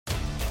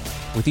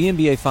With the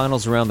NBA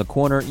Finals around the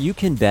corner, you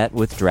can bet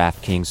with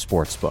DraftKings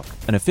Sportsbook,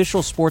 an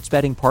official sports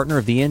betting partner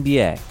of the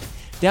NBA.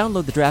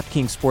 Download the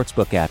DraftKings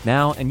Sportsbook app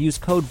now and use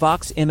code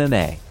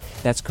VOXMMA.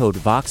 That's code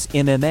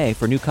VOXMMA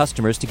for new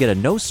customers to get a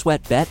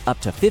no-sweat bet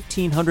up to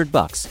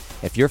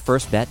 $1,500 if your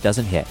first bet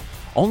doesn't hit.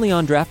 Only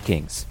on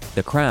DraftKings.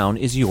 The crown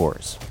is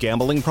yours.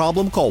 Gambling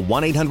problem? Call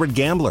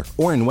 1-800-GAMBLER.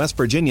 Or in West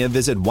Virginia,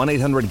 visit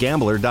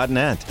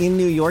 1-800-GAMBLER.net. In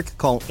New York,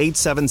 call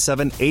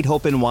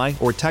 877-8-HOPE-NY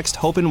or text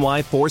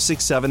HOPE-NY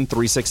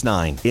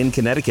 467-369. In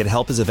Connecticut,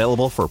 help is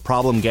available for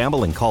problem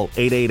gambling. Call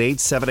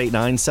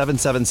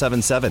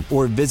 888-789-7777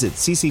 or visit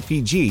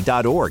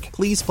ccpg.org.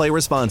 Please play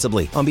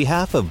responsibly. On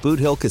behalf of Boot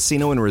Hill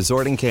Casino and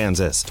Resort in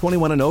Kansas,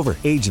 21 and over.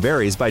 Age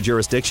varies by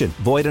jurisdiction.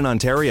 Void in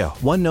Ontario.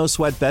 One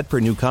no-sweat bet per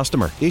new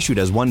customer. Issued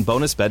as one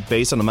bonus bet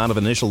based on amount of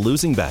initial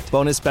losing bet.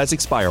 Bonus bets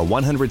expire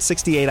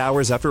 168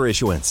 hours after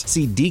issuance.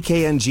 See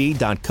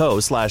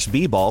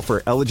dkng.co/bball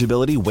for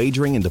eligibility,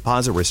 wagering, and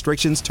deposit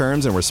restrictions,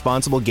 terms, and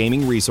responsible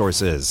gaming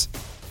resources.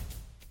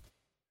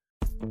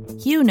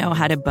 You know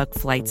how to book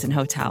flights and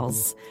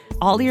hotels.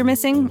 All you're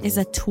missing is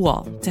a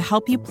tool to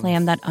help you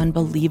plan that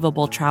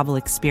unbelievable travel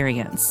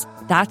experience.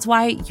 That's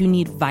why you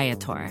need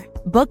Viator.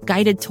 Book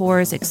guided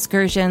tours,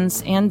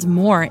 excursions, and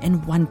more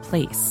in one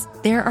place.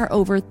 There are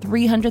over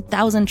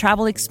 300,000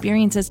 travel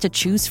experiences to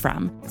choose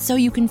from, so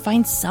you can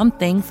find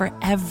something for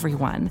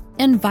everyone.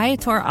 And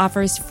Viator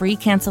offers free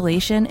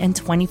cancellation and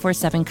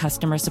 24/7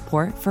 customer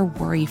support for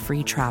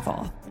worry-free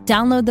travel.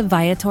 Download the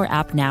Viator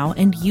app now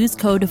and use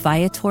code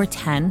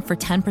Viator10 for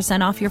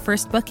 10% off your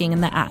first booking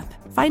in the app.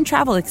 Find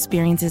travel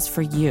experiences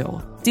for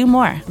you. Do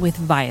more with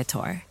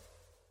Viator.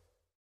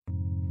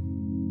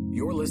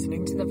 You're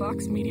listening to the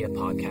Vox Media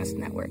Podcast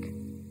Network.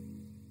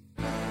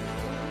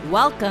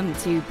 Welcome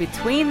to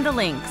Between the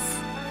Links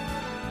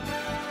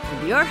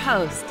with your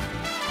host,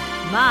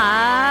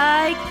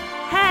 Mike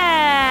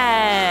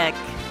Heck.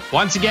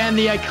 Once again,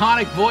 the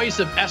iconic voice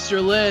of Esther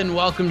Lynn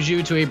welcomes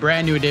you to a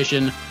brand new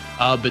edition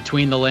of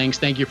Between the Links.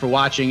 Thank you for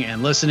watching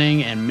and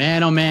listening. And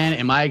man, oh man,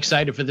 am I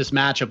excited for this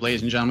matchup,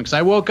 ladies and gentlemen, because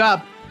I woke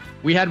up,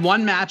 we had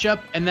one matchup,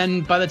 and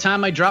then by the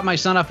time I dropped my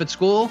son off at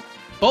school,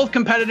 both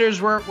competitors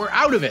were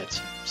out of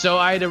it. So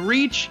I had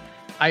to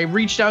I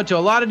reached out to a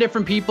lot of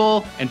different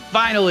people, and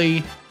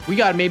finally we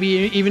got maybe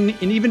even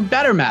an even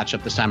better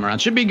matchup this time around.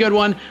 Should be a good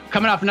one.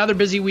 Coming off another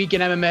busy week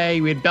in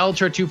MMA. We had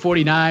Bellator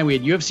 249. We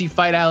had UFC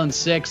Fight Island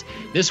 6.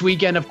 This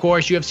weekend, of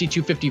course, UFC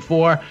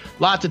 254. A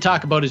lot to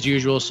talk about as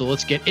usual, so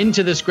let's get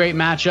into this great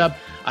matchup.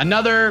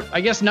 Another,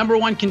 I guess, number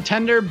one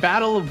contender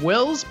battle of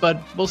wills,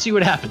 but we'll see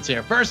what happens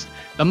here. First,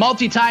 the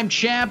multi-time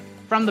champ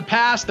from the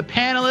past, the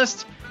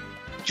panelist,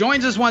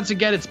 joins us once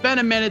again. It's been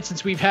a minute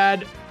since we've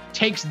had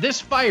takes this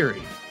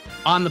fiery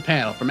on the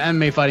panel from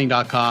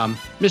MMAfighting.com.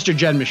 Mr.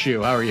 Jed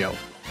Meshew, how are you?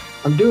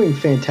 I'm doing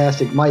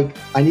fantastic. Mike,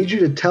 I need you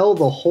to tell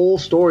the whole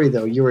story,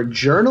 though. You're a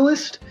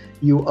journalist.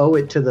 You owe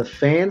it to the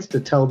fans to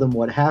tell them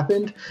what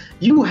happened.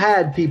 You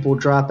had people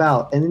drop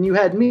out, and then you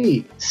had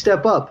me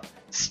step up,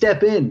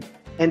 step in,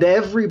 and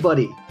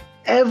everybody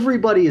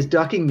is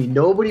ducking me.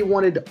 Nobody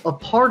wanted a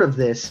part of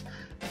this,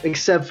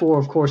 except for,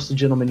 of course, the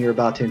gentleman you're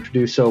about to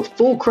introduce. So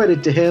full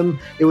credit to him.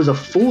 It was a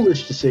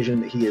foolish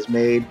decision that he has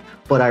made,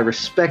 but I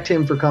respect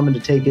him for coming to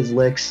take his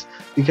licks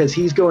because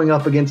he's going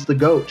up against the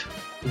GOAT,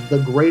 the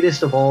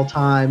greatest of all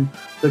time,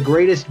 the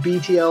greatest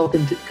BTL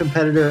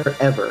competitor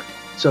ever.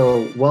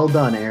 So well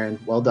done, Aaron.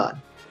 Well done.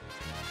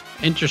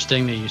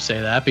 Interesting that you say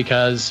that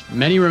because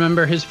many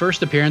remember his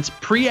first appearance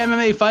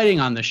pre-MMA fighting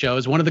on the show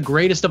as one of the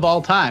greatest of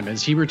all time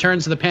as he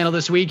returns to the panel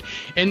this week.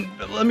 And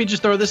let me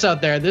just throw this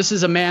out there. This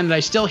is a man that I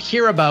still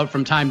hear about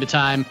from time to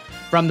time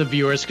from the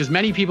viewers because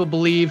many people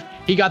believe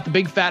he got the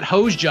big fat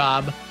hose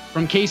job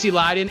from Casey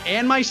Leydon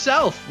and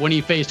myself when he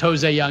faced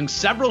Jose Young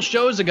several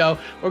shows ago.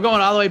 We're going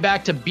all the way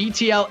back to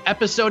BTL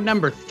episode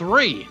number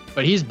 3,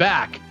 but he's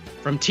back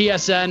from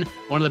TSN,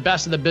 one of the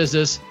best in the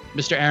business,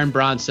 Mr. Aaron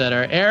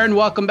Bronsteter. Aaron,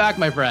 welcome back,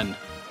 my friend.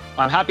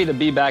 I'm happy to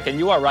be back, and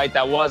you are right.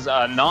 That was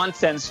a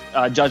nonsense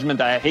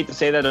judgment. I hate to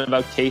say that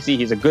about Casey.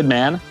 He's a good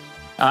man.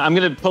 I'm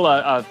going to pull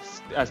a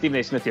Stephen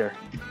A. Smith here.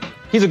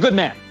 He's a good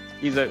man.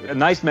 He's a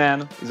nice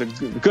man. He's a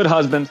good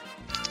husband.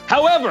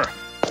 However,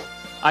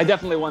 I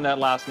definitely won that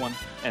last one,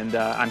 and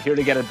I'm here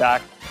to get it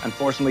back.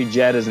 Unfortunately,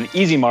 Jed is an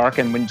easy mark,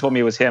 and when you told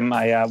me it was him,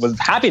 I was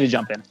happy to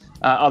jump in.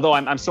 Although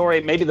I'm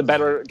sorry, maybe the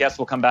better guest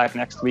will come back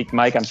next week,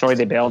 Mike. I'm sorry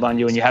they bailed on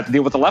you, and you had to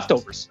deal with the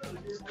leftovers.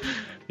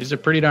 These are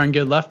pretty darn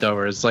good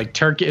leftovers. It's like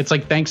turkey. It's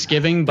like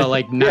Thanksgiving, but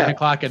like 9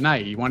 o'clock at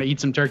night. You want to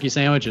eat some turkey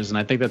sandwiches, and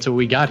I think that's what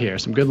we got here.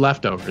 Some good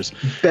leftovers.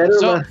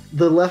 The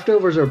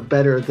leftovers are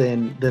better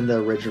than the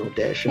original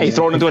dish. Hey,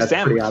 throw it into a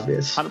sandwich. Pretty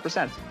obvious.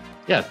 100%.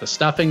 Yeah, the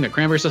stuffing, the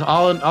cranberry sauce,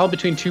 all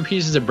between 2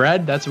 pieces of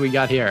bread. That's what we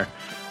got here.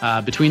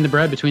 Between the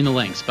bread, between the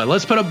links. But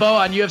let's put a bow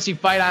on UFC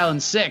Fight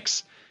Island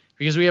 6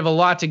 because we have a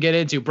lot to get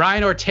into.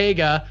 Brian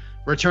Ortega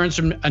returns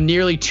from a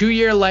nearly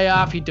 2-year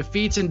layoff. He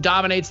defeats and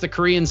dominates the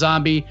Korean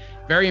Zombie.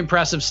 Very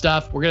impressive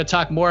stuff. We're going to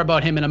talk more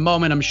about him in a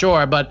moment, I'm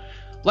sure. But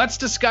let's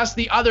discuss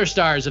the other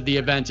stars of the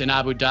event in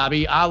Abu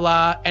Dhabi, a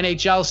la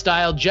NHL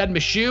style Jed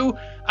Meshew.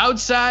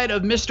 Outside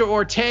of Mr.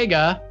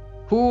 Ortega,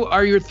 Who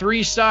are your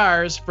 3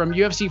 stars from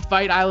UFC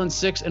Fight Island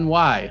 6 and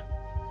why?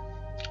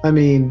 I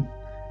mean,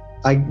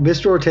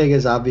 Mr. Ortega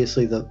is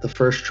obviously the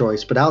first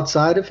choice, but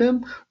outside of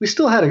him, we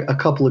still had a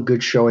couple of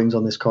good showings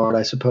on this card,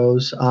 I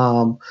suppose.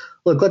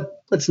 Look,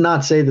 let's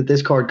not say that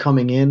this card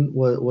coming in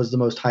was the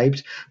most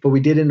hyped, but we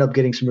did end up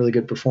getting some really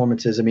good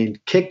performances. I mean,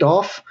 kicked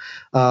off,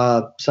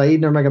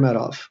 Said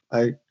Nurmagomedov.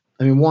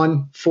 I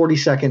mean, 40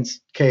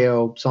 seconds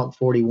KO, something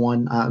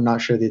 41. I'm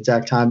not sure the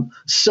exact time.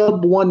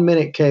 Sub 1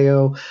 minute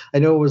KO. I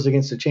know it was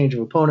against a change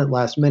of opponent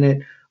last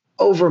minute.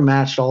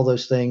 Overmatched, all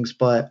those things.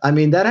 But, I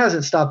mean, that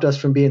hasn't stopped us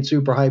from being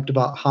super hyped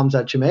about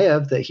Khamzat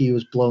Chimaev, that he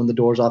was blowing the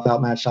doors off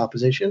outmatched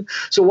opposition.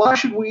 So why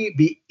should we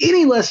be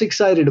any less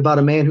excited about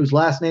a man whose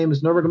last name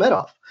is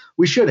Nurmagomedov?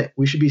 We shouldn't.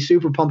 We should be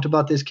super pumped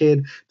about this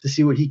kid to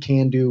see what he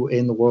can do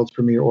in the world's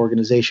premier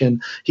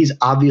organization. He's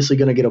obviously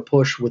going to get a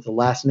push with a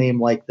last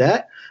name like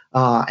that.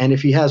 And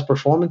if he has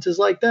performances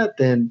like that,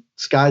 then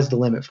sky's the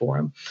limit for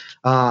him.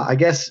 I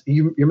guess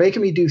you're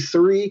making me do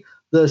 3.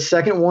 The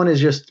second one is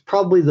just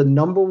probably the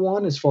number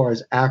one as far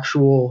as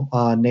actual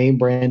name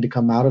brand to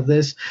come out of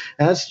this.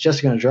 And that's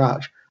Jessica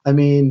Andrade. I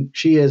mean,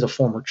 she is a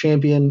former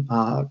champion,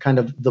 kind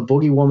of the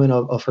boogie woman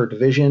of her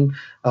division,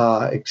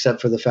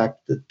 except for the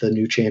fact that the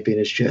new champion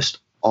is just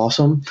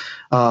awesome.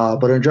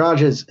 But Andrade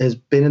has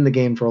been in the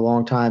game for a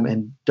long time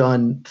and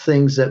done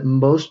things that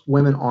most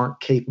women aren't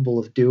capable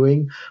of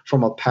doing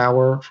from a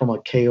power, from a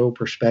KO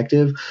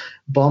perspective.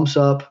 Bumps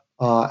up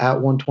at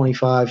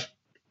 125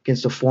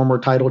 against a former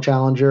title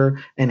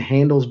challenger and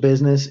handles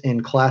business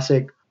in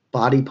classic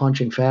body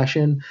punching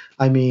fashion.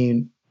 I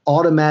mean,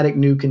 automatic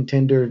new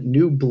contender,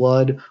 new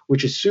blood,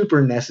 which is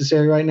super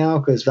necessary right now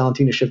because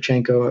Valentina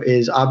Shevchenko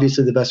is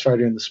obviously the best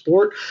fighter in the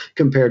sport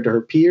compared to her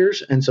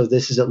peers. And so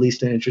this is at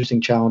least an interesting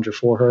challenger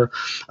for her.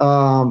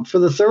 For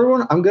the third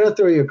one, I'm going to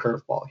throw you a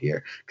curveball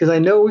here because I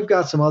know we've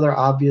got some other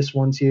obvious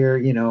ones here.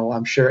 You know,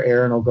 I'm sure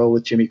Aaron will go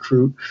with Jimmy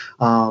Crute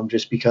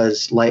just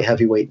because light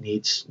heavyweight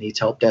needs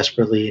help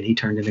desperately, and he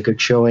turned in a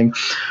good showing.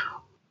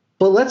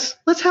 But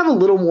let's have a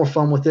little more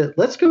fun with it.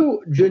 Let's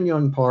go Jun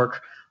Young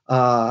Park.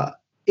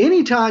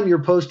 Anytime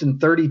you're posting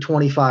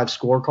 30-25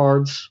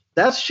 scorecards,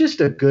 that's just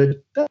a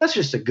good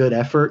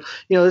effort.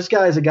 You know, this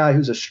guy is a guy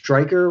who's a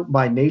striker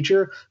by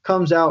nature,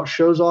 comes out,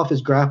 shows off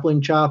his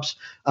grappling chops.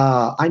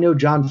 I know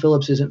John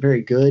Phillips isn't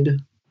very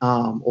good,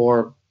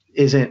 or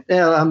isn't.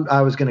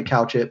 I was going to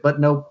couch it, but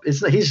nope, he's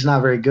just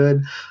not very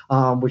good,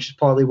 which is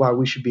partly why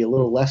we should be a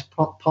little less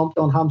pumped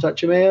on Khamzat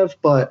Chimaev.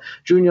 But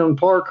Jun Young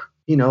Park,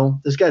 you know,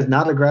 this guy's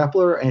not a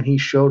grappler, and he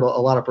showed a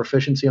lot of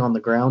proficiency on the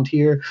ground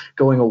here,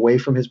 going away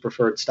from his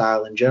preferred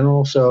style in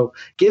general. So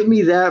give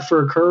me that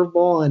for a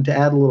curveball and to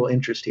add a little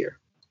interest here.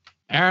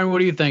 Aaron, what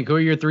do you think? Who are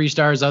your 3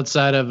 stars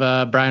outside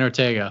of Brian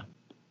Ortega?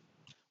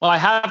 Well, I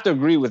have to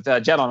agree with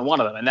Jed on one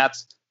of them, and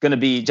that's going to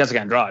be Jessica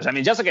Andrade. I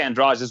mean, Jessica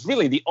Andrade is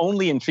really the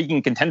only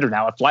intriguing contender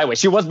now at flyweight.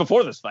 She was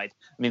before this fight.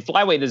 I mean,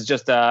 flyweight is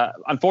just,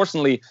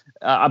 unfortunately,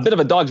 a bit of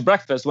a dog's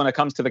breakfast when it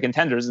comes to the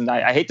contenders. And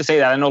I hate to say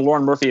that. I know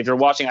Lauren Murphy, if you're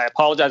watching, I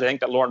apologize. I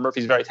think that Lauren Murphy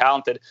is very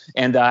talented,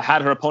 and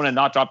had her opponent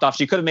not dropped off,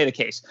 she could have made a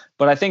case.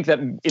 But I think that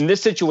in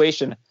this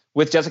situation,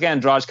 with Jessica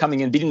Andrade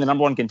coming in, beating the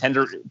number 1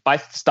 contender by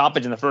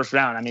stoppage in the first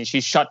round. I mean, she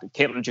shut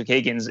Caitlin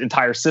Chukagian's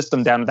entire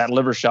system down with that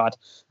liver shot.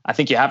 I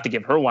think you have to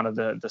give her one of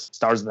the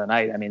stars of the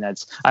night. I mean,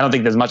 I don't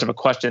think there's much of a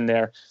question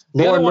there.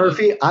 Lauren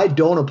Murphy, I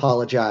don't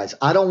apologize.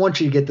 I don't want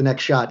you to get the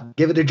next shot.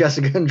 Give it to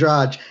Jessica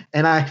Andrade,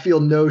 and I feel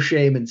no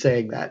shame in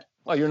saying that.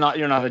 Well, you're not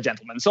a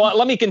gentleman. So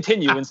let me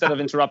continue instead of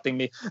interrupting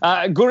me.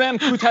 Guram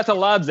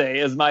Kutateladze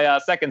is my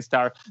second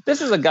star.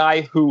 This is a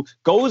guy who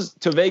goes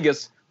to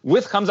Vegas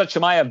with Khamzat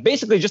Chimaev,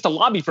 basically just a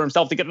lobby for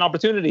himself to get an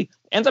opportunity,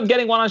 ends up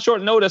getting one on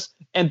short notice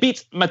and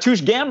beats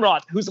Mateusz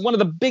Gamrot, who's one of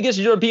the biggest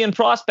European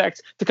prospects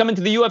to come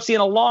into the UFC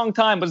in a long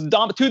time, was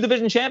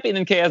 2-division champion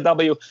in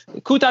KSW.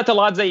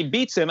 Kutateladze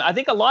beats him. I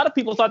think a lot of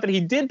people thought that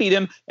he did beat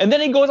him, and then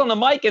he goes on the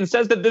mic and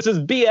says that this is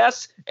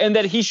BS and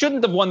that he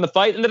shouldn't have won the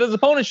fight and that his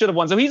opponent should have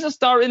won. So he's a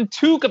star in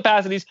 2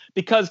 capacities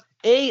because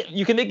A,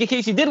 you can make a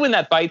case he did win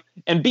that fight,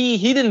 and B,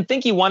 he didn't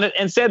think he won it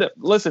and said,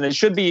 listen,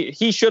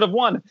 he should have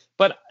won.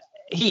 But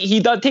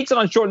he takes it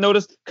on short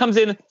notice, comes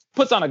in,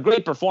 puts on a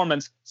great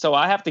performance. So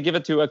I have to give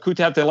it to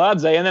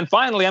Kutateladze. And then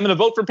finally, I'm going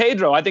to vote for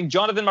Pedro. I think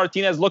Jonathan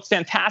Martinez looks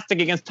fantastic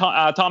against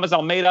Thomas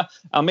Almeida.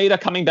 Almeida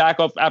coming back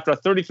after a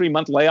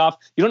 33-month layoff.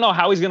 You don't know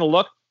how he's going to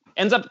look.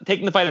 Ends up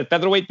taking the fight at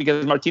featherweight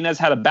because Martinez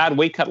had a bad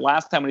weight cut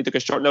last time when he took a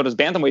short notice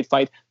bantamweight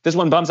fight. This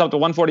one bumps up to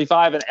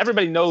 145, and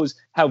everybody knows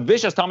how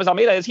vicious Thomas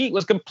Almeida is. He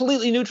was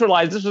completely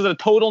neutralized. This was a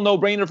total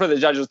no-brainer for the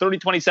judges.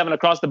 30-27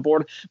 across the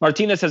board.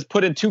 Martinez has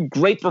put in 2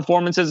 great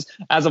performances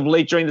as of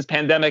late during this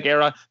pandemic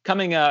era,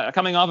 coming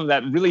off of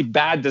that really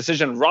bad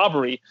decision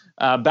robbery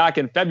back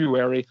in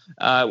February.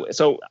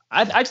 So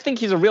I just think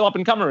he's a real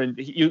up-and-comer. And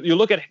you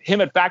look at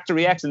him at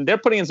Factory X, and they're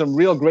putting in some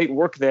real great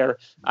work there.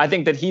 I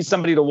think that he's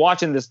somebody to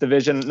watch in this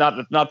division.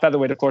 Not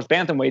featherweight, of course,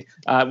 bantamweight,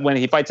 when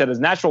he fights at his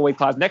natural weight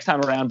class next time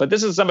around. But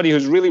this is somebody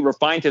who's really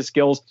refined his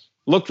skills,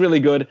 looked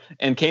really good,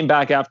 and came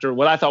back after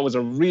what I thought was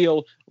a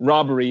real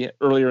robbery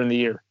earlier in the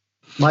year.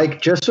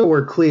 Mike, just so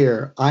we're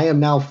clear, I am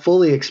now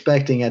fully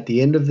expecting at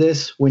the end of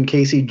this, when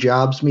Casey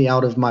jobs me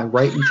out of my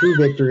right and true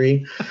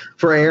victory,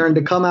 for Aaron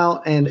to come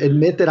out and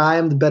admit that I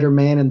am the better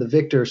man and the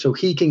victor so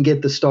he can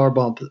get the star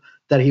bump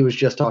that he was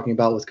just talking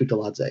about with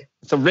Kutateladze.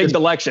 It's a rigged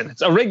election.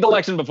 It's a rigged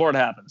election before it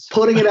happens.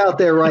 Putting it out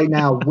there right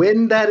now.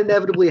 When that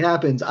inevitably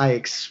happens, I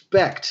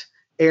expect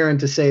Aaron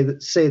to say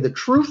the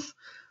truth,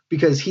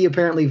 because he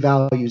apparently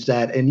values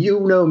that. And you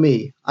know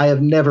me, I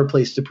have never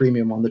placed a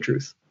premium on the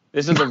truth.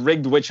 This is a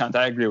rigged witch hunt.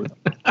 I agree with him.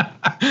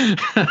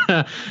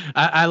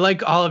 I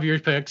like all of your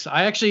picks.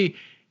 I actually,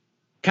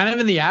 kind of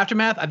in the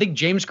aftermath, I think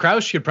James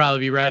Krause should probably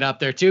be right up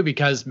there too,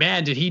 because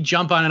man, did he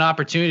jump on an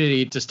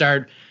opportunity to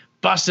start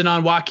busting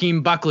on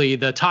Joaquin Buckley,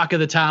 the talk of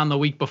the town the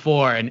week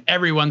before, and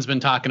everyone's been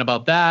talking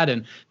about that,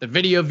 and the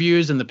video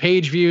views and the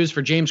page views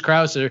for James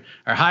Krause are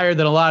higher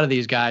than a lot of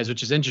these guys,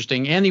 which is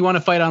interesting. And he won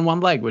a fight on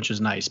one leg, which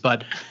is nice,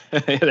 but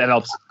that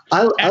helps.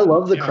 I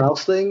love the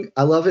Krause thing.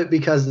 I love it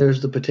because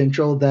there's the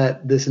potential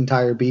that this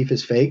entire beef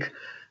is fake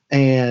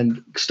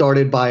and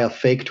started by a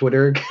fake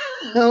Twitter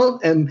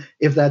account. And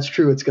if that's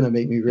true, it's going to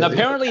make me really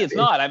apparently happy. It's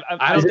not.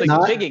 I don't think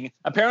it's digging.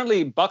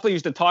 Apparently Buckley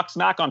used to talk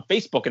smack on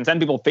Facebook and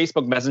send people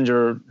Facebook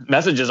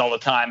messages all the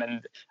time.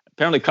 And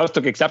apparently Krause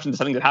took exception to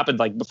something that happened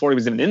like before he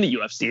was even in the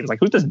UFC. It was like,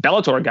 who's this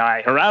Bellator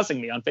guy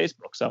harassing me on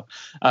Facebook? So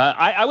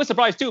I was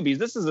surprised too, because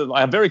this is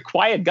a very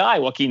quiet guy,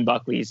 Joaquin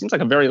Buckley. He seems like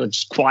a very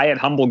just quiet,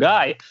 humble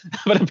guy.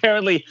 But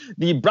apparently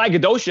the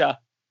braggadocio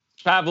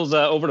travels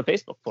over to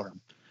Facebook for him.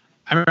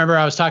 I remember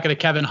I was talking to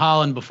Kevin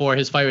Holland before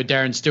his fight with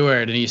Darren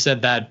Stewart, and he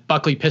said that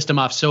Buckley pissed him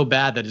off so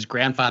bad that his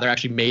grandfather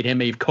actually made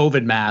him a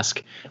COVID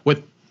mask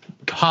with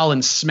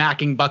Holland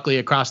smacking Buckley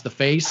across the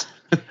face.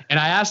 And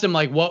I asked him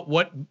like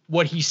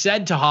what he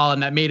said to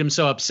Holland that made him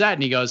so upset,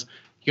 and he goes,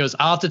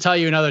 I'll have to tell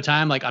you another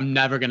time. Like, I'm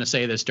never going to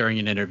say this during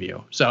an interview.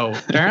 So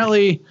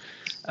apparently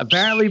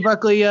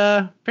Bucky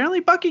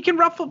can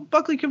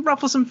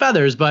ruffle some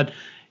feathers. But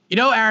you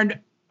know, Aaron,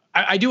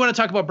 I do want to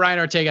talk about Brian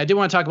Ortega. I do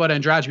want to talk about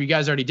Andrade. You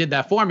guys already did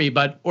that for me,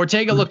 but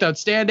Ortega looked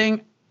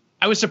outstanding.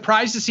 I was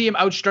surprised to see him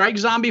outstrike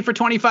Zombie for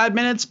 25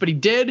 minutes, but he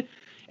did.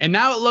 And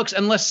now it looks,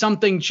 unless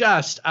something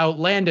just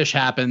outlandish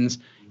happens,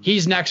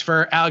 he's next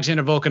for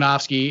Alexander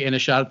Volkanovski in a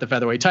shot at the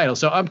featherweight title.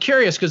 So I'm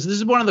curious, because this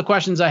is one of the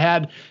questions I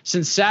had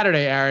since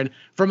Saturday, Aaron.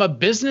 From a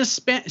business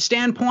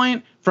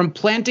standpoint, from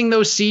planting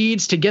those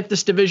seeds to get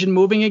this division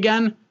moving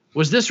again,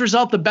 was this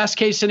result the best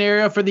case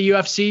scenario for the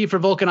UFC, for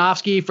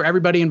Volkanovski, for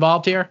everybody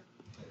involved here?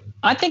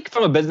 I think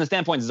from a business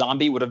standpoint,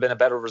 Zombie would have been a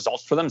better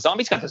result for them.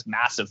 Zombie's got this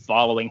massive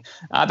following.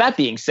 That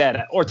being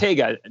said,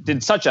 Ortega did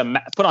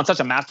put on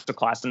such a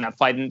masterclass in that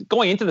fight. And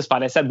going into this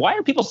fight, I said, why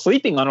are people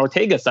sleeping on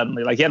Ortega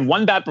suddenly? Like, he had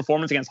one bad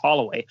performance against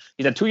Holloway.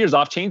 He's had 2 years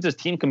off, changed his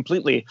team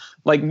completely.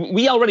 Like,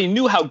 we already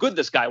knew how good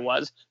this guy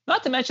was.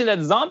 Not to mention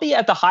that Zombie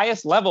at the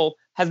highest level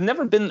has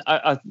never been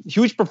a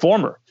huge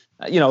performer.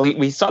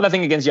 We saw that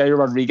thing against Yair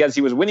Rodriguez.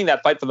 He was winning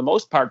that fight for the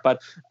most part,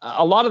 but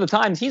a lot of the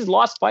times he's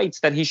lost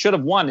fights that he should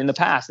have won in the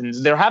past. And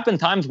there have been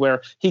times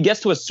where he gets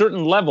to a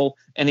certain level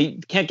and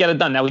he can't get it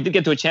done. Now, he did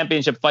get to a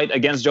championship fight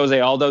against Jose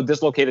Aldo,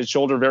 dislocated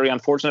shoulder, very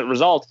unfortunate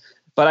result.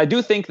 But I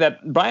do think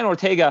that Brian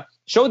Ortega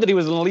showed that he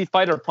was an elite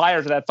fighter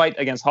prior to that fight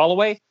against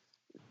Holloway,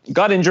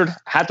 got injured,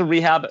 had to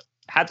rehab,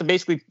 had to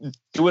basically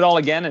do it all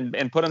again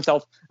and put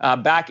himself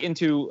back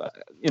into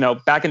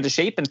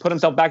shape and put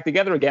himself back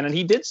together again. And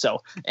he did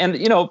so. And,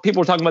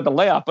 people were talking about the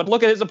layoff, but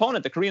look at his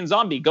opponent, the Korean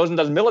Zombie, goes and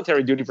does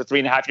military duty for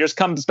 3.5 years,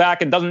 comes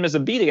back and doesn't miss a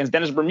beat against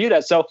Dennis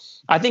Bermudez. So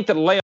I think that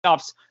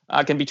layoffs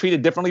can be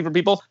treated differently for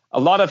people. A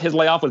lot of his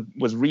layoff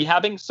was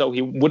rehabbing, so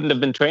he wouldn't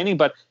have been training,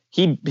 but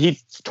he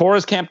tore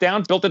his camp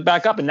down, built it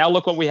back up. And now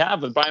look what we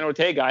have with Brian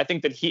Ortega. I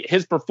think that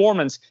his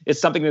performance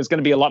is something that's going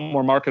to be a lot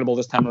more marketable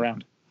this time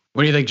around.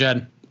 What do you think,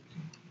 Jed?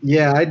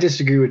 Yeah, I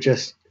disagree with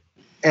just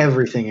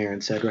everything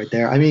Aaron said right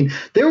there. I mean,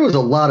 there was a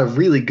lot of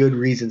really good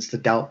reasons to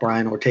doubt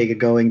Brian Ortega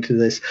going to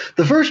this.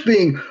 The first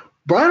being,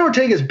 Brian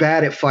Ortega is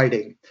bad at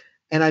fighting.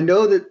 And I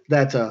know that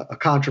that's a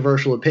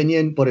controversial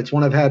opinion, but it's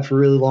one I've had for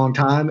a really long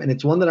time. And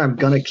it's one that I'm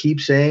going to keep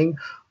saying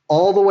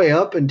all the way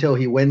up until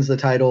he wins the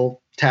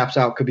title, taps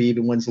out Khabib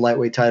and wins the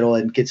lightweight title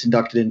and gets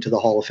inducted into the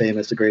Hall of Fame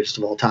as the greatest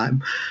of all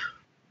time.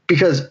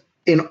 Because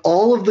in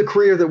all of the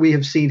career that we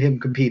have seen him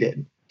compete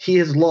in, he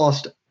has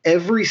lost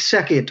every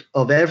second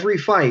of every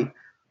fight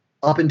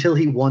up until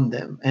he won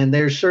them. And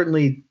there's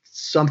certainly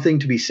something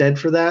to be said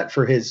for that,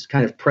 for his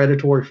kind of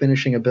predatory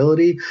finishing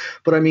ability.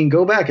 But I mean,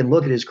 go back and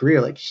look at his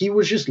career. Like, he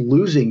was just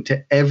losing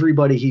to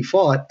everybody he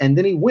fought, and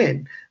then he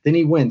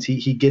wins.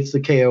 He gets the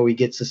KO, he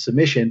gets the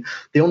submission.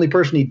 The only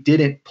person he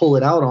didn't pull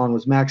it out on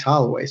was Max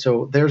Holloway.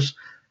 So there's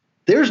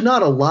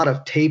not a lot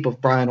of tape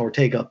of Brian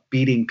Ortega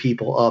beating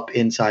people up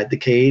inside the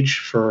cage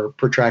for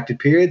protracted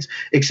periods,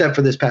 except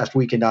for this past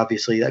weekend,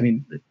 obviously. I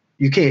mean,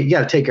 you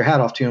got to take your hat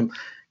off to him.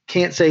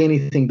 Can't say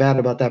anything bad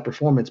about that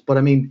performance. But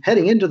I mean,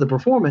 heading into the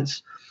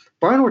performance,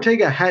 Brian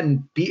Ortega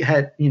he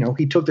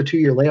took the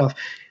 2-year layoff.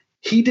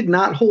 He did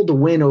not hold a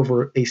win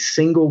over a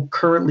single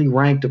currently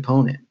ranked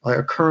opponent, like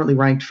a currently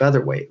ranked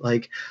featherweight.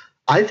 Like,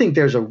 I think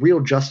there's a real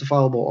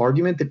justifiable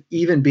argument that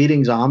even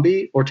beating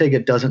Zombie, Ortega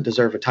doesn't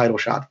deserve a title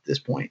shot at this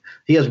point.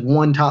 He has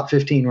one top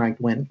 15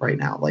 ranked win right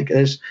now. Like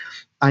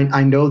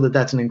I know that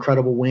that's an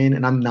incredible win,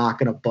 and I'm not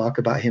going to buck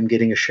about him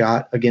getting a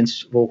shot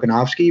against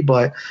Volkanovski,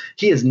 but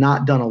he has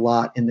not done a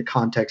lot in the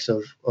context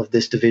of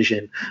this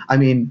division. I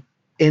mean,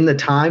 in the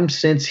time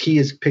since he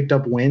has picked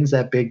up wins,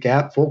 that big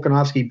gap,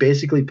 Volkanovski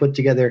basically put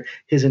together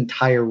his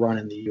entire run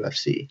in the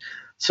UFC.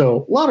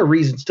 So a lot of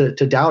reasons to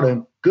doubt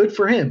him. Good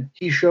for him.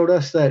 He showed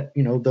us that,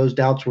 those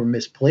doubts were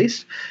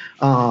misplaced.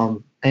 I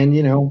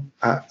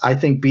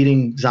think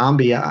beating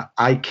Zombie,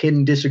 I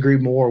couldn't disagree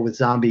more with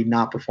Zombie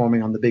not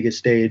performing on the biggest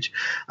stage.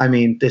 I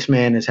mean, this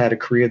man has had a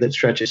career that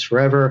stretches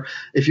forever.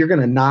 If you're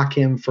going to knock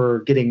him for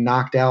getting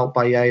knocked out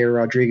by Yair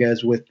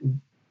Rodriguez with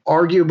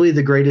arguably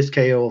the greatest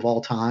KO of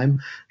all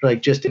time,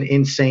 like just an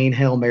insane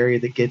Hail Mary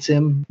that gets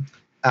him,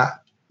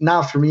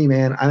 not for me,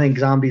 man. I think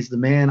Zombie's the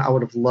man. I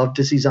would have loved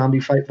to see Zombie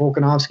fight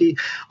Volkanovski.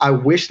 I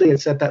wish they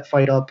had set that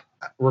fight up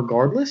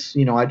regardless.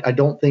 I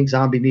don't think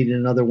Zombie needed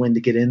another win to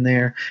get in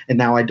there, and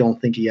now I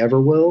don't think he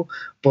ever will.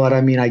 But,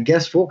 I mean, I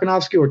guess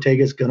Volkanovski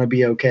Ortega is going to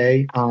be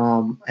okay,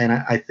 and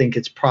I think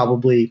it's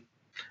probably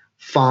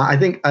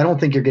fine. I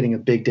don't think you're getting a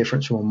big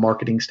difference from a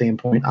marketing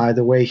standpoint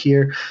either way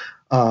here.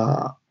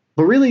 But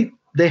really,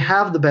 they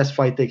have the best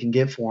fight they can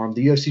get for him.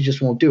 The UFC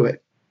just won't do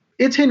it.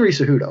 It's Henry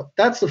Cejudo.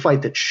 That's the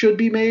fight that should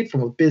be made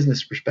from a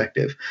business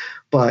perspective.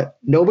 But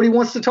nobody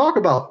wants to talk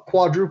about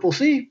quadruple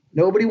C.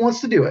 Nobody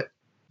wants to do it.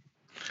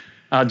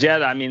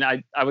 Jed, I mean,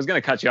 I was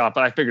going to cut you off,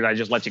 but I figured I'd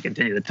just let you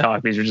continue to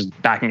talk because you're just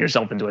backing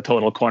yourself into a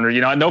total corner.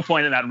 At no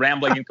point in that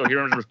rambling,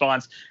 incoherent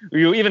response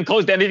you even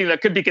close to anything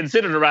that could be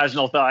considered a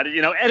rational thought.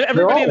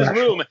 Everybody in this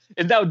room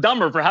is now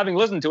dumber for having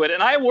listened to it,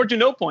 and I award you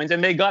no points,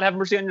 and may God have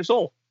mercy on your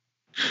soul.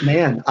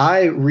 Man,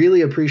 I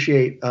really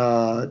appreciate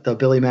the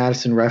Billy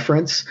Madison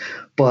reference,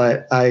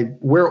 but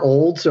we're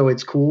old, so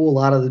it's cool. A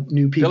lot of the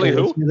new people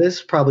listening to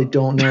this probably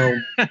don't know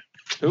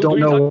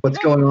what's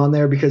going on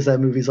there because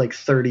that movie's like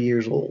 30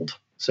 years old.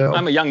 So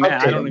I'm a young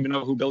man. I don't even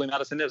know who Billy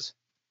Madison is.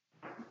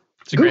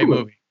 It's a great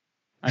movie.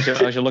 I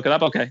should look it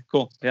up. Okay,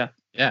 cool. Yeah.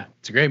 Yeah,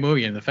 it's a great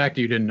movie, and the fact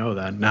that you didn't know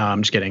that. No,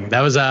 I'm just kidding. That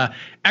was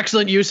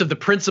excellent use of the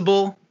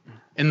principle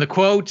in the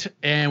quote,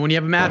 and when you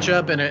have a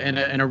matchup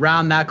and a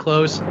round that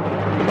close,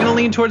 you're going to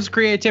lean towards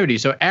creativity.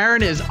 So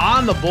Aaron is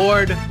on the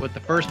board with the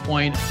first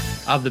point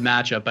of the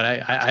matchup, but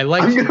I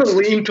like. I'm going to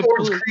lean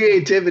towards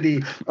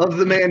creativity of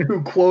the man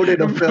who quoted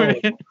a film.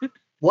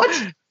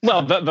 What?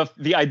 Well,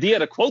 the idea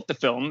to quote the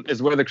film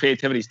is where the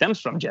creativity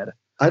stems from, Jed.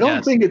 I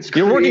don't think it's.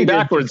 You're working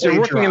backwards. You're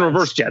working in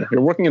reverse, Jed.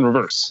 You're working in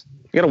reverse.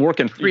 You got to work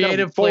in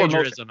creative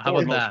plagiarism. How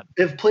about that?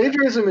 If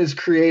plagiarism is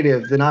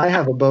creative, then I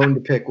have a bone to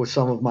pick with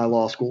some of my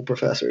law school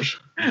professors.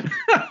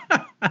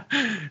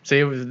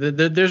 See,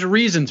 there's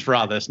reasons for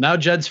all this. Now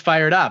Jed's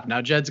fired up.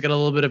 Now Jed's got a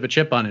little bit of a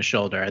chip on his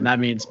shoulder, and that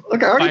means.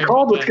 Look, I already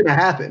called what's going to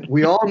happen.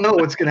 We all know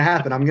what's going to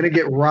happen. I'm going to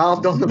get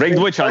robbed on the rigged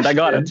witch hunt. I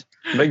got it.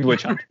 Rigged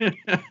witch hunt.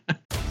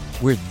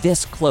 We're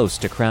this close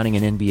to crowning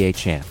an NBA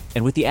champ,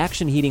 and with the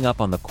action heating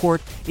up on the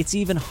court, it's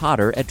even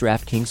hotter at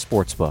DraftKings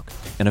Sportsbook,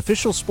 an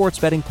official sports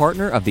betting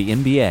partner of the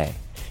NBA.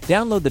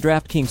 Download the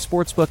DraftKings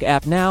Sportsbook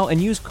app now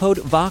and use code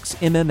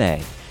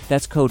VOXMMA.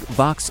 That's code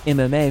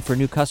VOXMMA for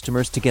new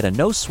customers to get a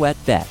no-sweat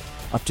bet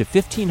up to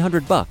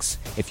 $1,500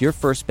 if your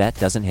first bet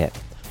doesn't hit.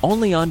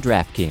 Only on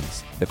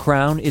DraftKings. The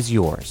crown is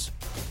yours.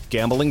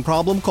 Gambling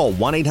problem? Call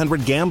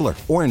 1-800-GAMBLER.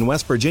 Or in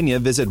West Virginia,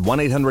 visit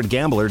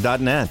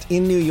 1-800-GAMBLER.net.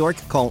 In New York,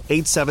 call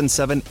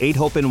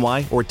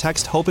 877-8-HOPE-NY or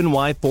text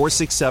HOPE-NY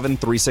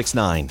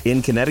 467-369.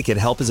 In Connecticut,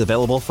 help is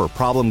available for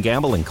problem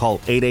gambling. Call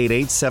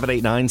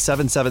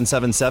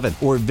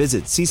 888-789-7777 or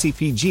visit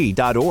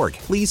ccpg.org.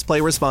 Please play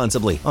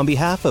responsibly. On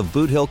behalf of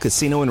Boot Hill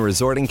Casino and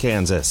Resort in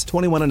Kansas,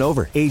 21 and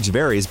over. Age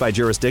varies by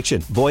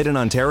jurisdiction. Void in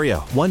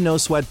Ontario. One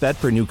no-sweat bet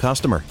per new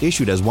customer.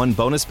 Issued as one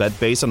bonus bet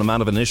based on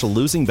amount of initial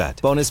losing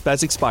bet. Bonus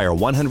bets expire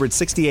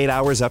 168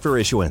 hours after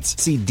issuance.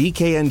 See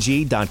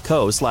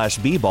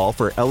dkng.co/bball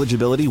for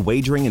eligibility,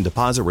 wagering, and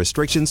deposit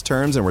restrictions,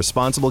 terms, and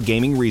responsible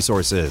gaming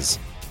resources.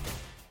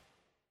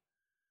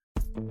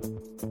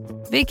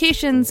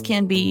 Vacations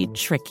can be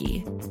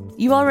tricky.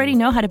 You already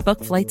know how to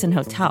book flights and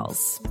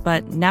hotels,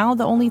 but now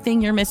the only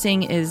thing you're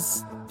missing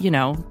is,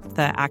 the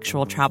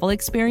actual travel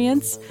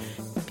experience.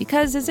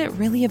 Because is it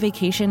really a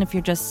vacation if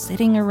you're just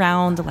sitting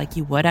around like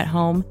you would at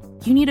home?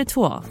 You need a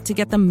tool to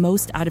get the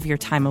most out of your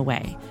time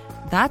away.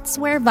 That's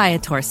where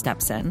Viator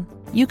steps in.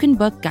 You can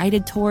book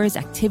guided tours,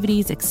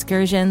 activities,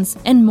 excursions,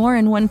 and more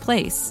in one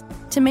place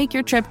to make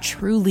your trip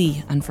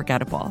truly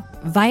unforgettable.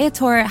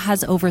 Viator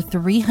has over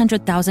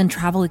 300,000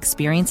 travel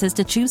experiences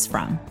to choose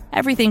from.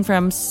 Everything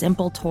from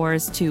simple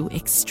tours to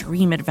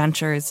extreme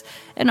adventures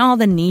and all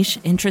the niche,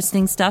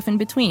 interesting stuff in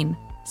between.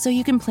 So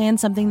you can plan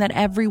something that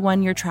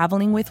everyone you're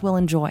traveling with will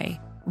enjoy.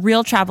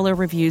 Real traveler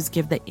reviews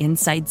give the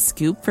inside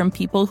scoop from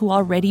people who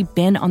already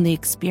been on the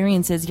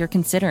experiences you're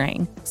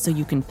considering, so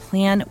you can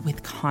plan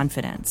with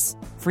confidence.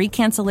 Free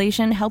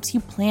cancellation helps you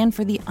plan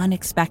for the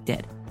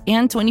unexpected.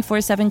 And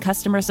 24/7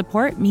 customer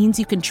support means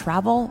you can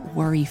travel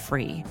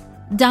worry-free.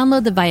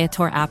 Download the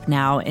Viator app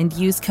now and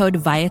use code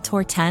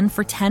Viator10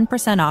 for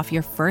 10% off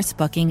your first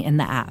booking in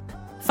the app.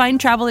 Find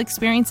travel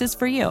experiences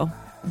for you.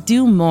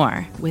 Do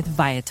more with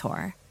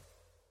Viator.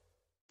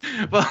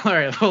 Well, all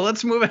right. Well,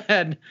 let's move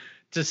ahead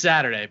to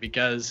Saturday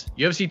because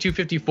UFC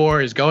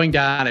 254 is going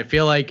down. I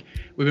feel like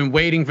we've been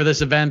waiting for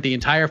this event the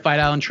entire Fight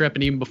Island trip,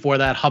 and even before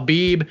that,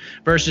 Khabib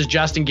versus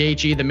Justin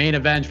Gaethje, the main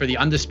event for the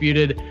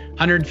undisputed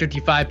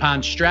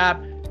 155-pound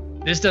strap.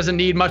 This doesn't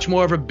need much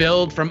more of a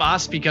build from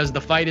us because the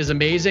fight is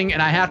amazing.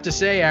 And I have to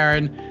say,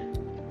 Aaron,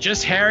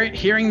 just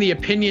hearing the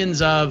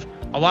opinions of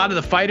a lot of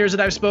the fighters that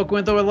I've spoken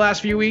with over the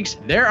last few weeks,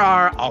 there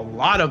are a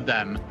lot of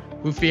them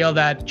who feel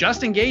that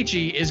Justin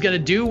Gaethje is going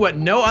to do what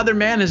no other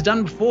man has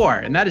done before,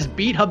 and that is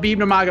beat Khabib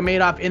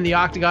Nurmagomedov in the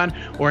octagon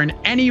or in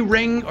any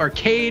ring or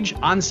cage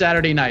on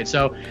Saturday night.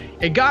 So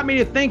it got me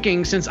to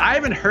thinking, since I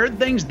haven't heard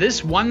things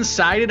this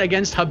one-sided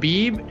against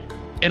Khabib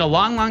in a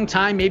long, long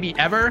time, maybe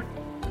ever,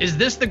 is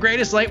this the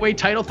greatest lightweight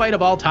title fight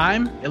of all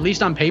time, at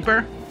least on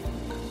paper?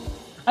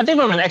 I think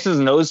from an X's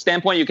and O's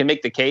standpoint, you can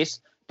make the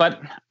case,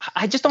 but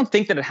I just don't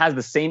think that it has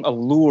the same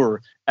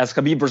allure as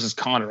Khabib versus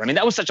Conor. I mean,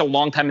 that was such a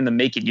long time in the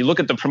making. You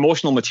look at the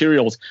promotional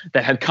materials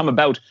that had come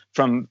about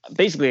from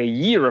basically a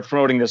year of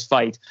promoting this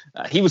fight.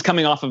 He was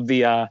coming off of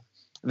the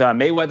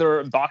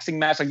Mayweather boxing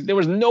match. Like, there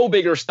was no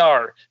bigger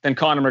star than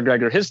Conor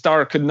McGregor. His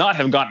star could not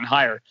have gotten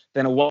higher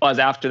than it was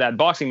after that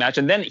boxing match.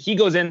 And then he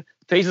goes in,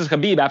 faces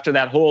Khabib after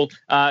that whole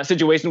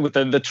situation with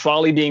the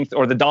trolley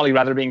the dolly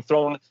rather being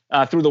thrown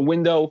through the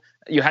window.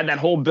 You had that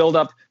whole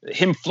buildup,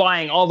 him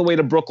flying all the way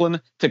to Brooklyn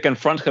to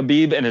confront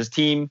Khabib and his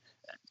team.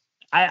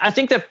 I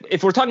think that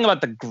if we're talking about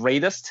the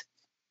greatest,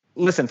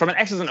 listen, from an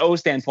X's and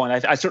O's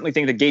standpoint, I certainly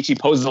think that Gaethje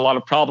poses a lot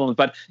of problems,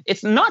 but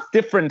it's not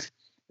different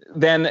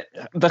than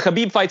the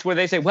Khabib fights where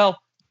they say,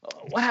 well,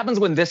 what happens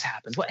when this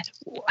happens?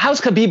 How's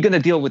Khabib going to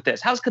deal with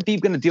this? How's Khabib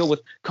going to deal with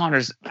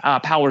Conor's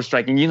power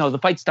striking? You know, the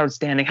fight starts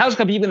standing. How's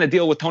Khabib going to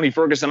deal with Tony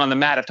Ferguson on the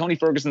mat if Tony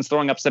Ferguson's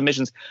throwing up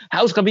submissions?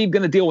 How's Khabib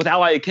going to deal with Al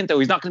Iaquinta?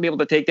 He's not going to be able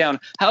to take down.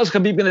 How's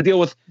Khabib going to deal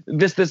with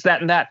this,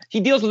 that, and that? He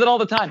deals with it all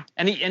the time,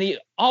 and he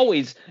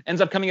always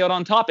ends up coming out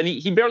on top, and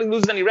he barely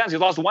loses any rounds.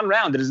 He's lost one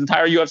round in his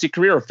entire UFC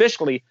career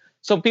officially.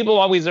 So people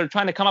always are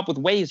trying to come up with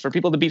ways for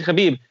people to beat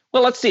Khabib.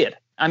 Well, let's see it.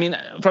 I mean,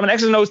 from an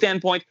X's and O's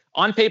standpoint,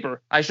 on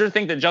paper, I sure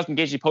think that Justin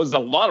Gaethje poses a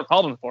lot of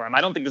problems for him.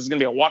 I don't think this is going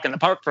to be a walk in the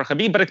park for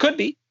Khabib, but it could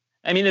be.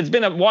 I mean, it's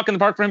been a walk in the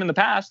park for him in the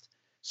past.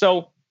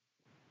 So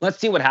let's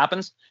see what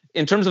happens.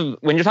 In terms of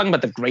when you're talking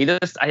about the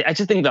greatest, I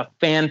just think the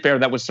fanfare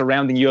that was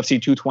surrounding UFC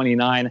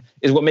 229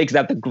 is what makes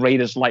that the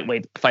greatest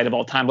lightweight fight of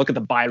all time. Look at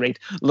the buy rate.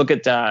 Look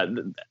at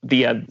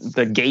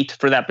the gate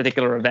for that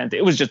particular event.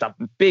 It was just a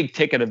big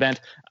ticket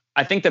event.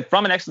 I think that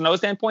from an X's and O's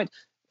standpoint,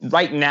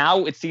 right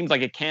now it seems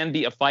like it can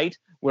be a fight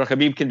where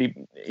Khabib can be,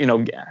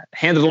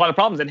 handles a lot of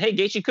problems. And hey,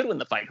 Gaethje could win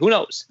the fight. Who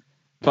knows?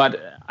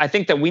 But I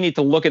think that we need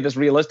to look at this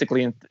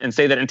realistically and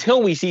say that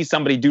until we see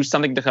somebody do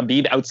something to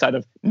Khabib outside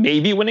of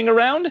maybe winning a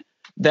round,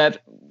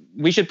 that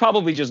we should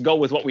probably just go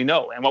with what we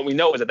know. And what we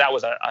know is that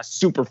was a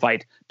super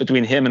fight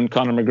between him and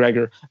Conor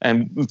McGregor,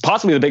 and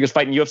possibly the biggest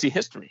fight in UFC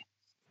history.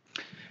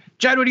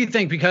 Jed, what do you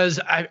think? Because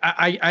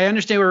I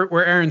understand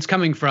where Aaron's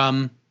coming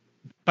from,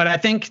 but I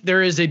think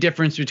there is a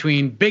difference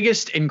between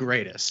biggest and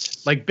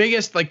greatest. Like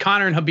biggest, like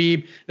Conor and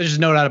Khabib, there's just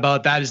no doubt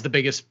about it. That is the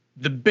biggest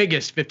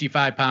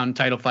 55-pound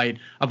title fight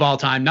of all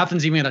time.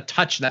 Nothing's even going to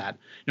touch that,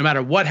 no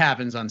matter what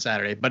happens on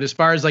Saturday. But as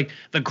far as like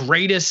the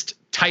greatest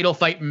title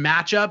fight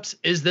matchups,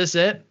 is this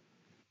it?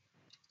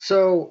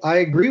 So I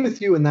agree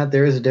with you in that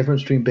there is a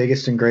difference between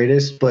biggest and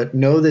greatest, but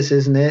no, this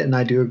isn't it. And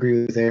I do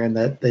agree with Aaron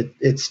that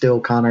it's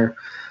still Conor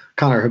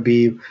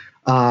Khabib.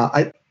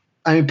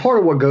 I mean, part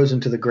of what goes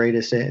into the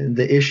greatest and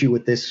the issue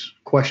with this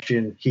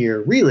question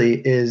here really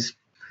is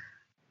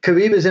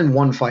Khabib is in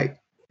one fight.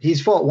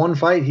 He's fought one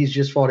fight. He's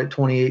just fought it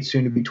 28,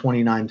 soon to be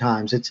 29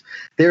 times.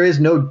 There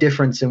is no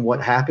difference in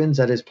what happens.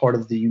 That is part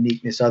of the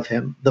uniqueness of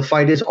him. The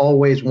fight is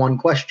always one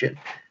question.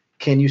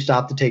 Can you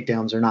stop the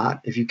takedowns or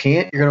not? If you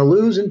can't, you're going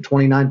to lose, and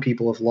 29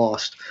 people have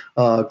lost.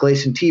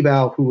 Gleison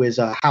Tibau, who is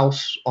a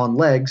house on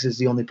legs, is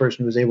the only person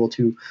who was able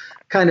to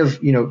kind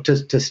of,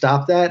 to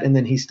stop that, and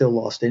then he still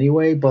lost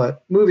anyway.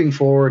 But moving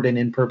forward and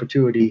in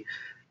perpetuity,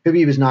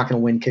 Khabib is not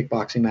going to win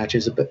kickboxing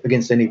matches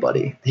against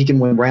anybody. He can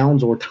win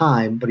rounds or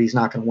time, but he's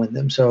not going to win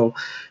them. So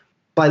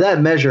by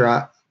that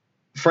measure,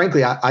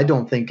 frankly, I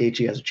don't think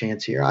Gaethje has a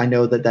chance here. I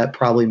know that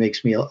probably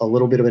makes me a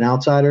little bit of an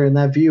outsider in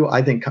that view.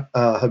 I think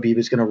Khabib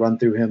is going to run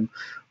through him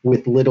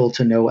with little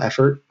to no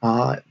effort.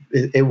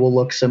 It will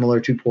look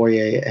similar to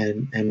Poirier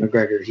and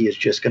McGregor. He is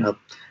just going to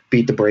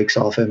beat the brakes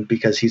off him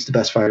because he's the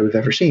best fighter we've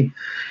ever seen.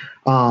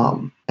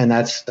 And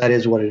that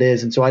is what it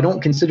is. And so I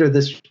don't consider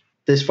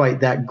this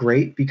fight that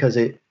great because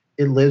it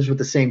lives with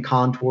the same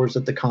contours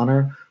that the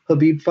Conor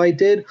Khabib fight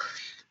did.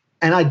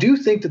 And I do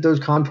think that those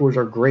contours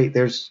are great.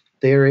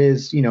 There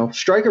is,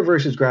 striker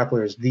versus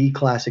grappler is the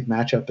classic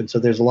matchup. And so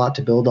there's a lot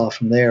to build off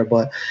from there.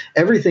 But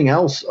everything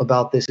else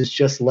about this is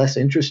just less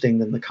interesting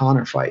than the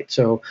Conor fight.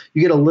 So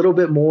you get a little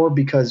bit more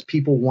because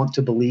people want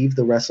to believe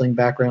the wrestling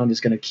background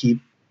is going to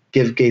keep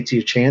give Gaethje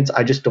a chance.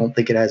 I just don't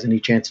think it has any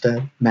chance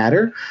to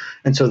matter.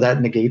 And so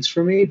that negates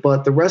for me.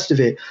 But the rest of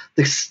it,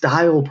 the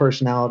style,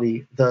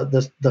 personality,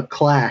 the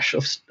clash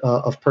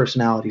of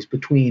personalities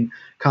between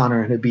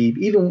Conor and Khabib,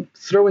 even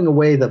throwing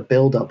away the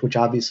buildup, which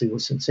obviously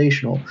was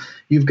sensational.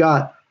 You've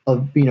got a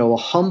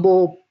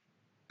humble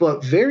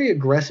but very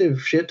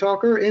aggressive shit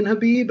talker in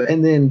Khabib,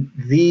 and then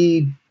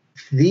the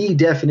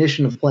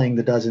definition of playing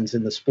the dozens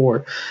in the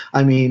sport.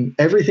 I mean,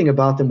 everything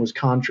about them was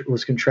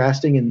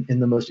contrasting in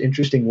the most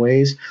interesting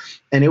ways,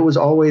 and it was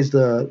always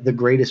the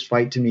greatest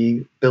fight to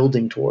me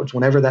building towards.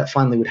 Whenever that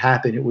finally would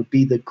happen, it would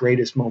be the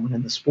greatest moment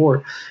in the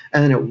sport,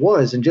 and then it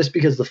was. And just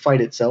because the fight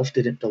itself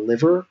didn't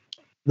deliver,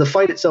 the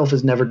fight itself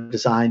is never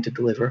designed to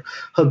deliver.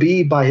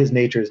 Khabib, by his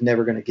nature, is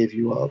never going to give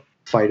you a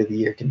fight of the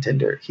year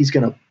contender. He's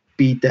going to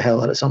beat the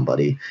hell out of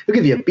somebody. He'll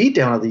give you a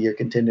beatdown of the year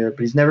contender,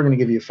 but he's never going to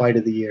give you a fight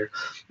of the year.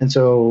 And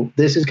so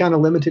this is kind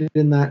of limited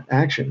in that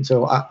action.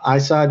 So I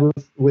side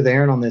with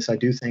Aaron on this. I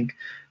do think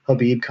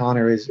Khabib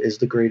Conor is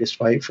the greatest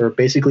fight for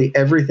basically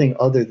everything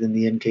other than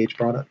the in-cage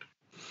product.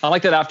 I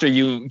like that after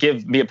you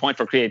give me a point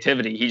for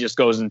creativity, he just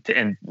goes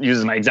and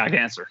uses my exact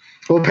answer.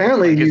 Well,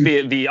 apparently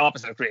it's the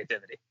opposite of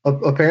creativity.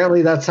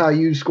 Apparently that's how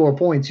you score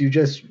points. You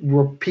just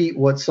repeat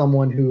what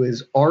someone who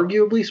is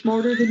arguably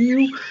smarter than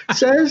you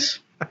says.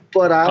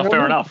 But I don't fair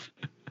know. enough.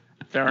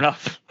 Fair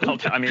enough.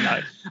 I mean,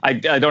 I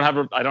don't have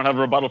a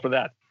rebuttal for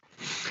that.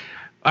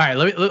 All right,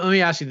 let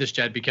me ask you this,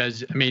 Jed,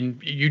 because I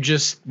mean, you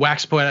just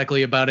wax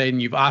poetically about it,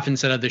 and you've often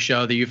said at the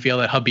show that you feel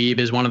that Khabib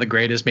is one of the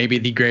greatest, maybe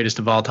the greatest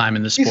of all time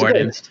in the sport.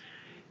 And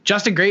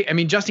Justin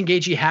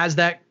Gaethje has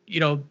that,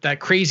 that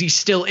crazy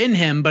still in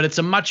him, but it's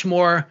a much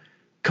more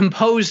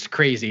composed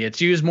crazy.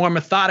 It's used more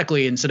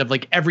methodically instead of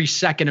like every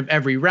second of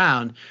every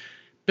round.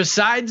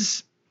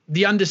 Besides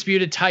the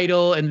undisputed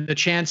title and the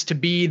chance to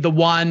be the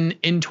one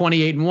in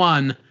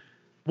 28-1,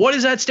 what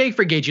is at stake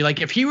for Gaethje? Like,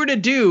 if he were to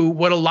do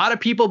what a lot of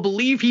people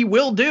believe he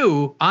will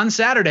do on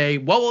Saturday,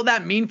 what will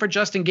that mean for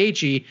Justin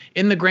Gaethje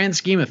in the grand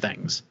scheme of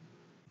things?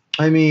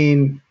 I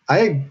mean,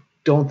 I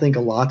don't think a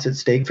lot's at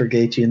stake for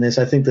Gaethje in this.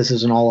 I think this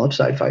is an all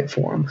upside fight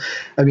for him.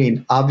 I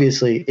mean,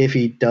 obviously, if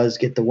he does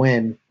get the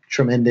win,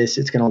 tremendous.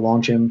 It's going to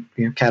launch him,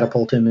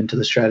 catapult him into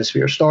the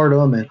stratosphere of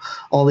stardom and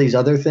all these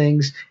other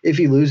things. If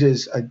he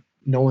loses,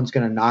 no one's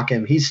going to knock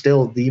him. He's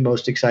still the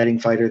most exciting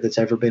fighter that's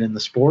ever been in the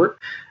sport.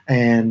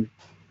 And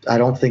I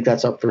don't think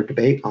that's up for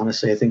debate.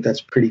 Honestly, I think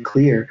that's pretty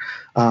clear.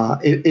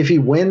 If he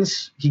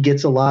wins, he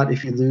gets a lot.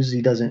 If he loses,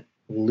 he doesn't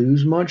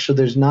lose much. So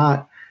there's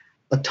not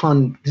a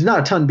ton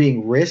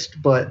being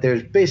risked, but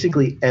there's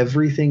basically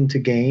everything to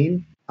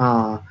gain.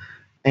 But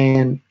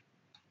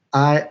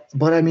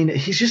I mean,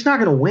 he's just not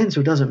going to win.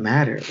 So it doesn't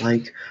matter.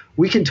 Like,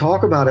 we can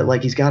talk about it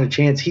like he's got a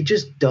chance. He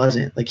just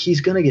doesn't. Like,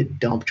 he's going to get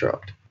dump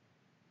trucked.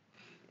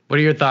 What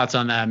are your thoughts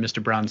on that,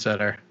 Mr.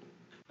 Brownsetter?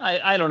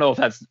 I don't know if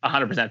that's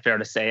 100% fair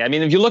to say. I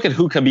mean, if you look at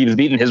who Khabib's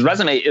beaten, his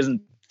resume isn't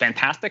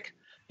fantastic.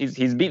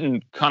 He's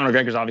beaten Conor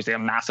McGregor's obviously a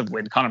massive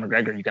win. Conor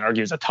McGregor, you can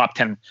argue, is a top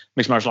 10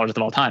 mixed martial artist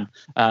of all time.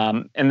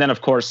 And then, of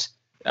course,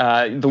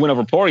 the win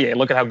over Poirier.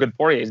 Look at how good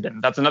Poirier's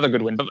been. That's another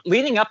good win. But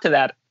leading up to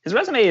that, his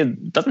resume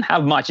doesn't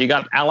have much. You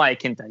got Al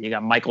Iaquinta, you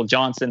got Michael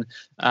Johnson,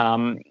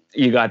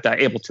 you got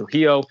Abel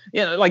Trujillo.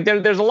 Like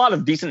there's a lot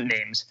of decent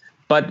names.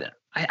 But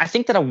I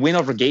think that a win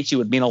over Gaethje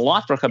would mean a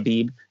lot for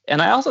Khabib.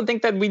 And I also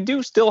think that we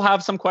do still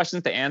have some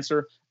questions to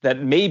answer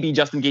that maybe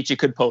Justin Gaethje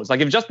could pose. Like,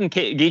 if Justin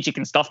Gaethje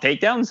can stuff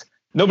takedowns,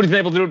 nobody's been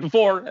able to do it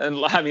before.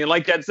 And I mean,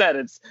 like Jed said,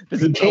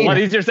 this is a lot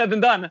easier said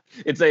than done.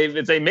 It's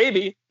a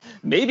maybe.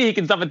 Maybe he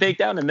can stuff a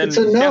takedown, and then it's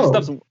a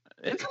no.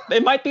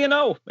 It might be a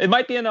no. It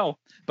might be a no.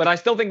 But I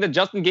still think that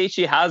Justin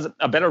Gaethje has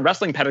a better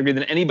wrestling pedigree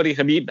than anybody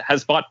Khabib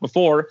has fought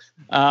before.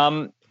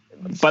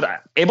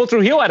 But Abel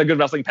Trujillo had a good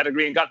wrestling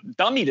pedigree and got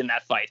dummied in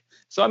that fight.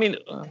 So, I mean,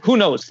 who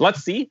knows?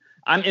 Let's see.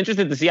 I'm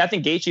interested to see. I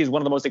think Gaethje is one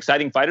of the most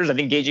exciting fighters. I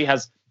think Gaethje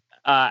has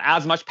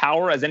as much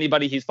power as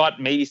anybody he's fought,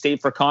 maybe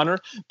save for Conor.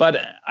 But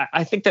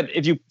I think that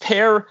if you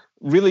pair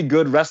really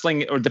good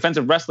wrestling or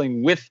defensive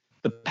wrestling with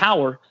the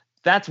power,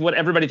 that's what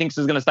everybody thinks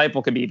is going to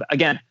stifle Khabib.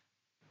 Again,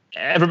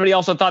 everybody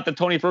also thought that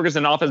Tony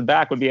Ferguson off his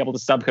back would be able to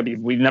sub Khabib.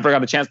 We never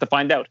got a chance to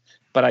find out.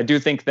 But I do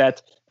think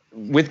that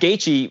with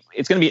Gaethje,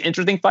 it's going to be an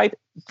interesting fight.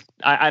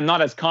 I'm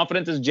not as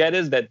confident as Jed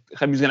is that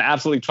Khabib's going to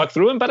absolutely truck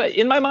through him, but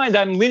in my mind,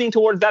 I'm leaning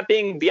towards that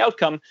being the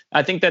outcome.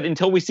 I think that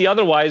until we see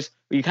otherwise,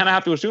 you kind of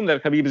have to assume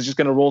that Khabib is just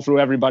going to roll through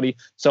everybody.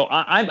 So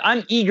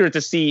I'm eager to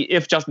see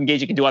if Justin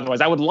Gaethje can do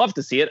otherwise. I would love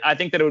to see it. I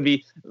think that it would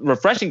be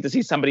refreshing to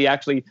see somebody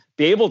actually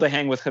be able to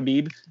hang with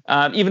Khabib,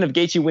 even if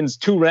Gaethje wins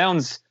 2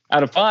 rounds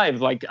out of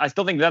 5. Like, I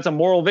still think that's a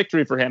moral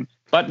victory for him.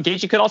 But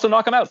Gaethje could also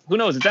knock him out. Who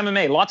knows? It's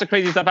MMA. Lots of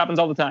crazy stuff happens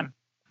all the time.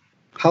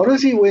 How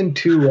does he win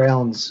 2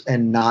 rounds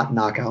and not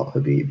knock out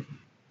Khabib?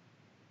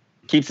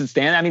 Keeps it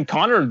standing. I mean,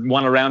 Conor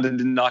won a round and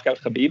didn't knock out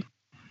Khabib.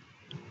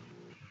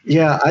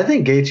 Yeah, I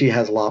think Gaethje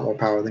has a lot more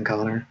power than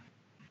Conor.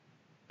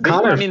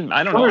 I mean,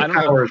 I don't know. I don't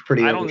know if that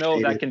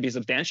overstated. can be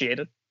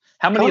substantiated.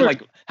 How many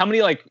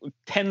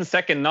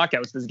 10-second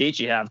knockouts does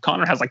Gaethje have?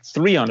 Conor has like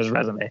 3 on his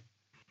resume.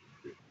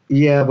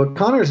 Yeah, but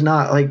Conor's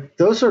not, like,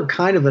 those are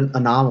kind of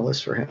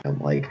anomalous for him.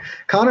 Like,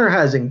 Conor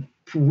has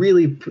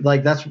really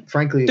like that's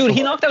frankly. Dude,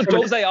 he knocked out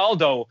Jose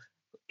Aldo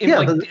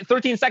in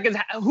 13 seconds.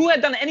 Who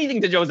had done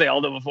anything to Jose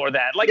Aldo before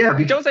that? Like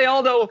Jose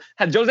Aldo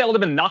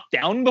been knocked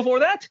down before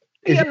that?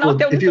 He got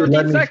knocked out in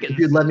 13 seconds. If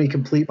you'd let me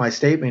complete my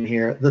statement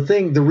here,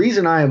 the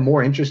reason I am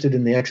more interested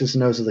in the X's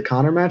and O's of the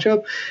Conor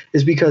matchup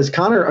is because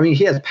Conor, I mean,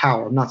 he has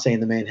power. I'm not saying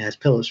the man has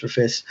pillows for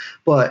fists,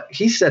 but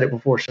he said it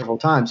before several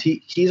times.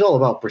 He's all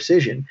about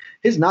precision.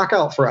 His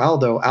knockout for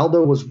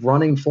Aldo was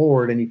running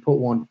forward and he put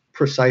one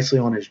precisely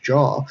on his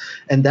jaw.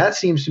 And that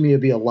seems to me to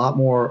be a lot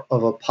more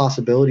of a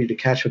possibility to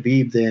catch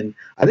Khabib than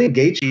I think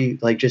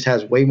Gaethje just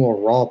has way more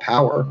raw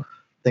power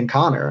than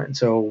Conor. And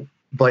so,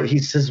 but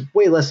he's just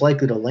way less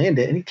likely to land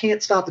it, and he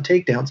can't stop the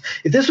takedowns.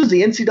 If this was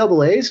the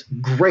NCAAs,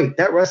 great.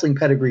 That wrestling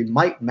pedigree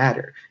might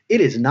matter. It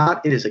is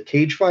not. It is a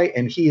cage fight,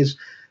 and he is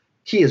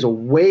a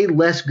way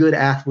less good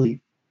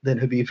athlete than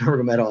Khabib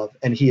Nurmagomedov,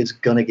 and he is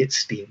going to get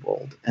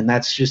steamrolled. And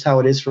that's just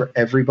how it is for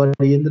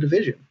everybody in the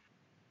division.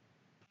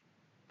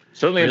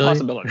 Certainly a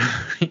possibility.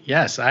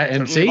 Yes, a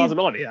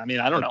possibility. I mean,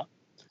 I don't know.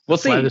 We'll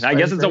see. I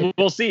guess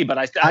we'll see. But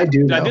I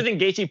do think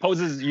Gaethje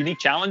poses unique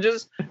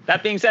challenges.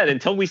 That being said,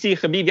 until we see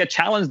Khabib get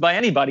challenged by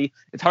anybody,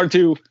 it's hard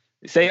to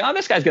say, "Oh,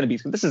 this guy's going to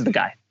beat." This is the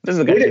guy. This is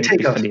the guy.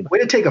 Way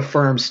to take a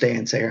firm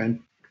stance,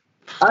 Aaron.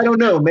 I don't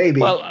know. Maybe.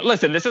 Well,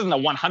 listen. This isn't a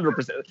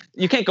 100%.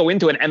 You can't go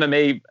into an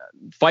MMA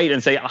fight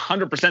and say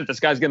 100%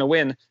 this guy's going to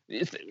win.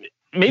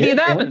 Maybe it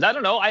happens. I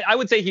don't know. I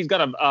would say he's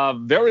got a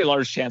very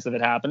large chance of it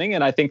happening.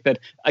 And I think that,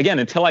 again,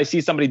 until I see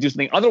somebody do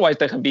something otherwise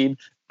to Khabib,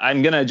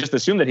 I'm going to just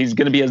assume that he's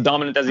going to be as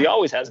dominant as he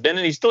always has been.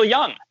 And he's still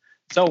young.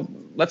 So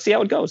let's see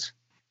how it goes.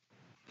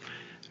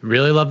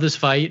 Really love this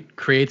fight.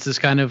 Creates this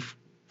kind of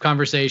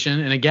conversation.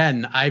 And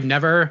again, I've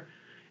never,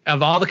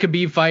 of all the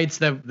Khabib fights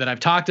that I've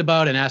talked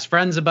about and asked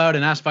friends about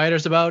and asked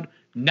fighters about,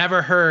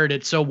 never heard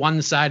it so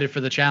one-sided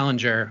for the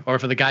challenger or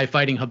for the guy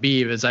fighting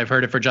Khabib as I've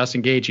heard it for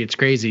Justin Gaethje. It's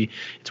crazy.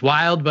 It's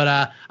wild,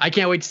 but I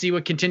can't wait to see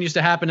what continues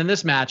to happen in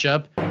this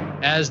matchup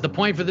as the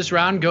point for this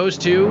round goes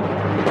to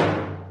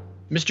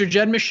Mr.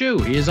 Jed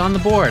Meshew. He is on the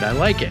board. I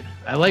like it.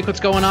 I like what's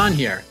going on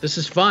here. This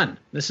is fun.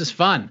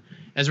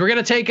 As we're going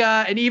to take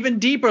an even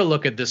deeper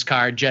look at this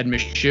card, Jed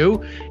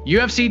Meshew,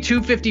 UFC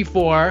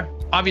 254,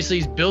 obviously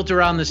is built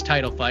around this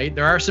title fight.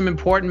 There are some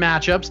important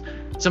matchups,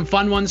 some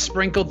fun ones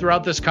sprinkled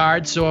throughout this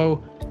card.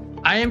 So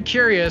I am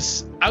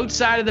curious,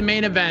 outside of the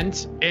main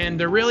event, and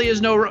there really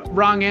is no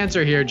wrong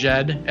answer here,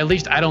 Jed. At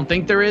least I don't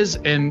think there is.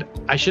 And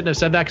I shouldn't have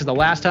said that because the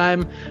last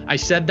time I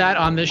said that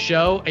on this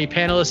show, a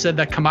panelist said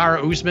that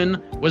Kamaru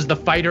Usman was the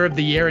fighter of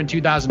the year in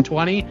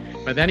 2020.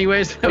 But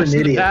anyways, that was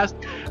in the past.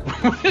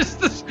 What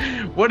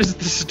is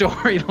the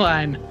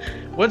storyline?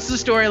 What's the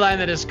storyline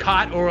that is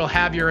caught or will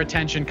have your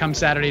attention come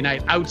Saturday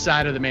night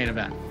outside of the main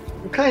event?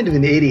 What kind of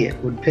an idiot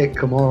would pick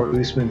Kamaru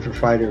Usman for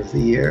fighter of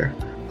the year?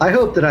 I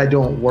hope that I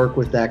don't work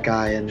with that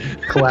guy and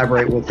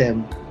collaborate with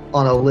him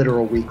on a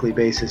literal weekly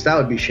basis. That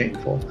would be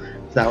shameful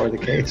if that were the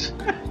case.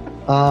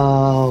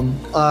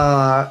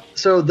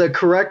 So the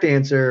correct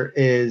answer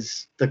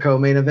is the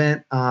co-main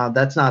event.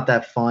 That's not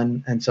that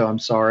fun, and so I'm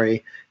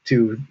sorry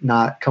to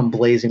not come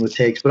blazing with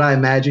takes, but I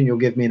imagine you'll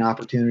give me an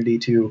opportunity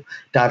to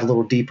dive a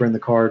little deeper in the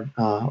card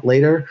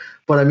later.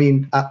 But I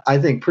mean, I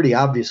think pretty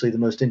obviously the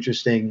most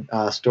interesting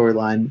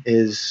storyline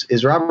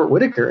is Robert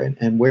Whittaker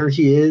and where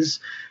he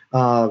is.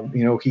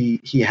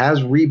 He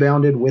has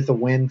rebounded with a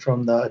win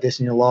from the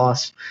Adesanya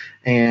loss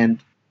and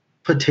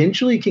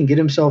potentially can get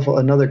himself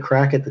another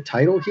crack at the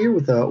title here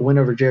with a win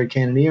over Jared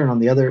Cannonier. And on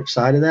the other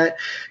side of that,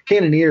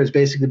 Cannonier has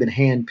basically been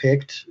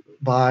handpicked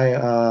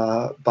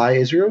by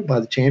Israel, by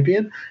the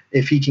champion.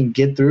 If he can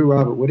get through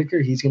Robert Whittaker,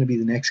 he's going to be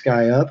the next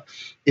guy up.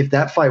 If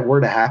that fight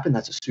were to happen,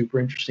 that's a super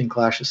interesting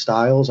clash of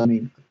styles. I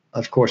mean,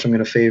 of course, I'm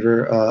going to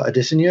favor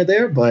Adesanya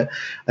there, but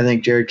I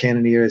think Jared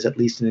Cannonier is at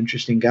least an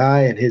interesting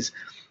guy, and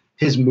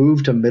his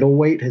move to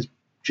middleweight has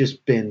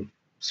just been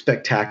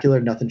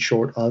spectacular, nothing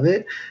short of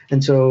it.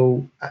 And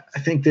so I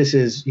think this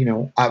is,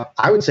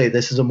 I would say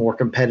this is a more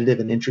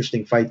competitive and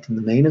interesting fight than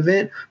the main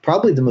event,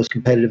 probably the most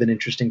competitive and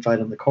interesting fight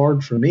on the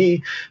card for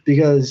me,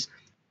 because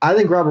I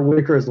think Robert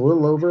Whittaker is a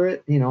little over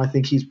it. I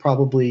think he's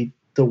probably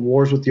the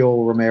wars with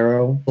Yoel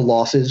Romero, the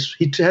losses.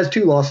 He has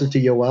 2 losses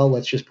to Yoel.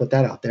 Let's just put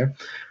that out there.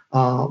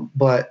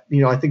 But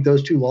I think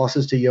those 2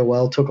 losses to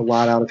Yoel took a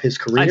lot out of his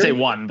career. I'd say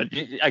 1, but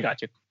I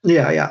got you.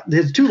 Yeah.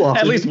 His 2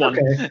 losses. At least 1.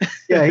 Okay.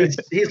 Yeah,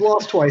 he's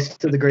lost twice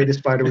to the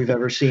greatest fighter we've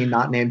ever seen,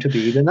 not named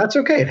Khabib, and that's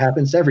okay. It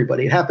happens to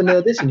everybody. It happened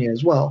to Adesanya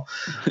as well.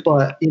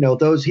 But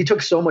he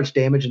took so much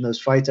damage in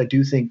those fights. I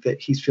do think that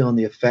he's feeling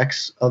the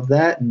effects of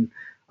that. And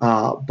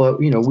but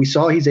we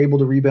saw he's able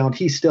to rebound.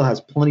 He still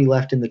has plenty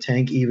left in the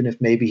tank, even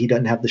if maybe he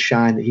doesn't have the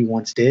shine that he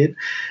once did.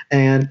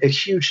 And a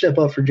huge step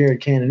up for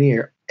Jared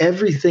Cannonier.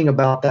 Everything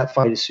about that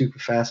fight is super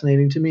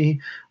fascinating to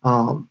me.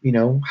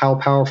 How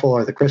powerful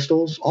are the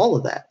crystals? All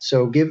of that.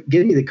 So give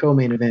me the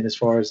co-main event as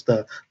far as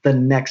the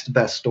next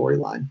best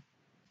storyline.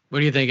 What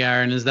do you think,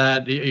 Aaron?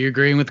 Are you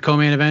agreeing with the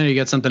co-main event, or you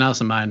got something else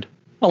in mind?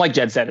 Well, like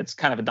Jed said, it's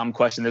kind of a dumb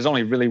question. There's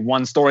only really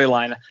one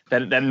storyline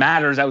that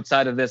matters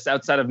outside of this.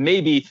 Outside of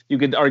maybe you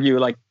could argue,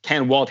 like,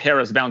 can Walt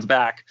Harris bounce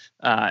back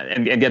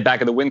and get back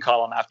in the win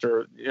column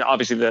after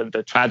obviously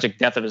the tragic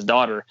death of his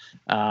daughter?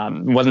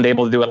 Wasn't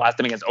able to do it last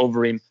time against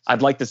Overeem.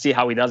 I'd like to see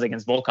how he does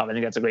against Volkov. I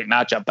think that's a great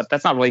matchup, but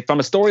that's not really from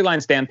a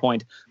storyline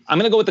standpoint. I'm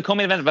going to go with the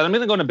co-main event, but I'm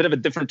going to go in a bit of a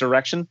different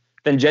direction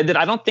than Jed did.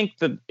 I don't think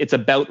that it's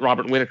about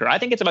Robert Whittaker. I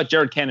think it's about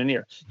Jared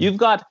Cannonier. You've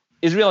got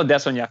Israel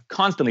Adesanya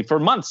constantly for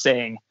months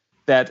saying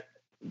that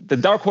the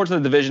dark horse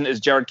of the division is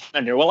Jared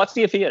Cannonier. Well, let's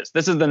see if he is.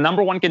 This is the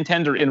number one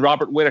contender in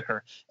Robert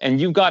Whittaker. And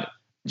you've got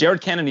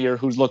Jared Cannonier,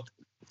 who's looked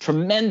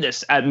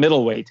tremendous at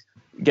middleweight,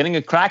 getting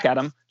a crack at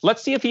him.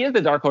 Let's see if he is the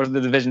dark horse of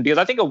the division, because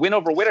I think a win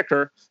over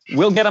Whittaker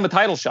will get him a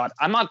title shot.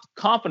 I'm not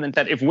confident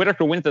that if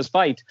Whittaker wins this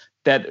fight,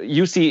 that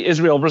you see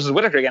Israel versus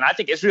Whittaker again. I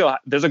think Israel,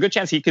 there's a good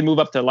chance he can move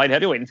up to light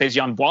heavyweight and face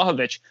Jan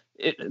Blachowicz.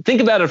 Think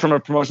about it from a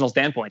promotional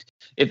standpoint.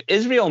 If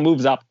Israel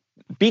moves up,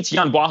 beats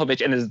Jan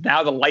Blachowicz, and is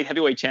now the light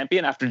heavyweight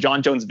champion after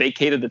John Jones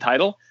vacated the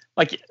title,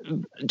 like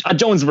a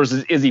Jones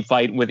versus Izzy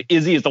fight with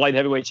Izzy as the light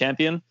heavyweight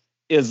champion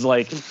is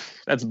like,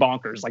 that's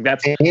bonkers. Like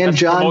that's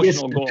John gets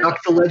to duck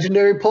the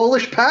legendary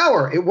Polish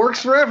power. It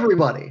works for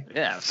everybody.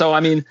 Yeah. So, I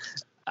mean,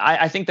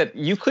 I think that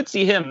you could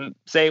see him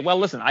say, well,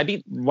 listen, I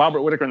beat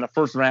Robert Whittaker in the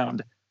first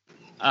round.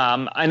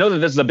 I know that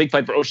this is a big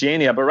fight for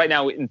Oceania, but right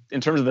now, in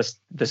terms of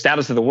the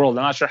status of the world,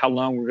 I'm not sure how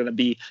long we're going to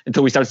be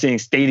until we start seeing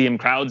stadium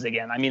crowds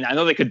again. I mean, I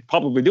know they could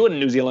probably do it in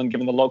New Zealand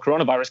given the low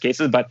coronavirus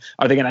cases, but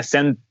are they going to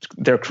send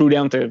their crew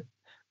down to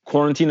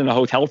quarantine in a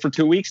hotel for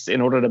 2 weeks in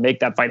order to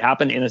make that fight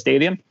happen in a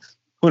stadium?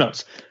 Who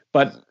knows?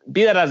 But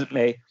be that as it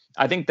may,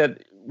 I think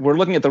that we're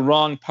looking at the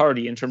wrong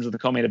party in terms of the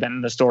co-main event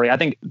in the story. I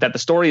think that the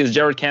story is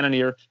Jared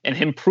Cannonier and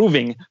him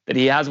proving that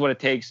he has what it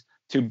takes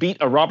to beat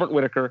a Robert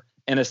Whittaker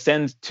and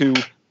ascend to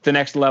the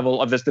next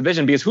level of this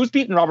division, because who's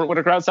beaten Robert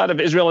Whittaker outside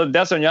of Israel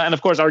Adesanya and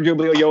of course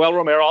arguably Yoel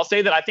Romero? I'll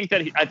say that I think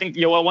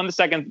Yoel won the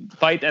second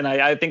fight, and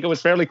I think it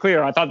was fairly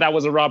clear. I thought that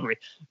was a robbery.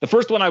 The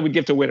first one I would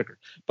give to Whittaker,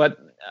 but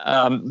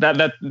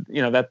that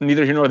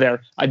neither here nor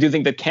there. I do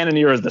think that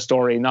Cannonier is the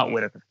story, not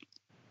Whittaker.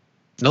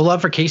 No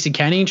love for Casey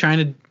Kenny trying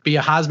to be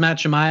a Hamzat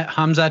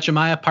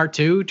Chimaev part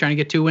 2, trying to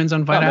get 2 wins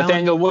on Fight Island.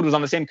 Nathaniel Wood was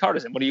on the same card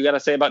as him. What do you got to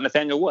say about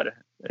Nathaniel Wood? Are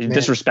you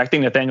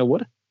disrespecting Nathaniel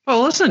Wood?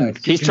 Well, listen,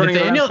 he's turning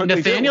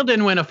Nathaniel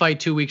didn't win a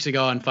fight 2 weeks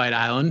ago on Fight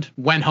Island.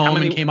 Went home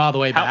and came all the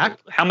way back.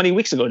 How many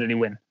weeks ago did he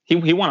win?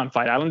 He won on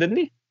Fight Island, didn't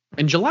he?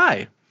 In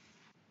July.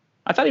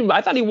 I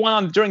thought he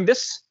won during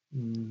this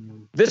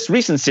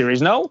recent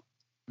series. No,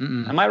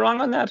 am I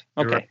wrong on that?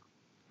 Okay, right.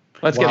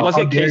 Let's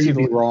get Casey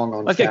to wrong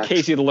on. Let's get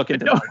Casey to look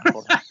into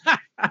that.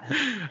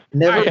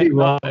 Never be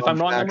wrong. If I'm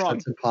wrong, I'm wrong.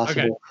 That's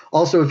impossible. Okay.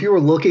 Also, if you were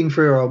looking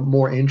for a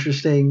more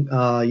interesting,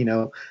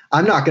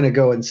 I'm not going to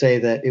go and say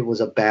that it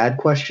was a bad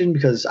question,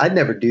 because I'd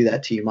never do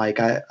that to you, Mike.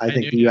 I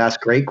think you ask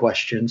great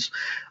questions.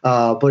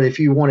 But if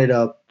you wanted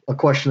a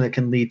question that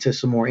can lead to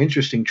some more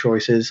interesting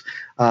choices,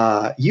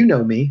 you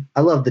know me.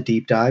 I love the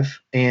deep dive.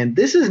 And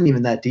this isn't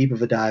even that deep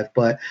of a dive,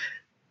 but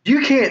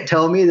you can't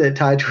tell me that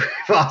Tai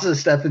Tuivasa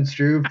Stefan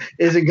Struve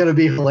isn't going to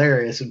be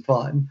hilarious and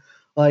fun.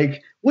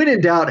 Like, when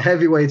in doubt,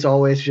 heavyweight's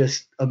always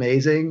just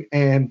amazing.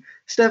 And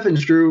Stefan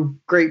Struve,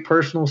 great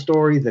personal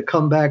story, the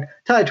comeback.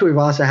 Tai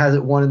Tuivasa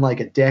hasn't won in like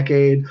a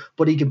decade,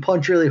 but he can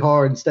punch really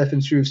hard, and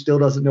Stefan Struve still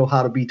doesn't know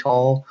how to be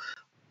tall.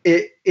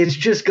 It's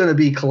just going to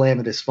be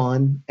calamitous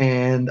fun,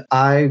 and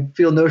I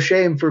feel no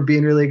shame for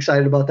being really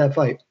excited about that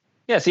fight.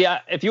 Yeah, see,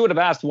 if you would have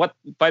asked what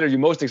fight are you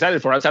most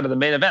excited for outside of the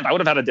main event, I would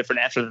have had a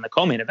different answer than the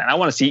co-main event. I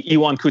want to see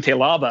Ion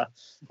Cutelaba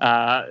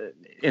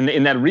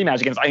in that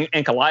rematch against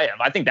Ankalaev.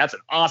 I think that's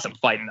an awesome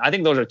fight, and I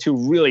think those are two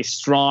really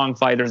strong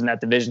fighters in that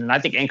division, and I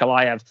think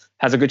Ankalaev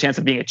has a good chance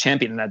of being a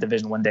champion in that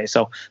division one day.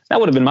 So that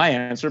would have been my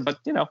answer, but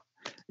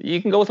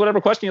you can go with whatever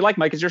question you like,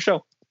 Mike. It's your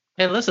show.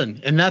 Hey, listen,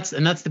 and that's the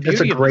beauty of this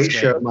game. It's a great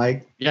show,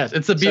 Mike. Yes,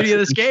 it's the beauty of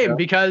this game,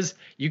 because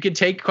you can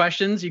take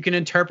questions, you can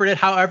interpret it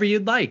however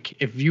you'd like.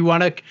 If you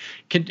want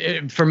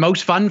to, for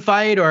most fun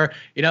fight or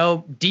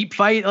deep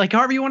fight, like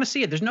however you want to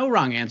see it. There's no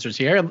wrong answers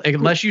here,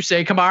 unless you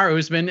say Kamaru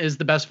Usman is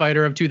the best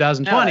fighter of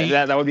 2020.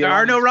 Yeah, that would be. There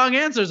are no wrong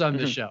answers on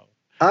this show.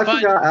 I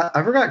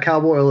forgot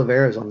Cowboy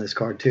Oliveira's on this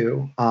card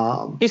too.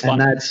 He's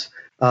fun.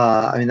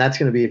 And that's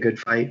going to be a good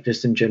fight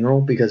just in general,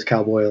 because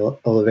Cowboy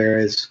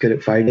Oliveira is good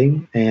at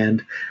fighting,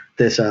 and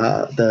this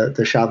the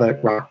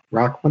Shavkat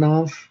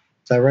Rakhmonov,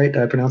 is that right?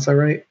 Did I pronounce that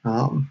right?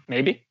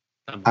 Maybe.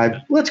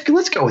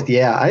 Let's go with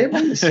yeah. I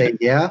want to say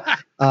yeah.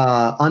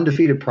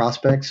 Undefeated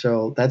prospect,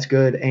 so that's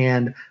good.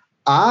 And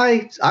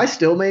I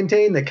still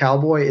maintain that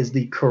Cowboy is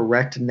the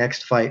correct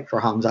next fight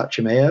for Hamzat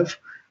Chimaev.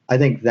 I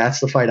think that's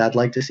the fight I'd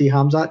like to see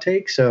Hamzat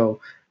take.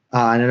 So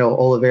I know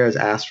Oliveira's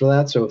asked for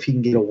that. So if he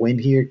can get a win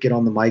here, get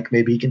on the mic,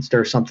 maybe he can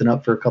stir something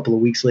up for a couple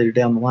of weeks later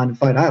down the line in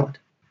Fight Island.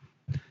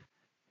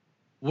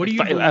 What do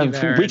you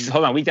believe,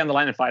 hold on, week down the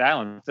line in Fight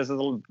Island. This is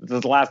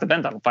the last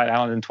event on Fight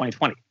Island in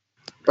 2020.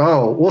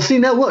 Oh, well, see,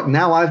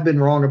 now I've been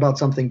wrong about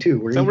something too.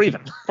 We're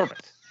even.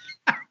 Perfect.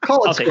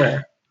 Call it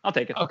square. I'll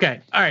take it.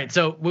 Okay. All right.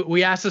 So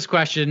we asked this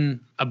question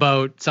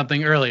about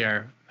something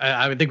earlier.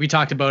 I think we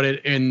talked about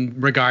it in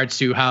regards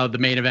to how the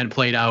main event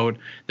played out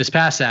this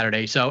past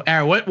Saturday. So,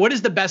 Aaron, what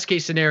is the best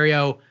case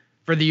scenario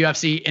for the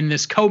UFC in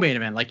this co-main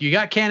event? Like, you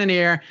got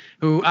Cannonier,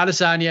 who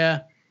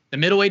Adesanya, the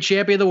middleweight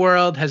champion of the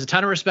world, has a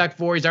ton of respect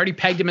for. He's already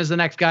pegged him as the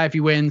next guy if he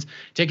wins.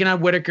 Taking on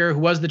Whitaker, who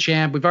was the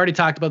champ. We've already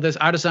talked about this.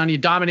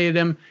 Adesanya dominated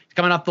him. He's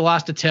coming off the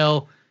loss to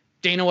Till.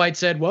 Dana White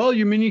said, well,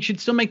 you should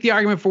still make the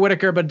argument for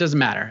Whitaker, but it doesn't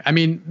matter. I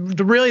mean,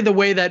 really the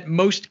way that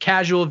most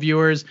casual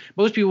viewers,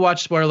 most people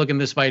watch sport are looking at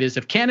this fight is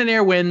if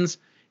Cannonier wins,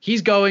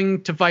 he's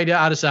going to fight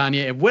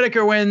Adesanya. If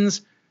Whitaker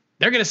wins,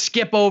 they're going to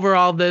skip over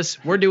all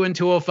this. We're doing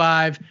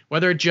 205,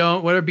 whether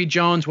it be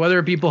Jones, whether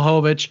it be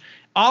Blachowicz.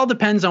 All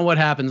depends on what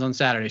happens on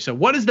Saturday. So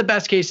what is the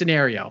best case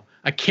scenario?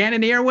 A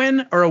Cannonier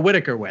win or a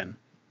Whitaker win?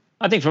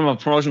 I think from a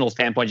promotional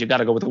standpoint, you've got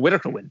to go with a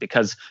Whitaker win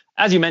because,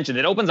 as you mentioned,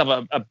 it opens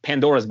up a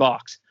Pandora's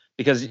box.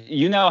 Because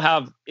you now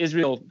have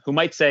Israel who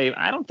might say,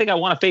 I don't think I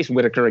want to face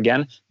Whitaker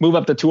again, move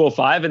up to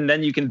 205, and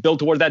then you can build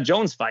towards that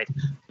Jones fight.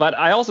 But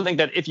I also think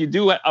that if you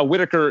do a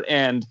Whitaker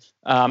and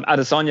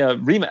Adesanya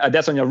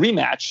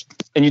rematch,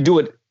 and you do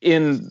it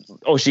in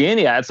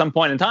Oceania at some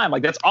point in time,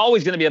 like that's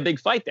always going to be a big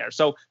fight there.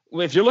 So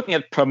if you're looking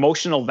at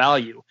promotional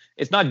value,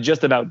 it's not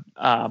just about,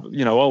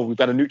 we've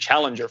got a new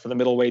challenger for the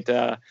middleweight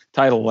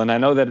title. And I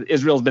know that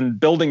Israel's been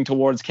building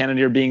towards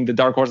Cannonier being the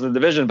dark horse of the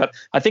division, but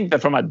I think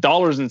that from a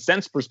dollars and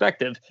cents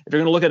perspective, if you're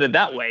going to look at it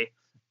that way,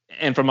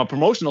 and from a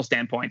promotional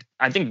standpoint,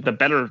 I think the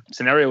better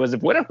scenario is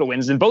if Whitaker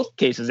wins in both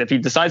cases. If he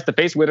decides to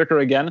face Whitaker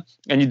again,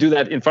 and you do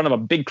that in front of a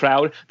big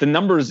crowd, the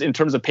numbers in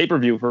terms of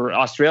pay-per-view for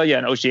Australia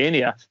and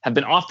Oceania have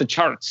been off the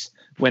charts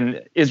when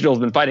Israel's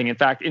been fighting. In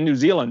fact, in New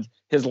Zealand,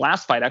 his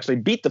last fight actually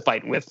beat the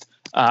fight with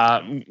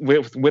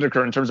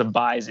Whitaker in terms of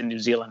buys in New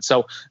Zealand.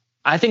 So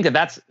I think that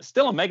that's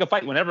still a mega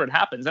fight whenever it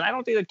happens. And I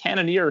don't think that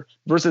Cannonier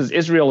versus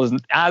Israel is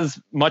as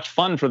much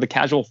fun for the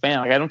casual fan.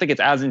 Like, I don't think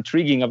it's as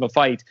intriguing of a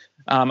fight.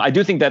 I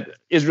do think that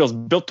Israel's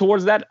built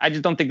towards that. I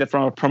just don't think that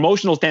from a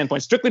promotional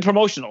standpoint, strictly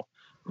promotional,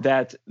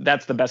 that's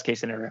the best case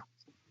scenario.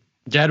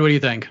 Jed, what do you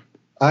think?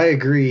 I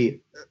agree.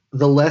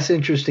 The less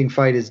interesting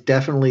fight is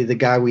definitely the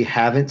guy we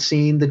haven't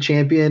seen, the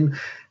champion.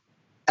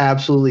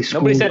 Absolutely.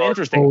 Nobody said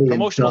interesting.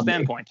 Promotional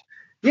standpoint.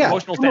 Yeah,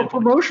 from a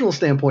promotional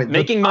standpoint.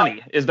 Making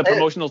money is the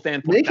promotional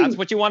standpoint. That's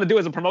what you want to do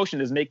as a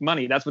promotion, is make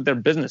money. That's what their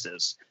business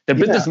is. Their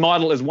business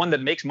model is one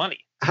that makes money.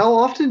 How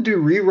often do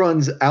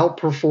reruns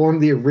outperform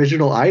the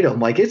original item?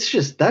 Like, that's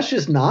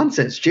just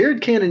nonsense.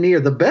 Jared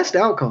Cannonier, the best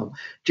outcome.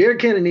 Jared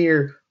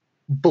Cannonier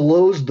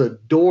blows the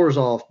doors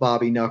off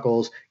Bobby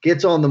Knuckles,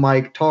 gets on the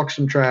mic, talks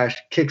some trash,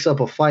 kicks up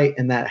a fight,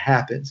 and that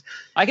happens.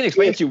 I can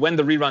explain to you when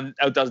the rerun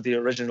outdoes the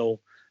original.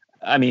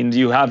 I mean,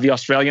 you have the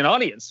Australian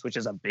audience, which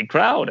is a big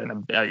crowd,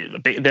 and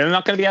they're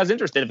not going to be as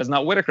interested if it's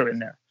not Whitaker in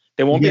there.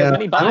 There won't be as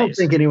many buys. I don't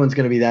think anyone's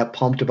going to be that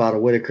pumped about a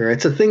Whitaker.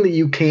 It's a thing that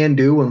you can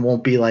do and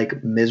won't be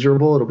like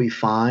miserable. It'll be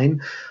fine,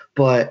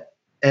 but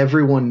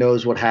everyone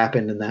knows what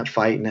happened in that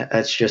fight, and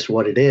that's just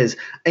what it is.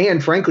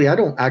 And frankly, I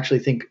don't actually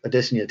think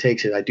Adesanya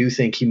takes it. I do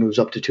think he moves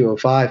up to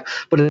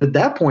 205. But at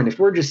that point, if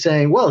we're just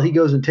saying, well, he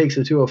goes and takes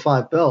the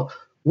 205 belt,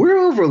 we're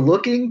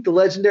overlooking the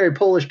legendary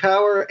Polish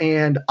power,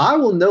 and I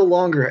will no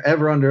longer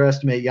ever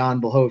underestimate Jan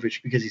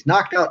Blachowicz because he's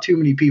knocked out too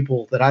many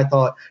people that I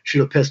thought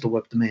should have pistol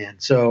whipped the man.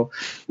 So,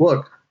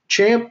 look,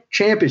 champ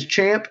is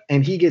champ,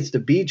 and he gets to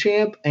be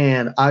champ,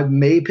 and I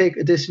may pick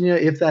Adesanya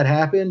if that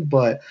happened,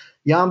 but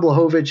Jan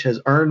Blachowicz has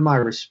earned my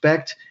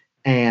respect,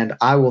 and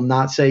I will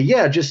not say,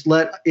 just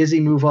let Izzy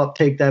move up,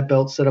 take that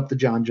belt, set up the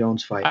John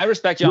Jones fight. I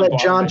respect Jan Blachowicz.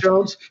 John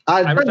Jones.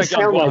 It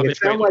doesn't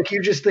sound like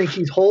you just think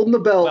he's holding the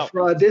belt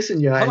for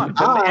Adesanya.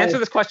 Hold on, answer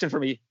this question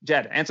for me,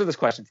 Jed. Answer this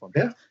question for me.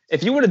 Yeah.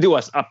 If you were to do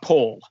a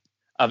poll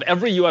of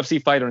every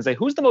UFC fighter and say,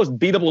 who's the most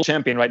beatable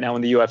champion right now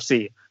in the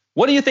UFC,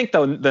 what do you think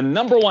the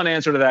number one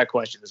answer to that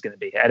question is going to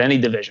be at any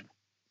division?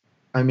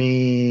 I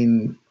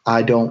mean,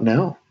 I don't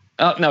know.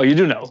 No, you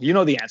do know. You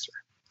know the answer.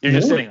 You're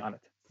just sitting on it.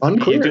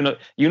 Unclear.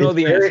 You know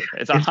the answer.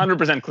 It's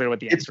 100% clear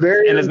what the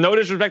answer is. And there's no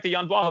disrespect to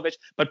Jan Blachowicz,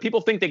 but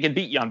people think they can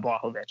beat Jan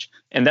Blachowicz.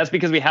 And that's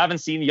because we haven't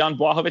seen Jan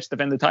Blachowicz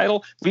defend the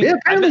title.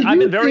 I've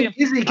been very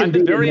impressed by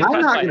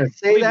Jan.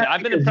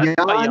 I've been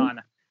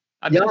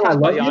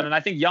impressed by Jan. And I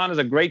think Jan is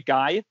a great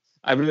guy.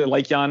 I really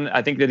like Jan.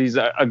 I think that he's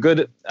a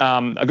good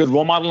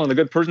role model and a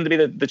good person to be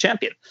the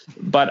champion.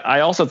 But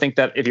I also think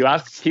that if you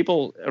ask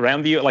people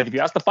around you, like if you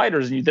ask the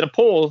fighters and you did a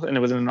poll and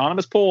it was an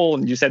anonymous poll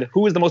and you said,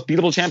 who is the most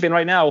beatable champion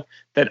right now,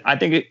 that I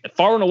think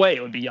far and away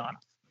it would be Jan.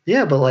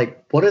 Yeah, but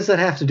like, what does that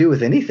have to do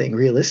with anything?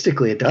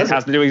 Realistically, it doesn't. It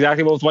has to do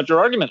exactly with what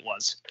your argument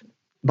was.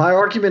 My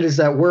argument is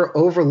that we're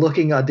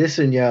overlooking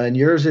Adesanya, and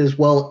yours is,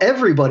 well,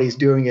 everybody's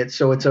doing it,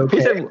 so it's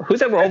okay. Who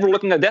said we're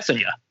overlooking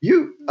Adesanya?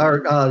 You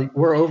are.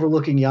 We're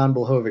overlooking Jan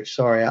Blachowicz.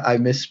 Sorry, I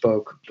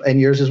misspoke. And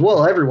yours is,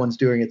 well, everyone's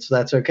doing it, so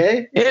that's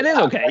okay? It is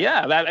okay,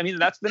 yeah.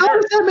 That's the How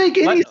does that make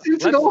any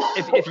sense at all?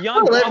 If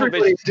Jan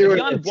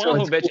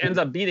Blachowicz ends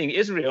up beating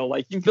Israel,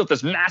 like, you've built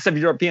this massive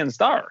European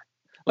star.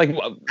 Like,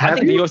 I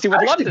think the UFC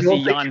would love to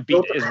see Jan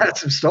beat Israel.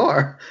 Massive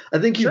star. I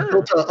think you've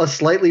built a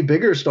slightly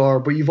bigger star,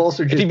 but you've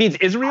also just. If he beats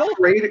Israel?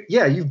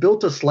 You've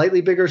built a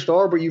slightly bigger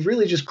star, but you've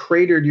really just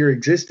cratered your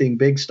existing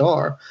big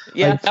star.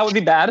 Yeah, that would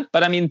be bad.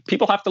 But I mean,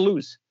 people have to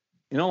lose.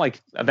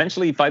 Like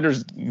eventually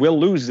fighters will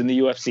lose in the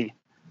UFC.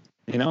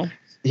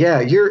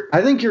 Yeah,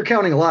 I think you're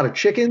counting a lot of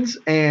chickens,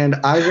 and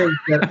I think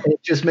that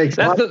it just makes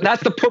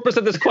that's the purpose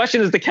of this question,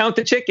 is to count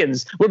the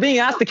chickens. We're being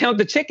asked to count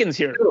the chickens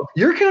here.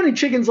 You're counting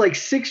chickens like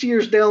 6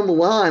 years down the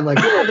line. Like,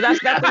 but that's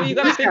the way you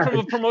got to think from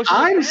a promotion.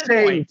 I'm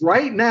saying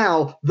right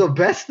now, the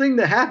best thing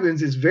that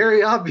happens is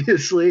very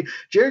obviously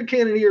Jared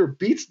Cannonier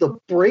beats the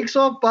brakes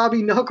off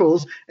Bobby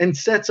Knuckles and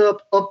sets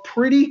up a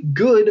pretty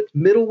good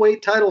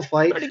middleweight title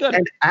fight.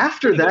 And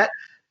after that.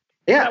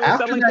 Yeah,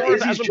 after that,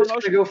 Izzy's just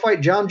going to go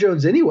fight John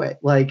Jones anyway.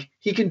 Like,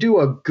 he can do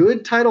a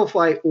good title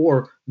fight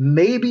or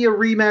maybe a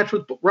rematch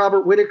with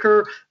Robert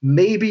Whittaker,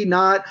 maybe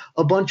not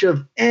a bunch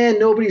of,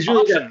 nobody's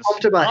really got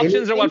pumped about options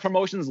anything. Are what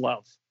promotions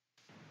love.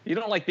 You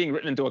don't like being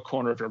written into a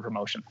corner of your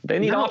promotion. They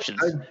need options.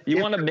 You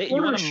want to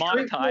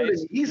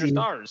monetize your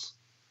stars.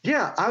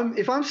 Yeah,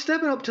 if I'm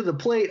stepping up to the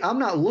plate, I'm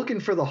not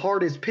looking for the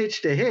hardest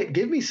pitch to hit.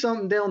 Give me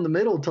something down the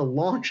middle to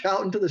launch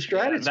out into the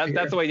stratosphere. Yeah,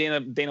 that's the way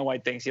Dana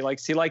White thinks. He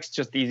likes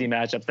just easy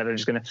matchups that are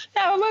just going to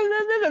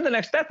that's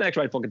the next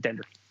rightful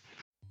contender.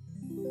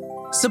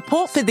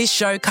 Support for this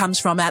show comes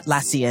from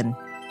Atlassian.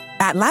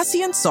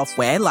 Atlassian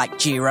software like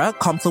Jira,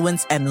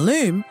 Confluence, and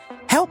Loom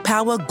help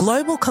power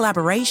global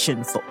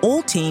collaboration for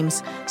all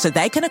teams so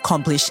they can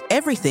accomplish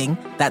everything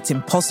that's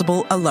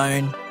impossible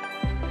alone.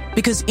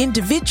 Because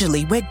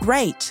individually we're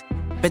great,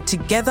 but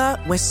together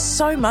we're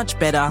so much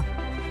better.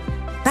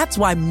 That's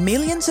why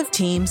millions of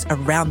teams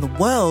around the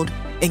world,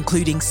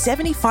 including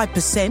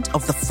 75%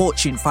 of the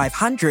Fortune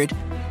 500,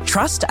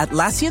 trust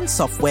Atlassian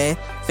software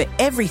for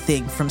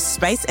everything from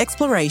space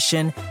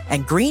exploration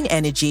and green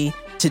energy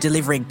to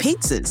delivering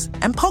pizzas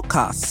and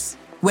podcasts.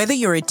 Whether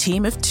you're a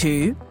team of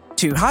 2,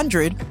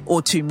 200,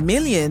 or 2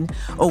 million,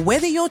 or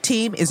whether your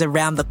team is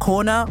around the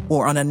corner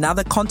or on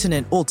another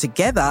continent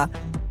altogether,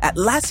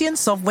 Atlassian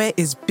software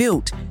is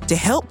built to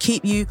help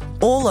keep you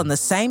all on the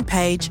same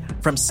page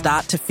from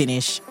start to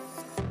finish.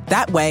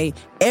 That way,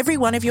 every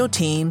one of your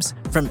teams,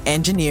 from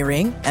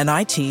engineering and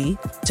IT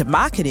to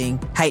marketing,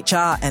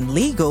 HR, and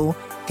legal,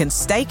 can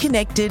stay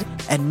connected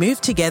and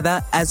move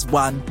together as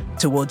one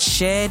towards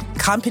shared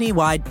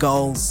company-wide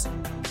goals.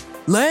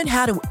 Learn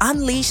how to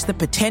unleash the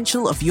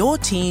potential of your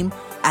team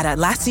at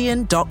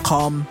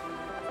Atlassian.com.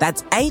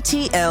 That's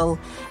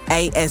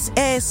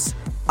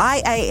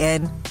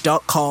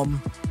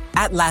ATLASSIAN.com.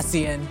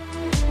 Atlassian.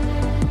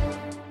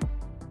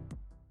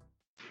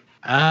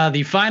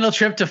 The final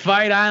trip to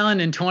Fight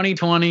Island in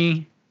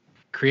 2020,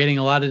 creating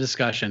a lot of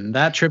discussion.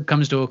 That trip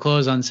comes to a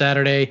close on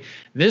Saturday.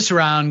 This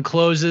round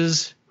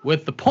closes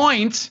with the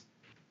point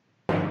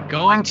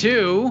going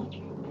to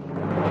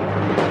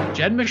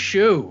Jed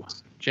Meshew.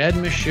 Jed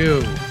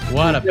Meshew.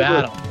 What a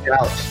battle.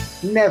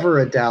 Never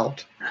a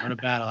doubt. What a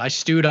battle. I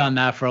stewed on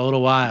that for a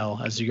little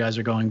while as you guys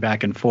are going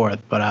back and forth.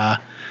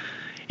 But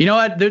you know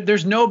what?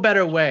 There's no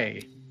better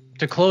way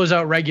to close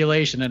out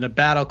regulation in a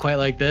battle quite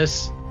like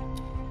this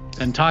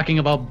than talking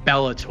about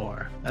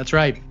Bellator. That's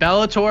right.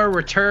 Bellator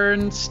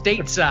returned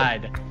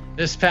stateside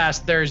this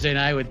past Thursday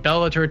night with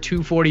Bellator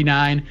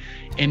 249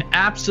 in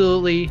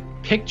absolutely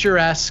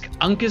picturesque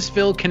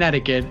Uncasville,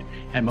 Connecticut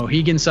at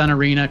Mohegan Sun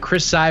Arena.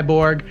 Chris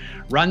Cyborg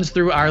runs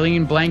through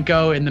Arlene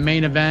Blanco in the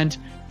main event.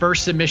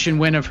 First submission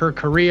win of her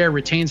career,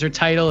 retains her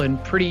title in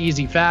pretty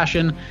easy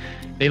fashion.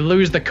 They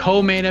lose the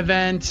co-main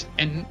event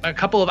and a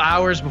couple of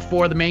hours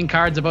before the main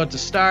card's about to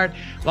start.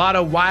 A lot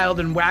of wild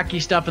and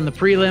wacky stuff in the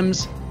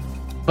prelims.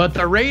 But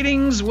the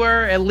ratings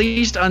were, at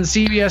least on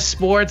CBS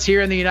Sports here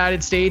in the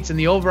United States, and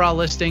the overall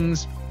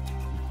listings,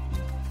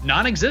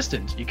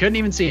 non-existent. You couldn't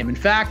even see them. In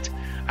fact,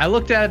 I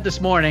looked at it this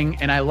morning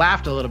and I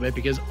laughed a little bit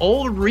because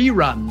old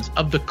reruns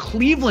of The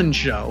Cleveland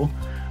Show,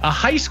 a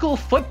high school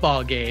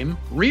football game,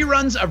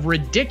 reruns of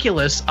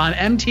Ridiculous on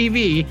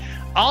MTV,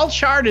 all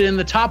charted in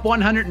the top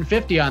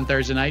 150 on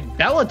Thursday night.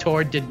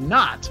 Bellator did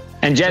not.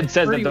 And Jed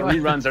says that the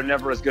reruns are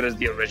never as good as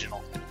the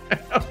original.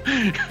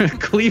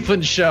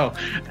 Cleveland Show.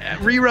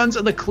 Reruns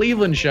of The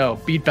Cleveland Show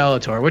beat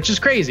Bellator, which is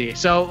crazy.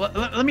 So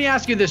let me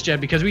ask you this,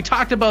 Jed, because we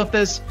talked about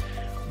this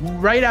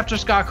right after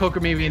Scott Coker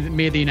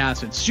made the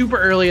announcement, super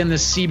early in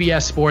this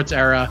CBS Sports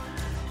era.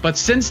 But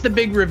since the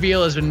big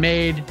reveal has been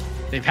made,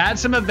 they've had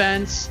some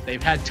events,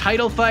 they've had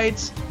title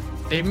fights,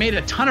 they've made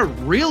a ton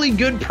of really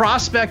good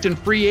prospect and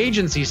free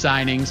agency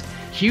signings.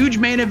 Huge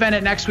main event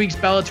at next week's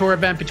Bellator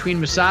event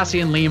between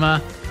Mousasi and Lima.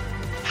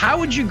 How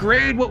would you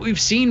grade what we've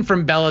seen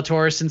from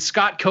Bellator since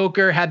Scott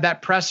Coker had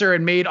that presser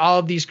and made all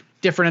of these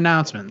different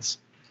announcements?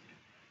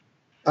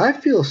 I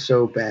feel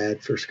so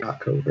bad for Scott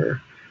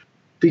Coker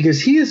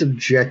because he is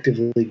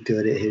objectively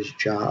good at his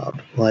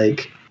job.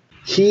 Like,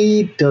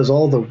 he does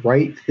all the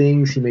right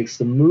things. He makes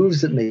the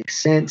moves that make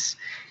sense.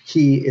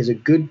 He is a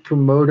good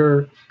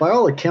promoter. By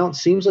all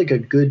accounts, seems like a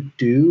good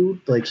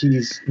dude. Like,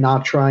 he's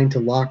not trying to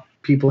lock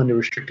people into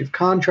restrictive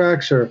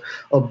contracts or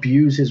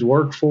abuse his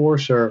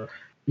workforce or,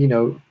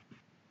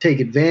 take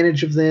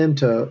advantage of them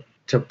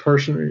for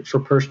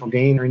personal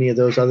gain or any of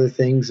those other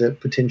things that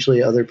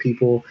potentially other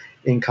people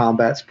in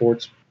combat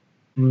sports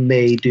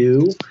may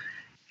do.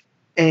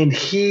 And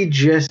he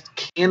just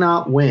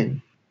cannot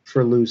win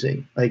for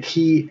losing. Like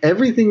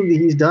everything that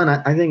he's done,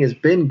 I think has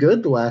been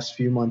good the last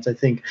few months. I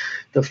think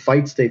the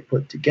fights they've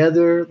put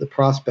together, the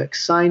prospect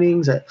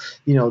signings,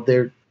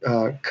 their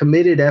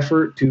committed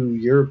effort to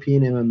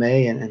European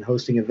MMA and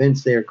hosting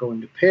events there,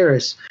 going to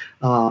Paris,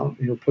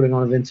 putting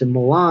on events in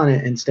Milan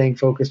and staying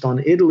focused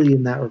on Italy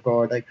in that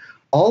regard. Like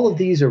all of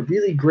these are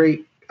really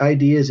great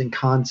ideas and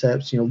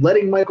concepts,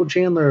 letting Michael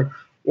Chandler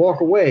walk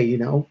away,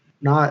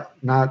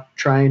 not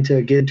trying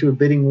to get into a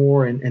bidding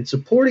war and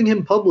supporting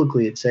him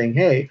publicly and saying,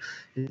 hey,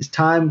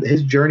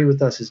 his journey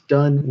with us is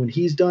done. When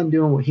he's done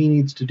doing what he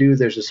needs to do,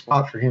 there's a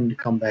spot for him to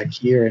come back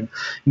here. And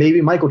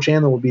maybe Michael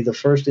Chandler will be the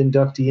first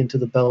inductee into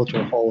the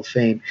Bellator Hall of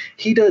Fame.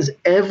 He does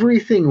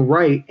everything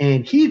right,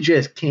 and he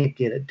just can't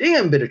get a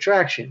damn bit of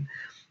traction.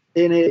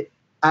 And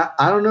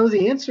I don't know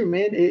the answer,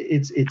 man.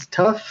 It's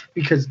tough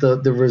because the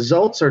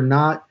results are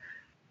not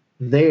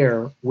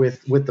there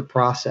with the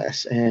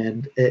process,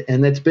 and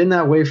it's been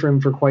that way for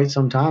him for quite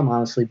some time,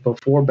 honestly,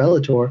 before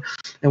Bellator,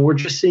 and we're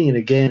just seeing it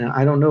again.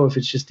 I don't know if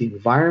it's just the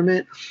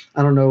environment.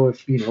 I don't know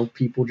if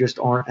people just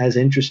aren't as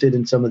interested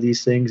in some of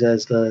these things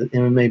as the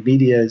MMA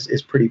media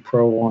is pretty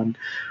pro on,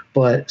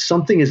 but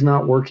something is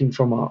not working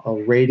from a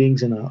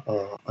ratings and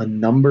a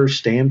number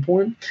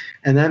standpoint,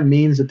 and that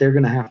means that they're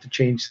going to have to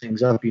change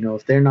things up.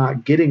 If they're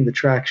not getting the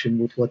traction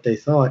with what they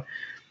thought,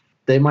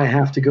 they might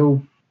have to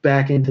go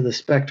back into the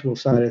spectacle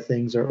side of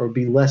things or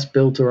be less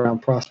built around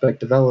prospect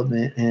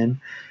development. And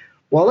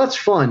while that's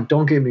fun,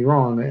 don't get me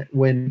wrong,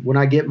 when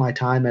I get my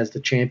time as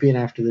the champion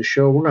after the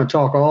show, we're going to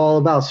talk all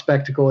about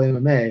spectacle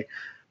MMA,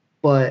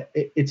 but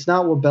it's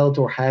not what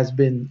Bellator has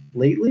been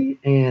lately,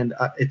 and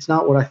it's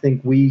not what I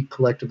think we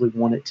collectively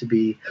want it to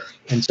be.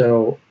 And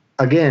so,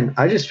 again,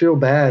 I just feel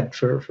bad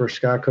for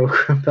Scott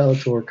Coker and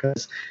Bellator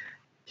because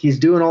he's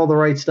doing all the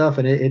right stuff,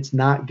 and it's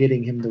not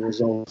getting him the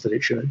results that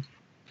it should.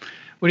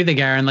 What do you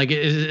think, Aaron? Like,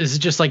 is it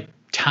just like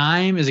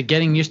time? Is it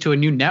getting used to a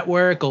new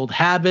network, old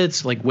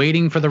habits, like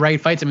waiting for the right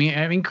fights? I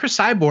mean, Chris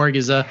Cyborg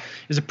is a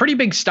pretty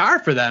big star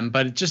for them,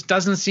 but it just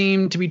doesn't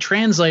seem to be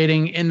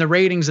translating in the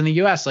ratings in the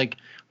U.S. Like,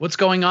 what's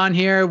going on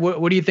here?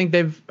 What do you think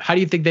how do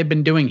you think they've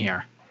been doing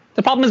here?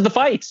 The problem is the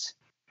fights.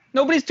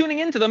 Nobody's tuning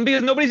into them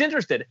because nobody's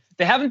interested.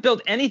 They haven't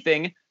built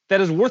anything that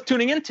is worth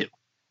tuning into.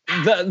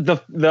 When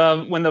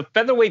the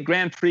featherweight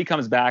Grand Prix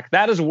comes back,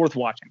 that is worth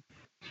watching.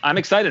 I'm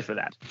excited for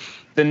that.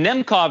 The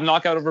Nemkov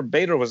knockout over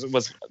Bader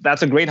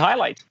that's a great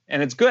highlight,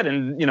 and it's good.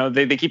 And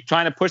they keep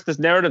trying to push this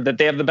narrative that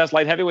they have the best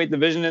light heavyweight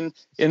division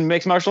in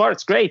mixed martial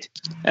arts. Great,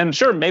 and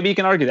sure, maybe you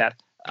can argue that.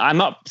 I'm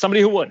not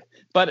somebody who would,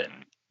 but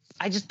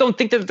I just don't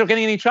think that they're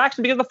getting any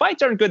traction because the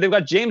fights aren't good. They've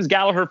got James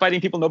Gallagher fighting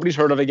people nobody's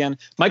heard of again.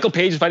 Michael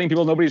Page fighting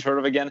people nobody's heard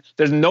of again.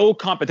 There's no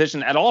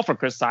competition at all for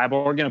Chris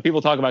Cyborg.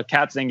 People talk about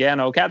Kat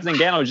Zingano. Kat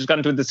Zingano just got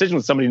into a decision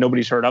with somebody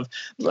nobody's heard of.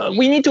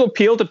 We need to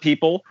appeal to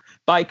people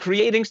by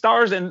creating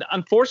stars. And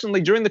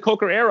unfortunately, during the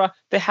Coker era,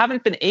 they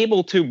haven't been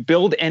able to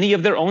build any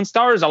of their own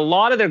stars. A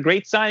lot of their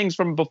great signings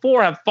from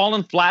before have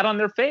fallen flat on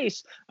their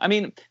face. I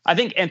mean, I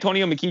think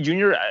Antonio McKee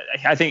Jr.,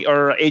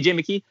 or AJ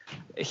McKee,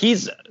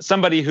 he's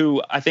somebody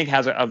who I think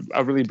has a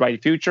really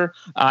bright future.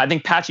 I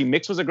think Patchy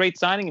Mix was a great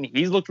signing, and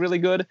he's looked really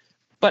good.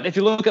 But if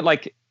you look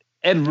at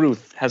Ed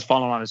Ruth has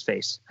fallen on his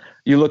face.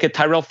 You look at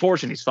Tyrell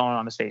Fortune, he's fallen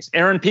on his face.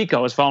 Aaron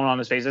Pico has fallen on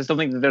his face. I still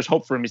think that there's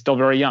hope for him. He's still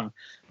very young.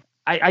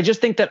 I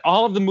just think that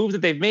all of the moves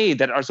that they've made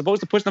that are supposed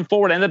to push them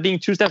forward end up being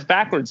two steps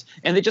backwards,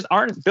 and they just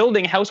aren't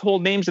building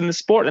household names in the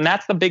sport. And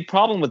that's the big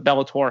problem with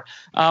Bellator.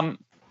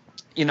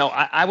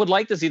 I would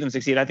like to see them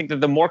succeed. I think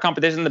that the more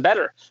competition, the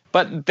better.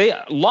 But they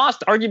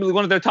lost arguably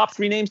one of their top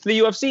three names to the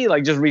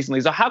UFC just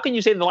recently. So how can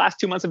you say the last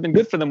 2 months have been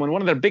good for them when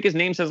one of their biggest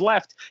names has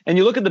left? And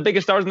you look at the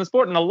biggest stars in the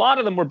sport, and a lot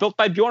of them were built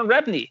by Bjorn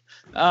Rebney.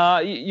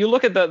 You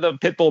look at the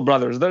Pitbull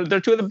brothers. They're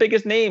two of the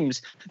biggest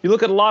names. You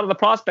look at a lot of the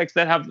prospects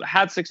that have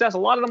had success. A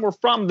lot of them were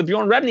from the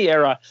Bjorn Rebney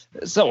era.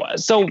 So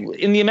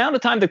in the amount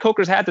of time that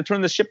Coker's had to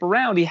turn the ship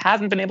around, he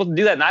hasn't been able to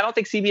do that. And I don't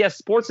think CBS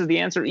Sports is the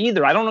answer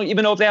either. I don't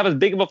even know if they have as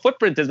big of a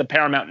footprint as the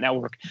Paramount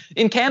Network.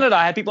 In Canada,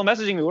 I had people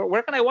messaging me,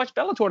 where can I watch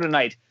Bellator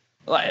tonight?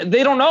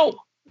 They don't know.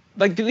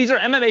 These are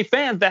MMA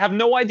fans that have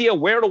no idea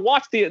where to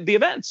watch the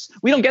events.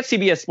 We don't get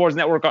CBS Sports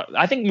Network.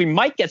 I think we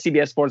might get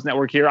CBS Sports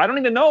Network here. I don't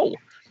even know.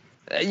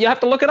 You have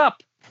to look it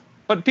up.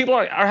 But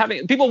people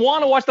people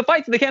want to watch the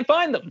fights and they can't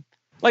find them.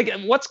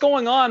 What's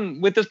going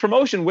on with this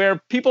promotion where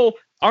people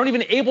aren't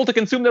even able to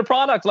consume their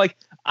product?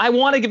 I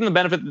want to give them the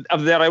benefit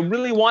of that. I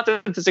really want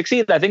them to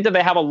succeed. I think that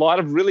they have a lot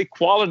of really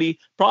quality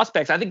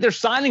prospects. I think their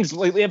signings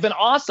lately have been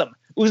awesome.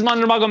 Usman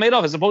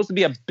Nurmagomedov is supposed to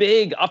be a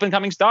big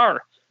up-and-coming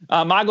star.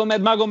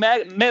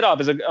 Magomedov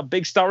is a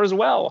big star as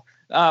well.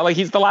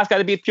 He's the last guy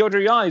to beat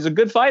Piotr Jan. He's a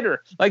good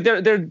fighter.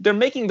 They're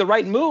making the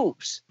right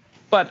moves,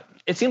 but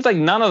it seems like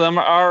none of them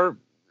are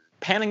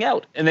panning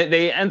out, and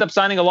they end up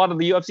signing a lot of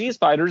the UFC's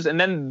fighters, and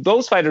then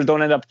those fighters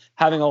don't end up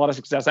having a lot of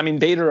success. I mean,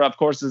 Bader, of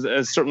course,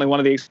 is certainly one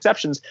of the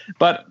exceptions,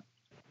 but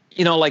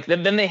you know, like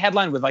then they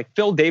headline with like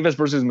Phil Davis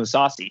versus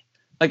Mousasi.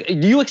 Like,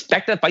 do you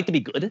expect that fight to be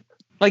good?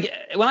 Like,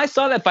 when I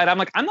saw that fight, I'm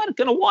like, I'm not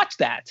going to watch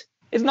that.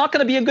 It's not going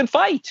to be a good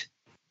fight.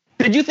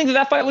 Did you think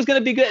that fight was going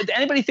to be good? Did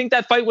anybody think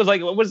that fight was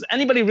like, was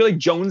anybody really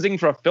jonesing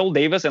for a Phil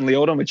Davis and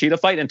Lyoto Machida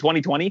fight in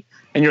 2020?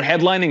 And you're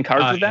headlining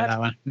cards with that?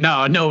 One.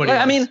 No, nobody.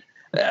 I mean,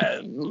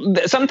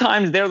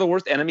 sometimes they're the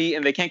worst enemy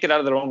and they can't get out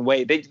of their own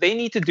way. They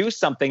need to do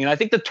something. And I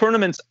think the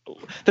tournaments,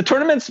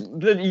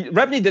 the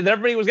revenue that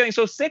everybody was getting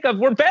so sick of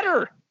were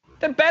better.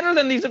 They're better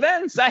than these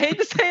events. I hate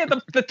to say it.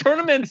 The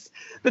tournament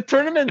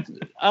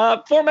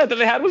format that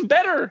they had was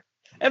better.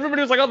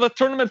 Everybody was like, oh, the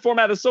tournament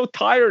format is so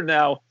tired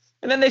now.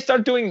 And then they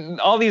start doing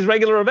all these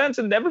regular events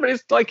and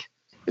everybody's like,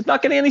 it's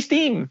not getting any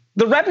steam.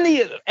 The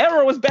Rebney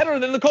era was better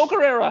than the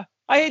Coker era.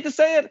 I hate to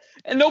say it.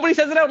 And nobody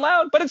says it out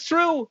loud, but it's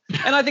true.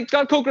 And I think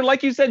Scott Coker,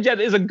 like you said, Jed,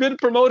 is a good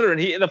promoter.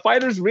 And the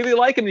fighters really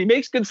like him. He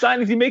makes good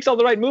signings. He makes all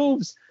the right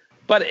moves.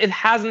 But it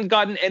hasn't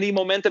gotten any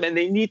momentum, and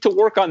they need to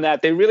work on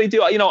that. They really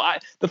do. You know,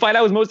 the fight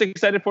I was most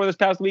excited for this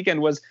past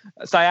weekend was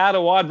Syed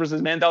Awad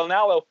versus Mandel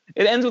Nalo.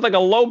 It ends with like a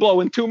low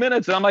blow in 2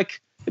 minutes. And I'm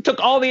like, it took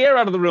all the air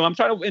out of the room. I'm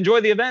trying to enjoy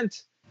the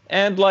event.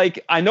 And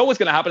like, I know what's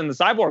going to happen in the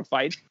Cyborg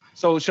fight.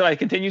 So should I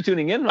continue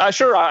tuning in?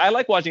 Sure, I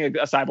like watching a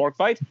Cyborg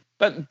fight.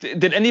 But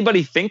did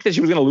anybody think that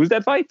she was going to lose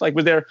that fight? Like,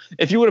 was there,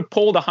 if you would have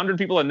polled 100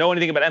 people that know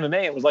anything about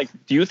MMA, it was like,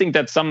 do you think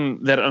that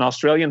an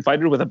Australian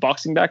fighter with a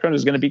boxing background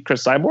is going to beat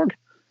Chris Cyborg?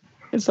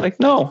 It's like,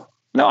 no,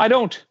 I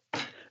don't.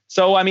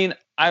 So, I mean,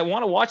 I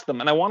want to watch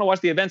them and I want to watch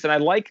the events and I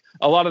like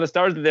a lot of the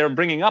stars that they're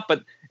bringing up,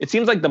 but it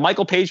seems like the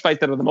Michael Page fights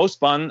that are the most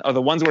fun are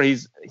the ones where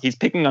he's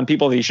picking on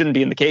people that he shouldn't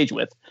be in the cage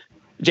with.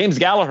 James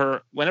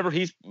Gallagher, whenever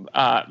he's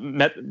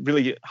met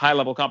really high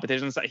level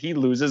competitions, he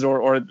loses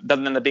or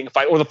doesn't end up being a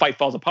fight or the fight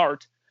falls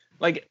apart.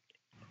 Like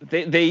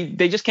they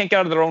just can't get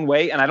out of their own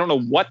way. And I don't know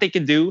what they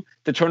can do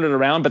to turn it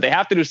around, but they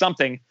have to do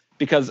something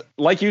because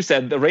like you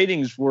said, the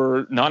ratings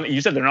were you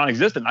said they're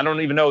non-existent. I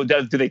don't even know.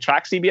 Do they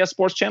track CBS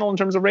Sports Channel in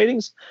terms of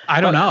ratings? I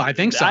don't know. I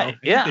think so. I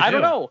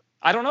don't know.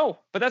 I don't know.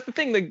 But that's the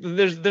thing. Like,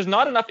 there's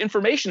not enough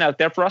information out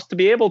there for us to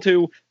be able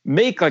to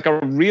make like a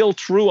real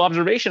true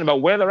observation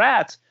about where they're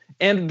at.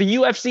 And the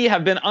UFC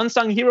have been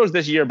unsung heroes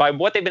this year by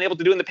what they've been able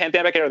to do in the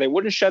pandemic era. They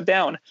wouldn't shut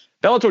down.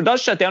 Bellator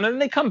does shut down, and then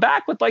they come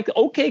back with like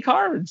okay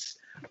cards.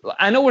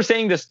 I know we're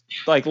saying this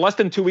like less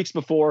than 2 weeks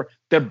before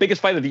their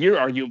biggest fight of the year,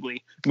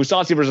 arguably,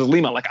 Mousasi versus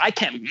Lima. Like, I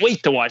can't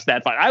wait to watch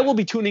that fight. I will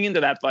be tuning into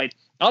that fight.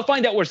 I'll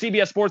find out where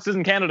CBS Sports is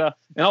in Canada,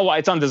 and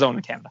it's on DAZN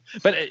in Canada.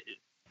 But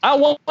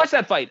I'll watch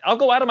that fight. I'll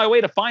go out of my way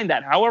to find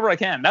that however I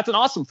can. That's an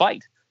awesome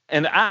fight.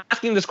 And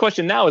asking this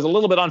question now is a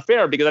little bit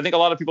unfair because I think a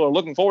lot of people are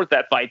looking forward to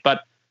that fight.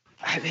 But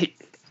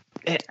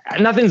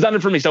nothing's done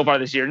it for me so far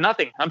this year.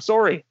 Nothing. I'm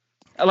sorry.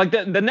 Like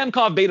the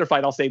Nemkov Bader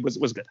fight, I'll say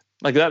was good.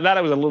 Like that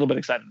I was a little bit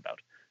excited about.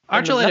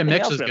 Archuleta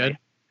Mix was good.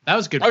 That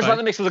was good.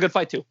 Archuleta Mix was a good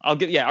fight too.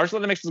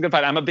 Archuleta Mix was a good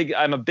fight. I'm a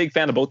big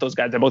fan of both those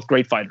guys. They're both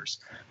great fighters.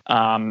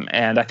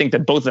 And I think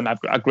that both of them have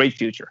a great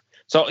future.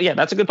 So yeah,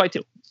 that's a good fight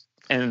too.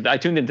 And I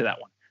tuned into that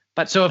one.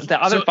 But so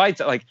the other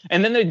fights, like,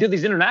 and then they do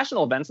these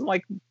international events. I'm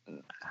like,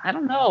 I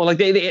don't know. Like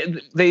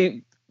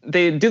they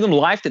do them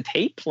live to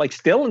tape. Like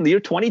still in the year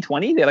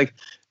 2020, they like.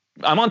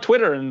 I'm on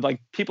Twitter and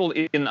like people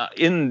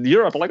in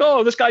Europe are like,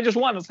 oh, this guy just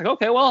won. It's like,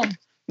 okay, well,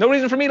 no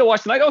reason for me to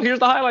watch tonight. Oh, here's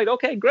the highlight.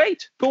 Okay,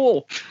 great,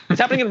 cool. It's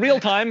happening in real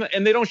time,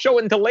 and they don't show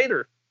it until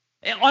later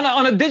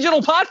on a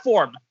digital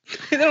platform.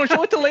 They don't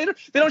show it till later.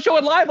 They don't show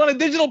it live on a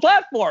digital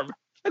platform.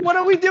 Like, what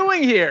are we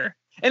doing here?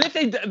 And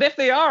if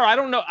they are, I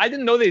don't know. I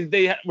didn't know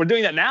they were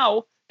doing that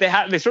now.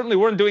 They certainly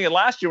weren't doing it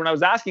last year when I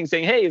was asking,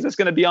 saying, hey, is this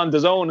going to be on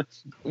DAZN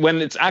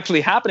when it's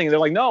actually happening? And they're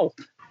like, no.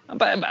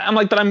 But I'm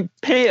like, but I'm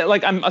paying,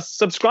 like I'm a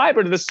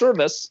subscriber to this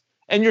service,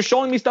 and you're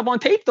showing me stuff on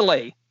tape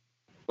delay,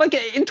 like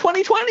in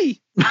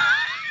 2020.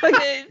 Like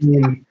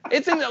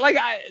it's in like,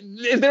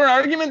 is there an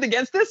argument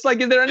against this?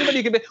 Like, is there anybody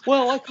who could be?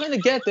 Well, I kind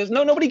of get this.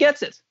 No, nobody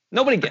gets it.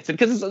 Nobody gets it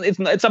because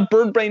it's a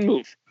bird brain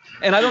move,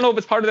 and I don't know if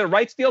it's part of their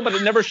rights deal, but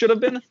it never should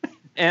have been.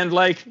 And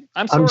like,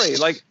 I'm sorry,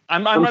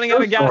 I'm running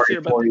out of gas here.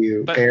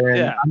 But, Aaron,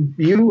 yeah.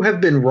 You have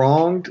been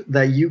wronged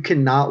that you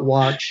cannot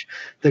watch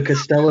the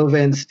Costello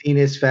Van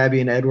Steenis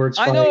Fabian Edwards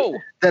fight. I know.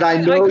 That I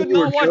know I could you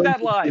not were watch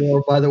that live.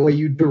 For. By the way,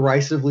 you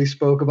derisively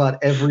spoke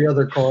about every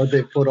other card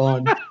they put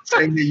on,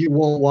 saying that you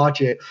won't watch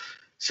it.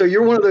 So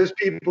you're one of those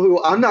people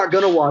who I'm not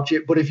going to watch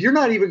it, but if you're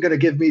not even going to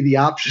give me the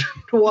option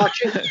to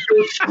watch it,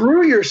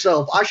 screw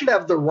yourself. I should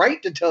have the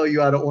right to tell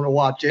you I don't want to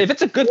watch it. If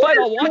it's a good fight,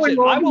 I'll watch it.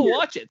 I will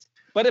watch it.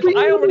 But if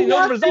I already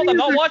know the result, I'm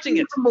not watching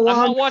it. I'm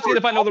not watching it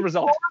if I know the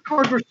result.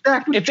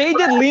 If they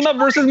did Lima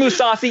versus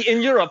Mousasi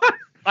in Europe,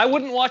 I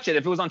wouldn't watch it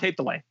if it was on tape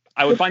delay.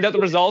 I would find out the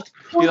result.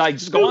 Be like,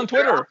 just go on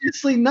Twitter.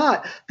 Obviously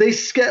not. They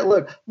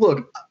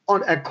look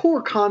at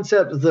core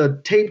concept. The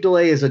tape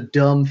delay is a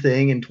dumb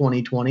thing in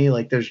 2020.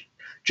 Like there's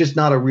just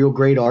not a real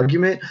great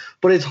argument,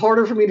 but it's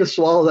harder for me to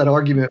swallow that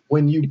argument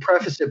when you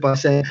preface it by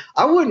saying,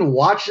 I wouldn't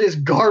watch this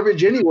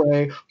garbage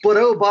anyway, but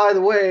oh, by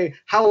the way,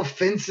 how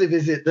offensive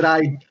is it that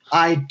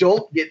I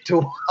don't get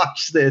to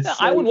watch this?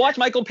 I would watch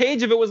Michael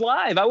Page if it was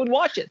live. I would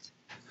watch it.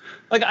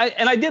 Like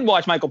I did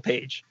watch Michael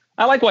Page.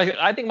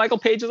 I think Michael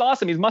Page is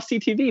awesome. He's must-see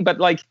TV, but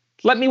like,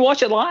 let me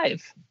watch it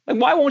live. Like,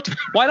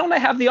 why don't I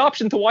have the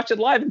option to watch it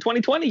live in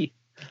 2020?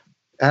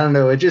 I don't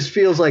know. It just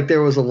feels like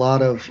there was a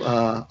lot of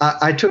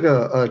I took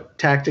a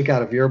tactic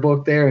out of your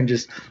book there and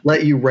just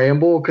let you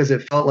ramble because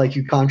it felt like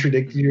you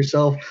contradicted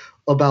yourself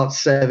about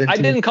 7. I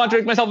didn't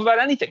contradict myself about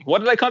anything. What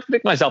did I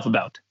contradict myself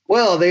about?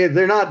 Well,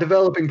 they're not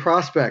developing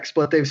prospects,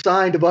 but they've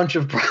signed a bunch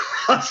of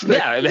prospects.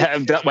 Yeah, they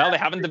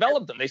haven't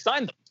developed them. They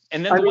signed them.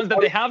 And then the ones that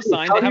they have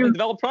signed, they haven't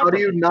developed properly. How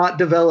do you not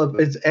develop?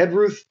 It's Ed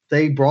Ruth.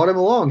 They brought him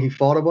along. He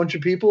fought a bunch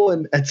of people,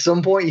 and at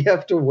some point you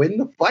have to win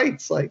the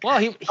fights. Like,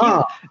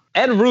 well,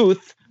 Ed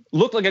Ruth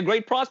looked like a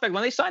great prospect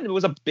when they signed him. It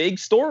was a big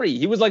story.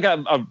 He was like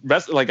a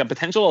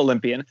potential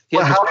Olympian. He's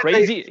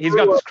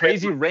got this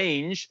crazy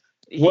range.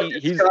 What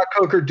did Scott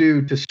Coker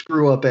do to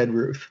screw up Ed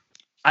Ruth?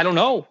 I don't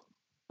know.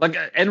 Like,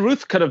 Ed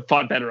Ruth could have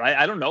fought better.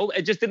 I don't know.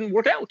 It just didn't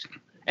work out.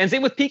 And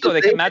same with Pico.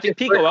 They kept matching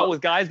Pico out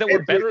with guys that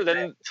were better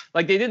than,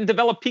 like, they didn't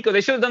develop Pico.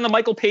 They should have done the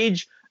Michael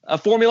Page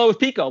formula with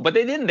Pico, but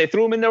they didn't. They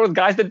threw him in there with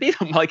guys that beat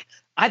him. Like,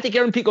 I think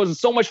Aaron Pico is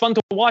so much fun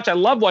to watch. I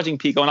love watching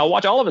Pico, and I'll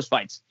watch all of his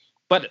fights.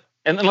 But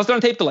unless they're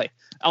on tape delay,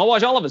 I'll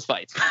watch all of his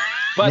fights.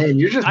 But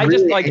Man, I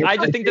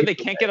just think that they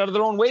can't get out of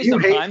their own way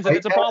sometimes, and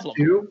it's a problem.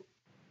 Too?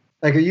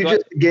 Like, are you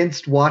just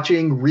against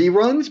watching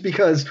reruns?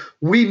 Because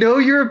we know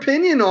your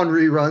opinion on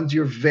reruns.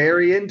 You're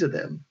very into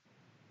them.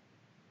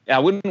 Yeah, I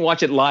wouldn't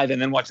watch it live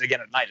and then watch it again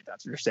at night, if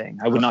that's what you're saying.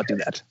 I would not do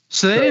that.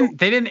 So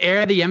they didn't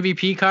air the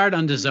MVP card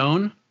on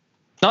DAZN?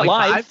 Not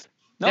live.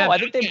 No, Yeah, I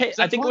think they paid.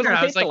 I think it was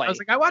I was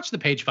like, I watched the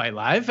Page fight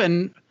live,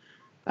 and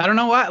I don't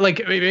know why. Like,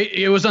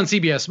 it was on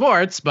CBS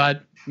Sports,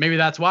 but maybe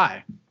that's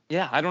why.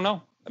 Yeah, I don't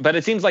know. But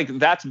it seems like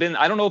that's been,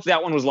 I don't know if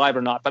that one was live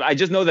or not, but I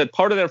just know that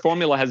part of their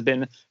formula has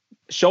been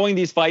showing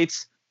these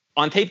fights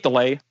on tape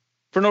delay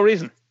for no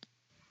reason.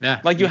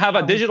 Yeah. Like, you have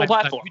a digital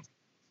platform.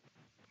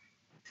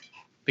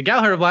 The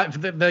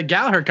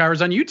Gallagher card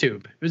was on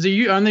YouTube. It was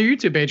on their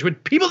YouTube page,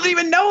 which people didn't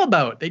even know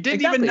about. They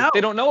didn't even know.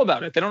 They don't know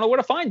about it. They don't know where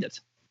to find it.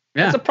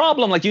 Yeah. That's a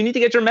problem. Like, you need to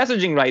get your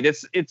messaging right.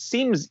 It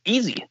seems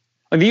easy.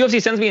 Like, the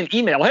UFC sends me an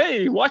email.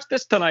 Hey, watch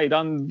this tonight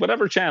on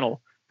whatever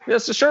channel.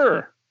 Yes,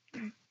 sure.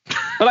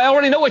 But I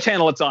already know what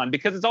channel it's on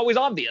because it's always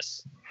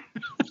obvious.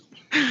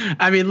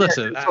 I mean,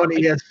 listen. It's on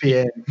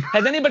ESPN.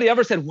 Has anybody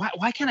ever said,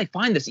 why can't I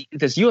find this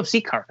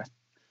UFC card?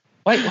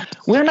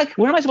 Where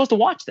am I supposed to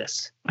watch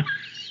this?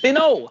 They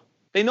know.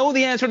 They know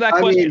the answer to that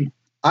question. Mean,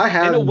 I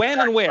have they know when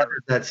and where.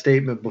 Heard that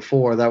statement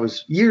before. That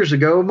was years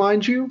ago,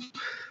 mind you.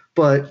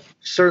 But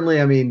certainly,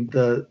 I mean,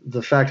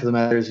 the fact of the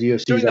matter is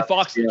UFC during the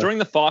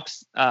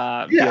Fox,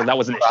 that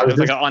was an issue. It was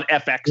like on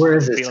FX. Where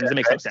is it? It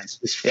makes no sense.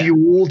 It's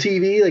Fuel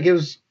TV. Like, it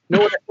was. No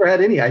one ever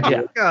had any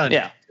idea.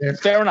 Yeah,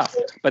 fair enough.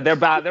 But they're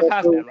past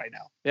that right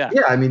now. Yeah.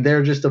 Yeah, I mean,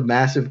 they're just a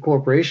massive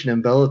corporation,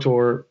 and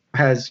Bellator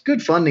has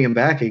good funding and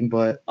backing.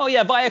 But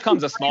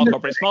Viacom's a small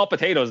corporation. Small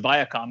potatoes.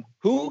 Viacom.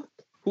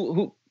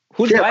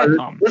 Who's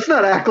Viacom? Let's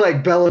not act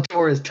like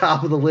Bellator is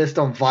top of the list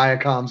on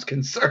Viacom's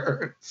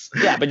concerns.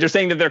 Yeah, but you're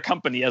saying that their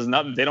company has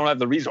nothing. They don't have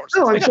the resources.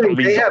 No, I'm saying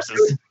they have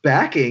good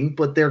backing,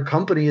 but their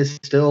company is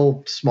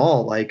still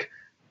small. Like,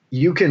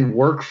 you can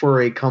work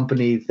for a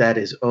company that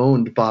is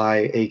owned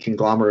by a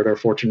conglomerate or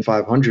Fortune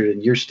 500,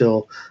 and you're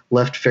still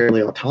left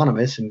fairly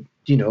autonomous. And,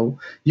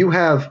 you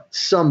have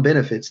some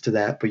benefits to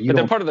that, but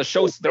they're part of the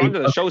show. They're under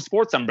the show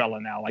sports umbrella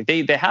now. Like,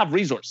 they have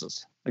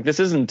resources. Like, this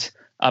isn't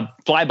a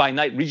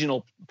fly-by-night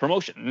regional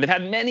promotion. And they've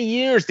had many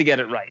years to get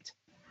it right.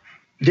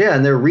 Yeah,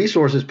 and their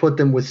resources put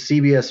them with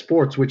CBS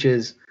Sports, which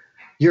is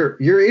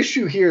your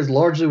issue here is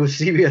largely with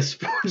CBS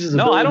Sports.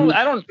 No, I don't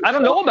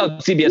know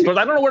about CBS Sports.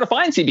 I don't know where to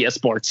find CBS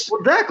Sports.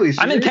 Well, exactly.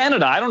 So I'm in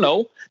Canada. I don't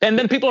know. And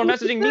then people are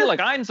messaging me like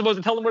I'm supposed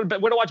to tell them where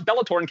to watch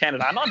Bellator in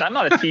Canada. I'm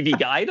not a TV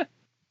guide.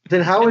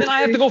 Then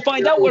I have to go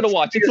find out where to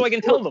watch it so I can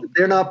tell them.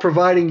 They're not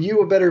providing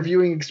you a better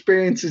viewing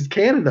experience as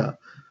Canada.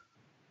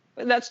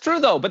 That's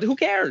true, though, but who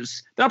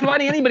cares? They're not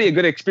providing anybody a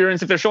good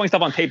experience if they're showing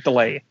stuff on tape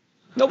delay.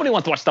 Nobody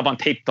wants to watch stuff on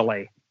tape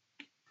delay.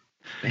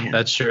 Man.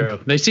 That's true.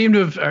 They seem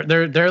to have.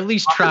 They're at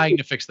least trying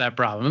to fix that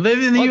problem.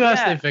 In the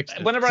U.S., they fixed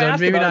it. Whenever I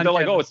ask about it, they're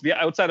like, "Oh, it's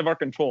outside of our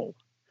control."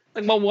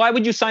 Like, well, why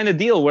would you sign a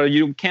deal where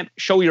you can't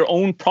show your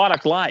own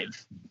product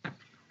live?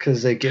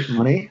 Because they get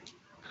money.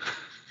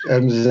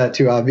 Is that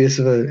too obvious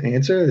of an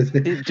answer?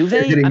 Do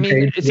they? I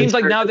mean, it seems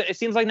like now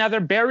they're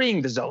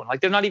burying DAZN. Like,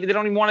 they don't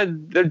even want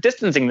to. They're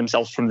distancing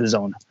themselves from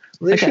DAZN.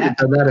 Well, they should have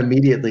done that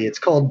immediately. It's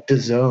called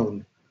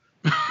DAZN.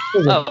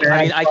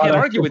 I can't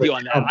argue with you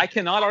on that. I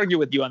cannot argue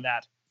with you on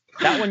that.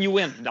 That one you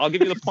win. I'll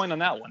give you the point on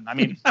that one. I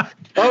mean,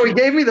 he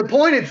gave me the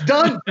point. It's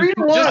done. 3-1.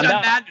 On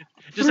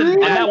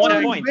that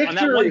one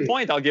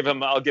point, I'll give him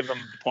the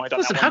point.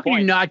 Listen, how can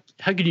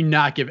you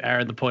not give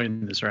Aaron the point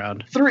in this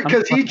round? 3,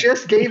 because he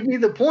just gave me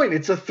the point.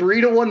 It's a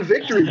 3-1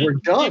 victory. We're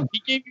done.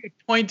 He gave you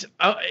a point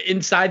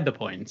inside the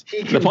point.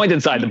 The point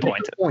inside the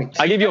point.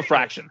 I give you a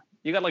fraction.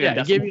 You got like a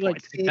decimal he gave you like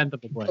a tenth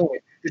of a point.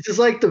 This is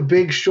like The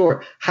Big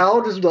Short.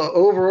 How does the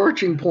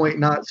overarching point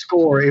not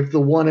score if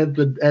the one at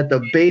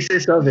the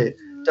basis of it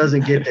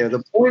doesn't get there.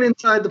 The point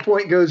inside the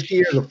point goes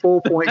here. The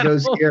full point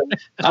goes here.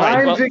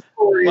 I'm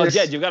victorious. Well,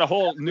 Jed, you've got a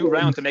whole new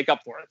round to make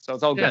up for it, so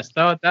it's all good. Yes,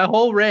 that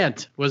whole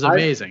rant was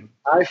amazing.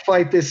 I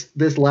fight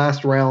this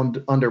last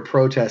round under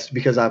protest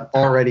because I've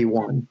already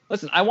won.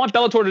 Listen, I want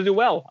Bellator to do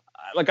well.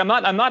 Like, I'm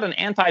not an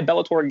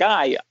anti-Bellator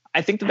guy.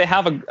 I think that they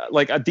have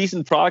a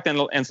decent product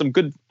and some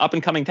good up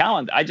and coming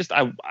talent. I just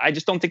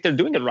don't think they're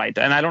doing it right,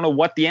 and I don't know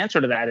what the answer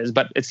to that is.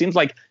 But it seems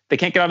like they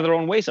can't get out of their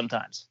own way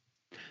sometimes.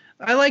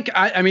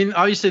 I mean,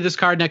 obviously this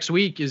card next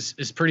week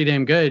is pretty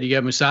damn good. You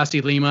got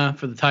Mousasi Lima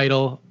for the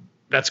title.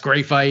 That's a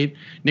great fight.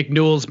 Nick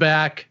Newell's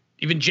back.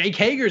 Even Jake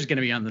Hager is going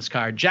to be on this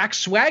card. Jack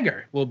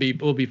Swagger will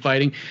be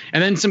fighting,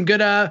 and then some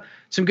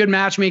good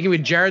matchmaking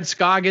with Jared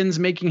Scoggins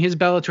making his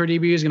Bellator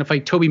debut. He's going to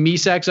fight Toby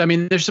Misek. So, I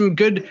mean, there's some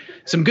good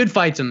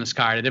fights in this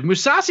card. And if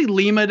Mousasi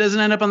Lima doesn't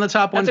end up on the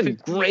top one, that's a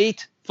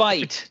great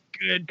fight.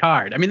 Good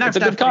card. I mean, that's a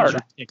good card.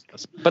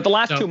 Ridiculous. But the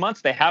last 2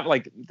 months, they have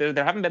there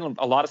haven't been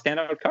a lot of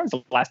standout cards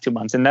the last 2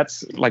 months, and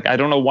that's I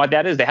don't know what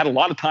that is. They had a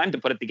lot of time to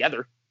put it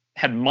together,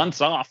 had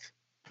months off.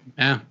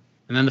 Yeah,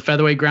 and then the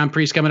featherweight Grand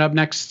Prix coming up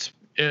next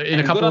in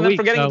a couple of weeks.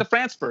 For getting into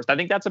France first, I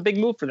think that's a big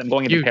move for them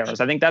going into Paris.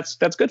 I think that's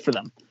good for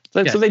them.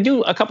 So they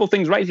do a couple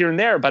things right here and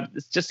there, but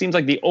it just seems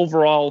like the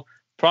overall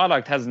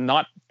product has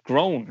not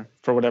grown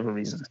for whatever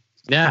reason.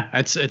 Yeah,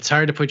 it's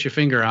hard to put your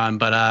finger on,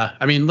 but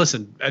I mean,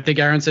 listen, I think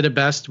Aaron said it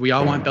best. We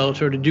all want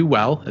Bellator to do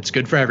well. It's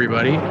good for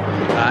everybody.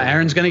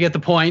 Aaron's going to get the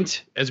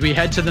point as we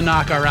head to the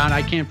knockout round.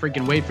 I can't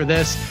freaking wait for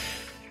this.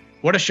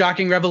 What a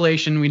shocking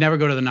revelation. We never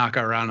go to the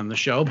knockout round on the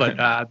show,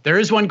 but there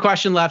is one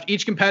question left.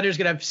 Each competitor is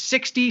going to have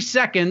 60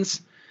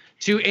 seconds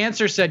to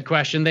answer said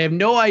question. They have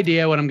no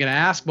idea what I'm going to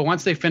ask, but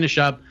once they finish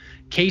up,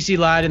 Casey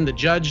Lyden, the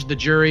judge, the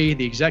jury,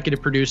 the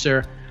executive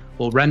producer,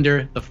 will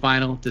render the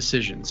final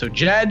decision. So,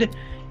 Jed,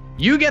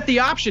 you get the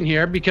option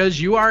here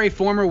because you are a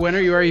former winner.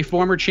 You are a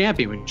former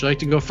champion. Would you like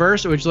to go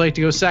first or would you like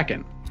to go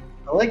second?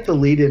 I like the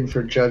lead-in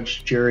for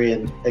judge, jury,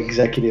 and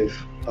executive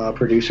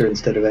producer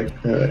instead of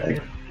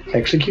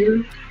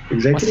executor.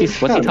 Executive?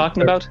 What's he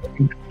talking about?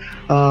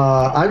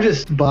 I'm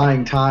just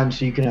buying time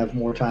so you can have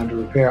more time to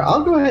prepare.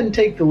 I'll go ahead and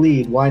take the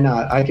lead. Why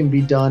not? I can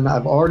be done.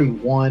 I've already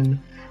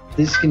won.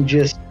 This can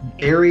just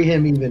bury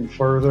him even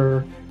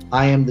further.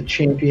 I am the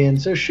champion.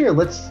 So sure,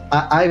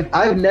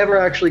 I've never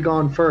actually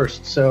gone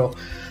first. So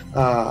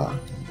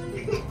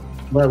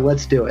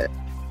let's do it.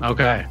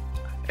 Okay.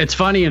 It's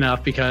funny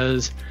enough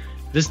because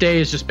this day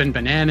has just been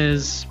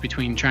bananas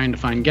between trying to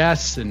find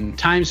guests and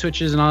time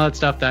switches and all that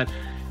stuff that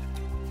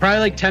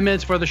probably 10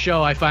 minutes before the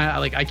show, I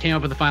came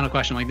up with the final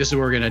question. This is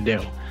what we're going to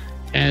do.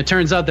 And it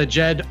turns out that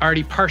Jed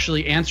already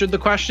partially answered the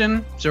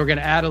question. So we're going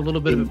to add a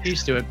little bit of a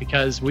piece to it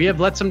because we have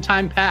let some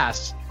time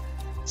pass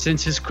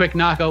since his quick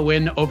knockout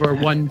win over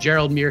one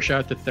Gerald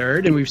Meerschaert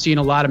III. And we've seen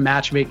a lot of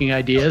matchmaking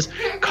ideas,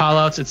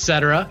 call-outs,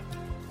 etc.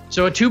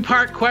 So a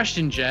two-part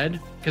question, Jed,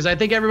 because I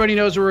think everybody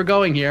knows where we're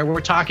going here.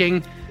 We're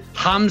talking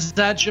Khamzat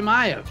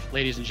Chimaev,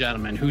 ladies and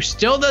gentlemen, who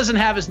still doesn't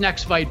have his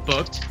next fight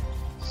booked.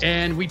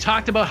 And we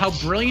talked about how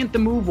brilliant the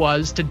move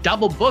was to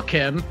double book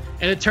him.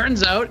 And it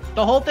turns out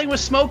the whole thing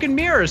was smoke and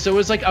mirrors. So it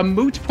was a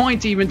moot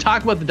point to even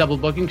talk about the double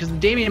booking because the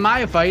Damian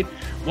Maia fight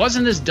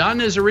wasn't as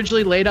done as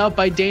originally laid out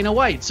by Dana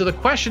White. So the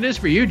question is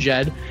for you,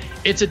 Jed.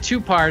 It's a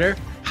two-parter.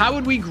 How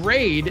would we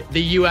grade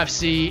the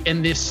UFC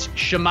in this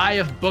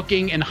Chimaev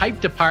booking and hype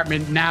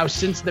department now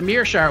since the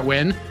Meerschaert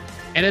win?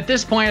 And at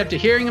this point, after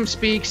hearing him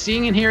speak,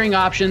 seeing and hearing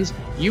options,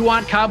 you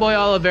want Cowboy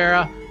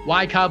Oliveira.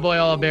 Why Cowboy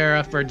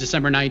Oliveira for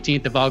December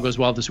 19th if all goes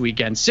well this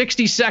weekend?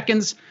 60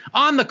 seconds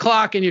on the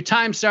clock and your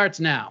time starts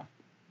now.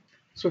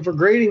 So for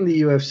grading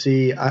the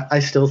UFC, I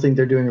still think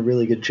they're doing a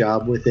really good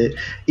job with it.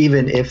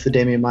 Even if the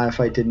Damian Maia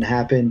fight didn't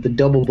happen, the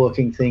double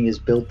booking thing has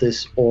built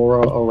this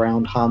aura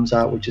around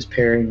Khamzat, which is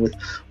pairing with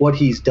what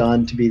he's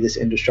done to be this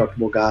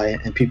indestructible guy,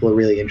 and people are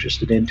really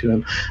interested into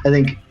him. I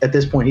think at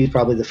this point he's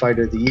probably the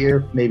fighter of the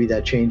year. Maybe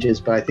that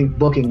changes, but I think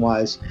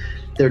booking-wise,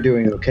 they're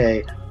doing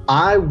okay.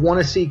 I want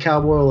to see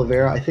Cowboy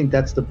Oliveira. I think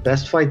that's the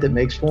best fight that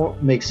makes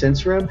sense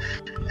for him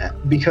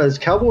because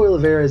Cowboy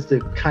Oliveira is the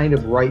kind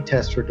of right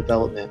test for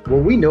development.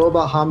 What we know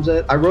about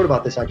Khamzat, I wrote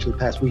about this actually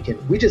past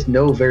weekend. We just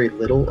know very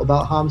little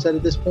about Khamzat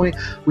at this point.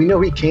 We know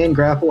he can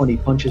grapple and he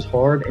punches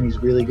hard and he's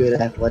really good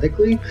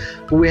athletically,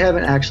 but we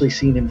haven't actually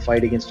seen him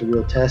fight against a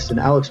real test. And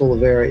Alex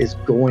Oliveira is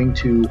going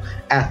to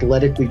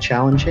athletically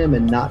challenge him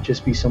and not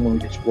just be someone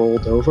who gets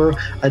rolled over.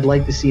 I'd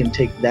like to see him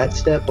take that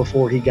step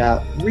before he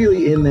got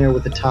really in there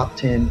with the top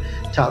 10,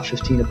 top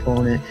 15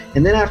 opponent.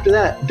 And then after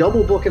that,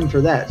 double book him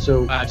for that.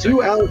 So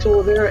do Alex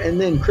Oliveira,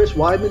 and then Chris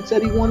Weidman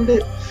said he wanted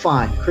it.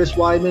 Fine. Chris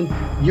Weidman,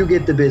 you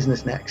get the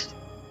business next.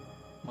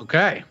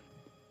 Okay.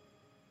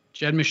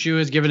 Jed Meshew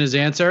has given his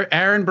answer.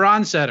 Aaron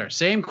Bronstetter,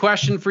 same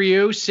question for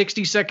you.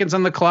 60 seconds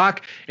on the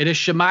clock. It is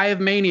Chimaev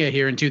Mania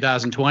here in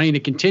 2020, and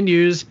it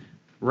continues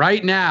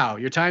right now.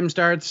 Your time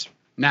starts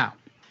now.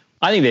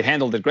 I think they've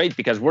handled it great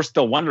because we're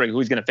still wondering who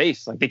he's going to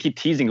face. They keep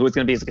teasing who it's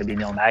going to be. Is it going to be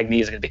Neil Magny?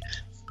 Is it going to be...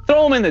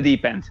 Throw him in the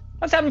deep end.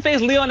 Let's have him face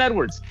Leon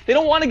Edwards. They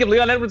don't want to give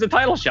Leon Edwards a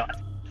title shot.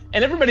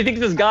 And everybody thinks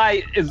this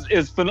guy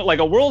is like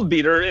a world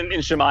beater in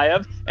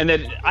Chimaev. And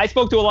that I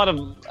spoke to a lot of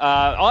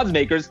odds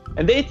makers,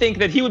 and they think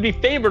that he would be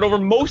favored over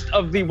most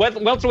of the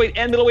welterweight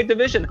and middleweight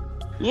division.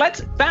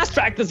 Let's fast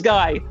track this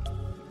guy.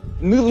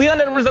 Leon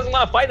Edwards doesn't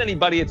want to fight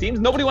anybody, it seems.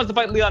 Nobody wants to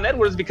fight Leon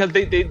Edwards because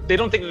they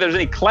don't think that there's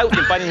any clout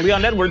in fighting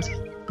Leon Edwards.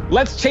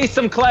 Let's chase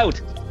some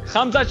clout.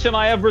 Khamzat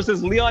Chimaev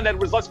versus Leon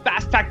Edwards. Let's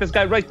fast track this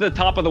guy right to the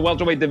top of the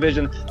welterweight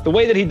division. The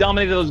way that he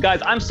dominated those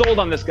guys, I'm sold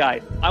on this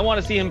guy. I want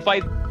to see him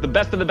fight the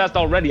best of the best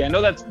already. I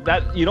know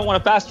that you don't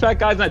want to fast track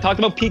guys, and I talked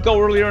about Pico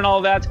earlier and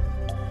all that.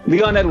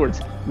 Leon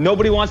Edwards.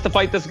 Nobody wants to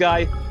fight this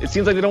guy. It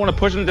seems like they don't want to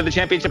push him to the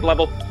championship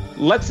level.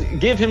 Let's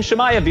give him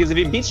Chimaev, because if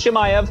he beats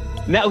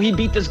Chimaev, now he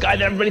beat this guy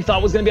that everybody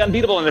thought was going to be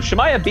unbeatable. And if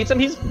Chimaev beats him,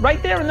 he's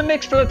right there in the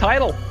mix for the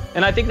title.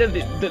 And I think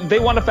that they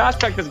want to fast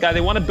track this guy.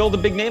 They want to build a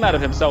big name out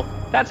of him. So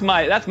that's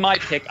my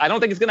pick. I don't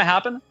think it's going to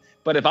happen.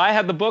 But if I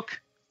had the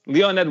book,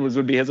 Leon Edwards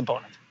would be his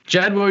opponent.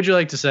 Jed, what would you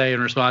like to say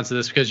in response to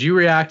this? Because you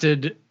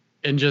reacted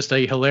in just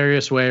a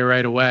hilarious way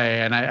right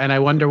away, and I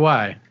wonder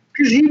why.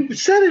 Because he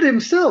said it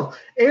himself.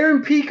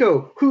 Aaron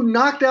Pico, who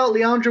knocked out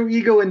Leandro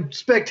Higo in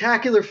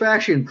spectacular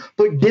fashion,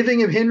 but giving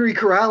him Henry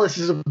Corrales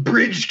is a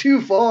bridge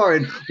too far,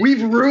 and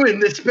we've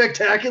ruined this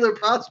spectacular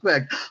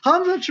prospect.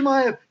 Khamzat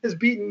Chimaev has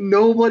beaten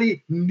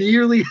nobody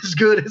nearly as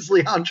good as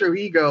Leandro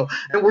Higo,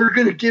 and we're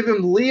going to give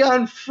him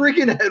Leon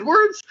freaking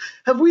Edwards?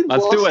 Have we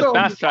Let's lost do it. our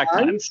Fast track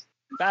time. minds?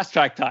 Fast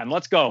track time.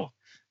 Let's go.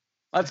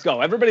 Let's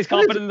go. Everybody's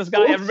confident in this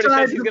guy. Everybody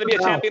says he's going to be a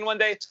champion one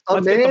day.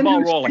 Let's get the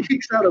ball rolling. A man who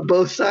speaks out of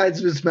both sides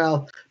of his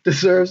mouth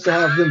deserves to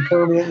have them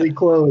permanently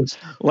closed.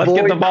 Let's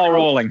get the ball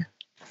rolling.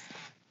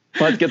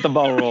 Let's get the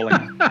ball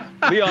rolling.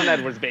 Leon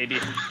Edwards, baby.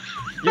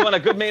 You want a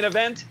good main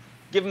event?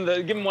 Give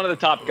him one of the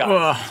top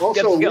guys.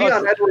 Also,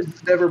 Leon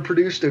Edwards never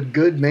produced a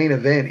good main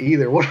event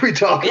either. What are we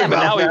talking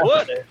about? Yeah, but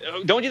now he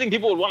would. Don't you think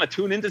people would want to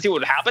tune in to see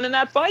what would happen in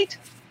that fight?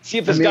 See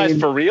if this guy's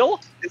for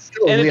real? It's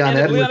still and Leon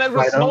if Edwards Leon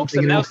Edwards smokes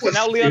him, now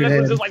Leon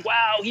Edwards in. is like,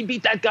 wow, he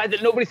beat that guy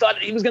that nobody thought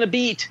he was going to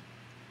beat.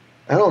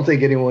 I don't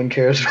think anyone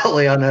cares about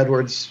Leon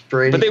Edwards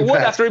for any But they would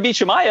capacity. after he beat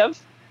Chimaev.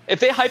 If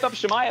they hype up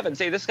Chimaev and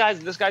say, this guy's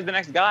the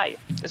next guy.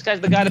 This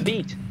guy's the guy to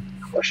beat.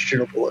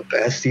 Questionable at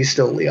best. He's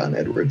still Leon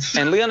Edwards.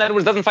 And Leon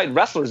Edwards doesn't fight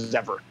wrestlers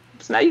ever.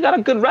 So now you got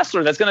a good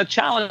wrestler that's going to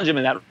challenge him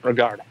in that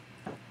regard.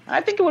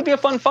 I think it would be a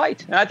fun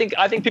fight. And I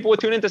think people would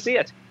tune in to see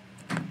it.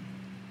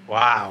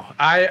 Wow.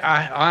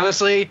 I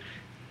honestly,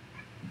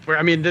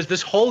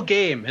 this whole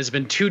game has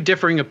been two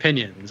differing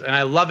opinions, and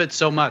I love it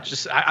so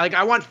much.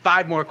 I want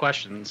 5 more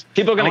questions.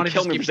 People are going to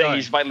kill me for saying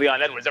he should fight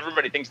Leon Edwards.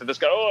 Everybody thinks that this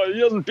guy, he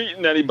hasn't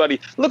beaten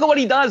anybody. Look at what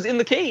he does in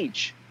the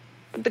cage.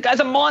 The guy's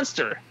a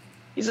monster.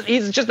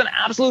 He's just an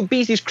absolute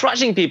beast. He's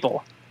crushing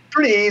people.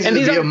 Pretty easy to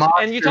be a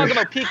monster. And you talk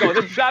about Pico.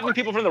 They're grabbing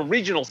people from the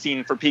regional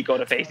scene for Pico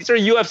to face. These are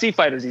UFC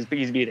fighters he's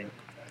beating.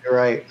 You're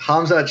right.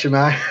 Khamzat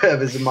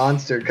Chimaev is a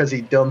monster because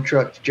he dump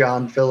trucked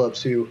John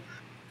Phillips, who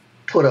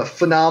put a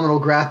phenomenal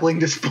grappling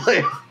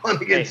display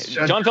on against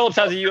John Phillips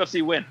has a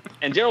UFC win.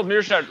 And Gerald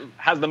Meerschaert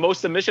has the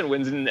most submission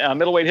wins in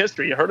middleweight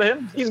history. You heard of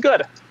him? He's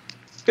good.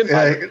 Good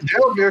fight.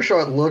 Gerald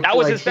Meerschaert looked that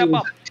was like his step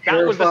up.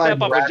 That was the step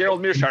up with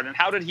Gerald rabbit. Meerschaert. And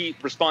how did he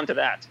respond to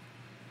that?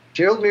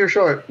 Gerald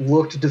Meerschaert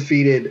looked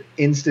defeated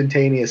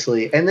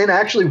instantaneously, and then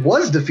actually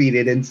was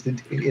defeated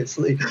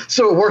instantaneously.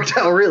 So it worked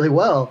out really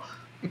well.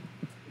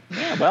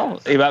 Yeah, well,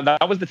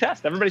 that was the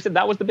test. Everybody said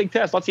that was the big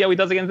test. Let's see how he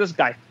does against this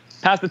guy.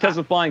 Pass the test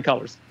with flying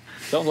colors.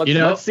 So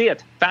let's see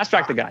it. Fast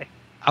track the guy.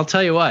 I'll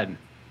tell you what.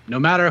 No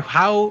matter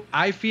how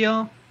I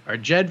feel, or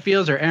Jed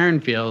feels, or Aaron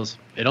feels,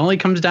 it only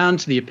comes down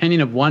to the opinion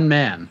of one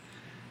man,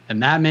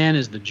 and that man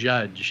is the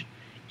judge,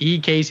 E.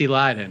 Casey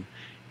Leydon.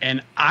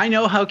 And I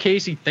know how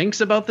Casey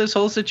thinks about this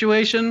whole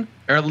situation,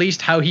 or at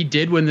least how he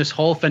did when this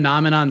whole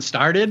phenomenon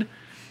started.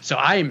 So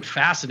I am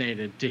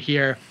fascinated to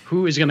hear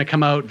who is going to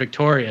come out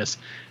victorious.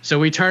 So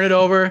we turn it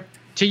over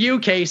to you,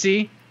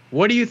 Casey.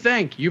 What do you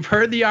think? You've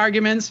heard the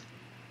arguments.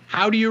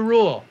 How do you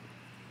rule?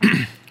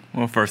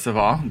 Well, first of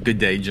all, good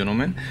day,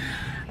 gentlemen.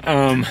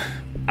 I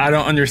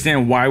don't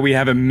understand why we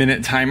have a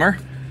minute timer.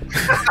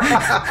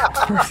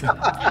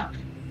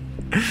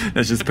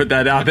 Let's just put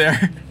that out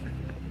there.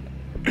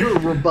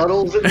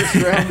 Rebuttals in this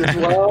round as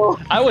well.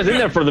 I was in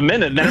there for the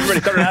minute, and then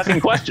everybody started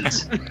asking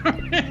questions.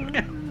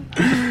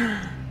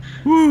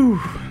 Woo.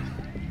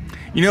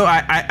 You know,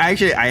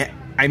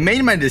 I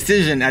made my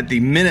decision at the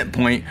minute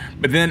point,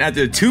 but then at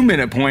the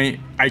 2-minute point,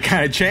 I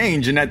kind of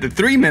changed. And at the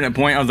 3-minute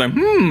point, I was like,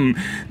 a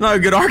lot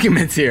of good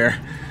arguments here.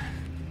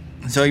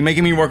 So you're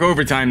making me work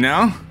overtime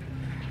now?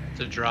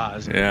 It's a draw,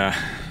 isn't it? Yeah.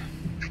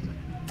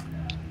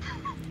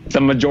 It's a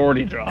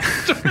majority draw.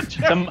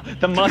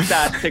 the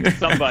mustache picks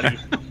somebody.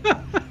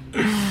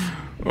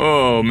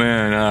 Oh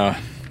man,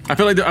 I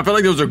feel like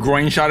there was a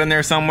groin shot in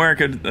there somewhere.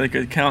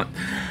 Could count.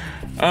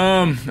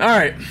 All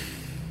right,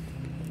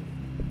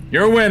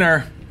 your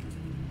winner,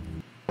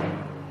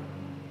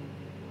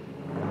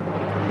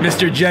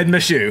 Mr. Jed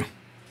Meshew.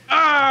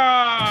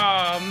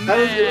 Oh man,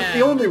 That was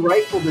the only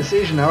rightful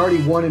decision. I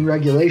already won in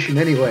regulation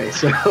anyway,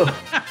 so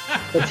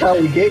that's how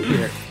we get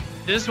here.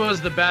 This was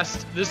the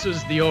best. This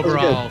was the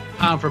overall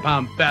pound for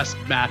pound best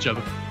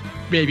matchup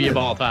maybe of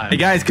all time. Hey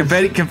guys,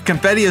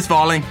 confetti is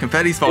falling.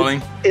 Confetti's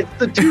falling. It's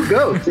the two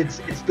goats. It's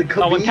the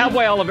Khabib. When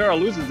Cowboy Oliveira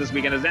loses this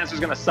weekend, his answer's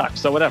going to suck.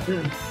 So whatever.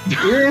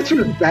 Your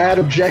answer is bad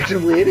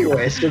objectively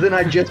anyway, so then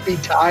I'd just be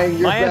tying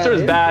your My answer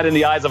is bad in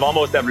the eyes of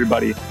almost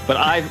everybody, but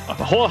I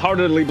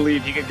wholeheartedly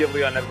believe he could give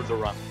Leon Edwards a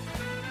run.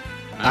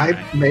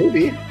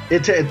 Maybe.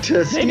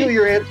 To steal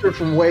your answer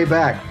from way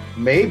back.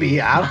 Maybe.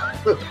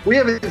 We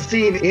haven't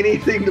seen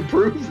anything to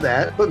prove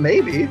that, but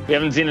maybe. We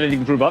haven't seen anything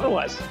to prove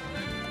otherwise.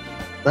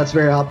 That's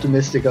very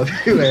optimistic of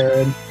you,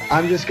 Aaron.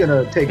 I'm just going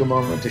to take a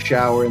moment to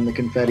shower in the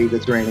confetti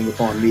that's raining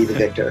upon me, the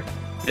victor.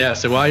 Yeah,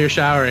 so while you're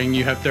showering,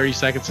 you have 30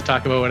 seconds to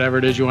talk about whatever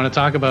it is you want to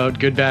talk about,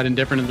 good, bad, and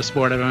different in the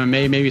sport of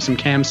MMA, maybe some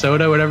Cam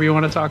Soda, whatever you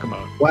want to talk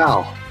about.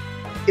 Wow.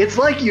 It's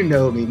like you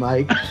know me,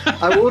 Mike.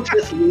 I will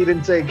just lead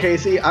and say,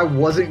 Casey, I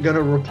wasn't going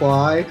to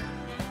reply,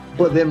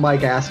 but then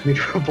Mike asked me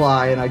to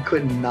reply, and I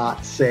could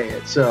not say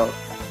it. So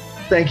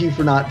thank you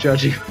for not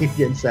judging me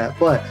against that.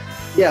 But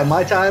yeah,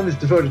 my time is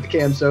devoted to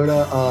Cam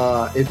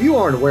Soda. If you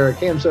aren't aware,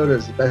 Cam Soda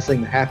is the best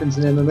thing that happens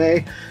in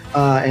MMA,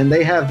 and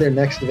they have their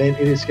next event.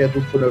 It is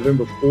scheduled for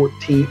November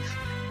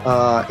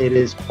 14th. It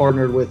is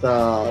partnered with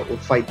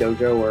Fight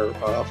Dojo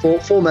or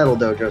Full Metal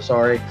Dojo.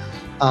 Sorry.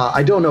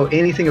 I don't know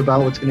anything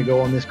about what's going to go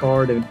on this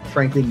card, and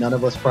frankly, none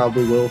of us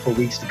probably will for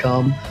weeks to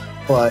come.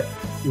 But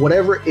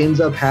whatever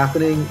ends up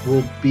happening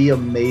will be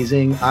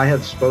amazing. I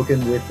have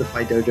spoken with the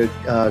Fight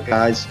Dojo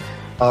guys,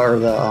 or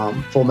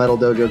the Full Metal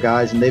Dojo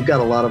guys, and they've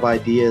got a lot of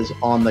ideas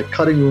on the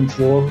cutting room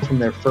floor from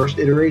their first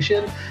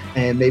iteration,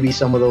 and maybe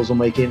some of those will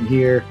make it in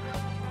here.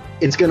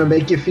 It's going to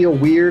make you feel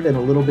weird and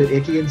a little bit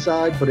icky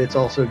inside, but it's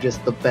also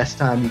just the best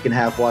time you can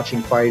have watching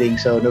fighting.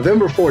 So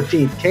November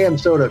 14th, Cam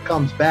Soda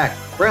comes back.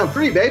 Round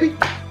 3, baby.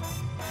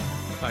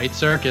 Fight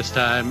circus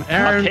time.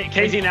 Aaron.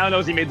 Casey now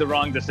knows he made the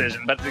wrong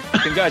decision, but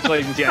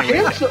congratulations to you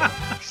anyway.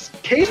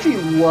 Casey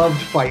loved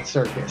Fight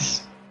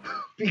Circus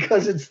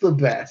because it's the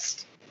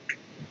best.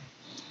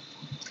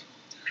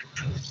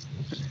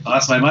 I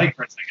lost my mic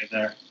for a second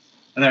there.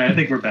 There, I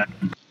think we're back.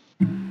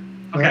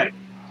 Okay.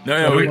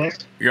 No,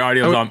 your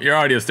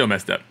audio's still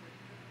messed up.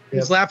 I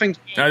was laughing.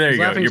 Oh, there you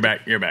go. You're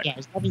back. You're back. Yeah, I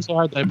was laughing so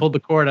hard that I pulled the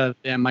cord out of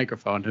the damn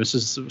microphone. It was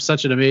just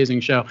such an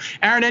amazing show.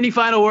 Aaron, any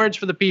final words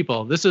for the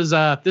people? This is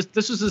this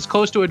was as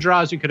close to a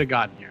draw as you could have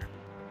gotten here.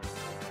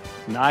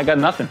 No, I got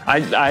nothing.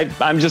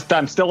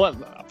 I'm still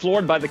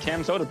floored by the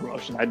Cam Soda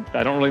promotion. I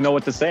don't really know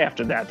what to say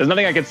after that. There's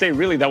nothing I could say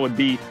really that would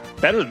be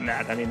better than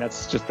that. I mean,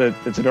 that's just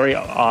it's very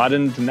odd,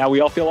 and now we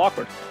all feel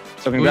awkward.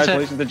 So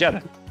congratulations to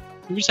Jeddah.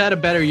 Who's had a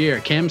better year,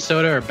 Cam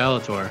Soda or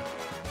Bellator?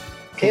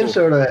 Cam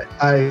Soda,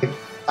 I've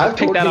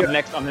pick that up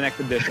next on the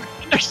next edition.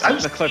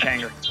 That's a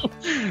cliffhanger.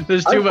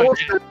 There's too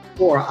much.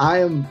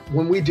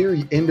 When we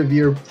do end of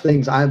year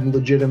things, I'm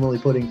legitimately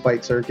putting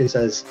Fight Circus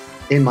as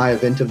in my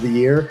event of the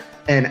year,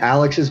 and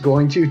Alex is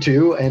going to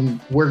too,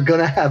 and we're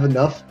gonna have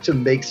enough to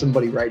make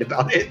somebody write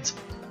about it.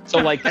 So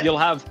like you'll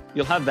have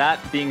that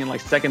being in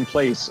like second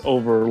place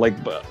over like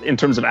in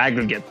terms of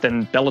aggregate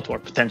than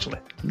Bellator potentially.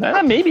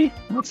 Maybe.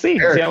 Let's see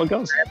how it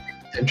goes.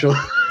 Potentially.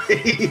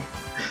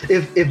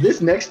 If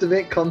this next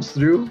event comes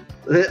through,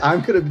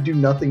 I'm gonna do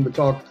nothing but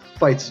talk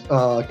fights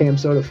Cam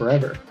Soda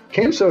forever.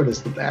 Cam Soda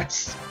is the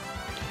best.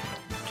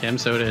 Cam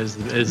Soda is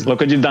look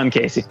what you've done,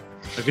 Casey.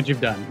 Look what you've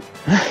done.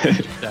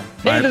 Hey,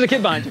 there's a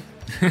kid behind you.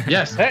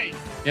 Yes. Hey.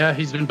 Yeah,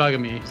 he's been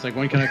bugging me. He's like,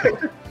 when can I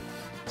come?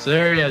 So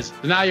there he is.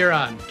 Now you're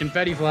on.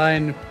 Confetti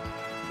flying.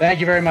 Thank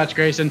you very much,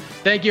 Grayson.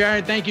 Thank you,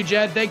 Aaron. Thank you,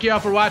 Jed. Thank you all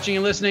for watching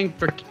and listening.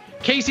 For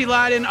Casey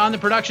Leydon on the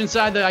production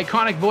side, the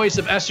iconic voice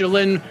of Esther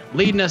Lynn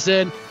leading us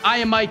in. I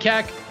am Mike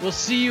Heck. We'll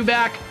see you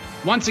back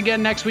once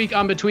again next week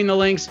on Between the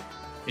Links.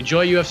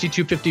 Enjoy UFC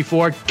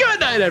 254. Good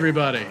night,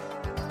 everybody.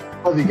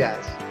 Love you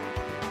guys.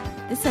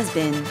 This has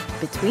been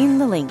Between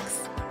the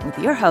Links with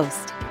your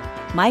host,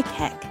 Mike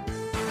Heck.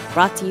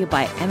 Brought to you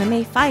by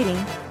MMA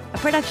Fighting, a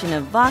production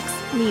of Vox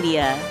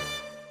Media.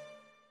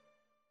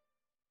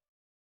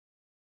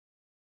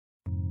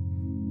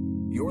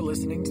 You're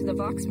listening to the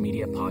Vox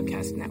Media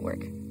Podcast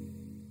Network.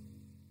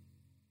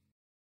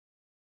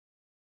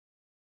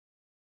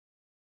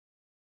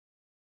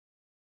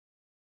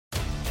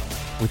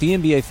 With the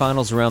NBA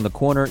Finals around the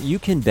corner, you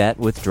can bet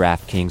with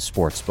DraftKings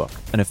Sportsbook,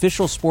 an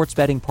official sports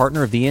betting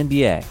partner of the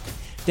NBA.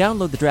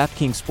 Download the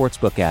DraftKings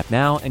Sportsbook app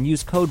now and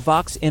use code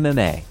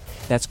VOXMMA.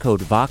 That's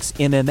code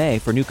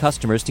VOXMMA for new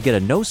customers to get a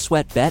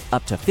no-sweat bet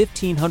up to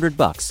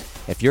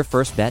 $1,500 if your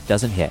first bet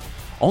doesn't hit.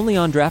 Only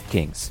on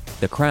DraftKings.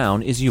 The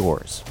crown is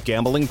yours.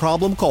 Gambling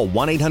problem? Call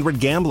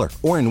 1-800-GAMBLER.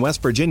 Or in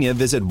West Virginia,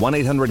 visit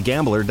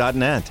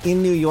 1-800-GAMBLER.net.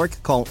 In New York,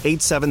 call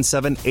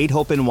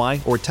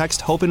 877-8-HOPE-NY or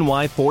text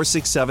HOPE-NY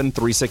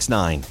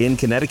 467-369. In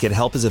Connecticut,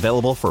 help is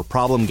available for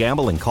problem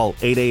gambling. Call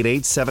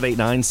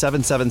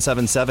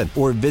 888-789-7777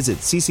 or visit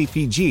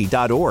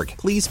ccpg.org.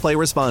 Please play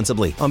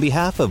responsibly. On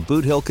behalf of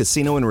Boot Hill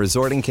Casino and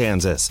Resort in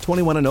Kansas,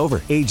 21 and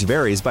over. Age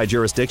varies by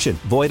jurisdiction.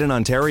 Void in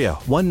Ontario.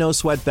 One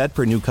no-sweat bet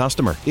per new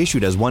customer.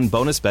 Issued as one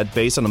bonus bet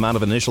based on amount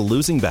of initial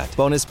losing bet.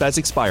 Bonus bets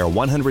expire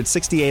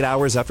 168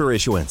 hours after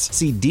issuance.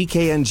 See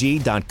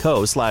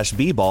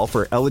dkng.co/bball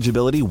for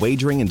eligibility,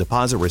 wagering, and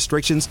deposit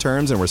restrictions,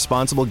 terms, and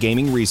responsible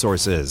gaming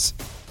resources.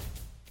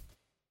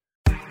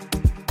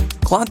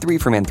 Claude 3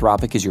 from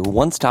Anthropic is your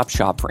one-stop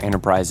shop for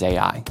enterprise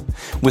AI.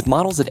 With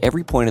models at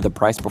every point of the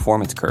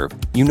price-performance curve,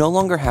 you no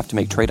longer have to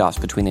make trade-offs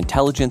between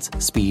intelligence,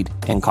 speed,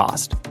 and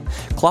cost.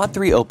 Claude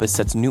 3 Opus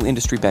sets new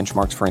industry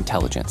benchmarks for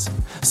intelligence.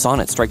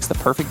 Sonnet strikes the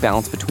perfect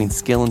balance between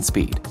skill and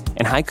speed.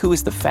 And Haiku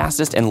is the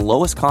fastest and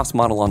lowest-cost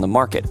model on the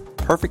market,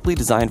 perfectly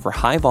designed for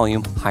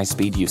high-volume,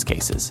 high-speed use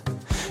cases.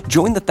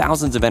 Join the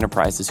thousands of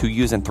enterprises who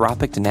use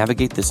Anthropic to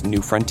navigate this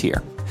new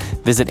frontier.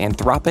 Visit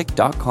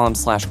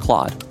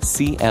anthropic.com/Claude,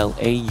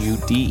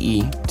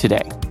 CLAUDE,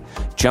 today.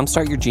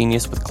 Jumpstart your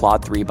genius with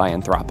Claude 3 by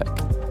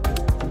Anthropic.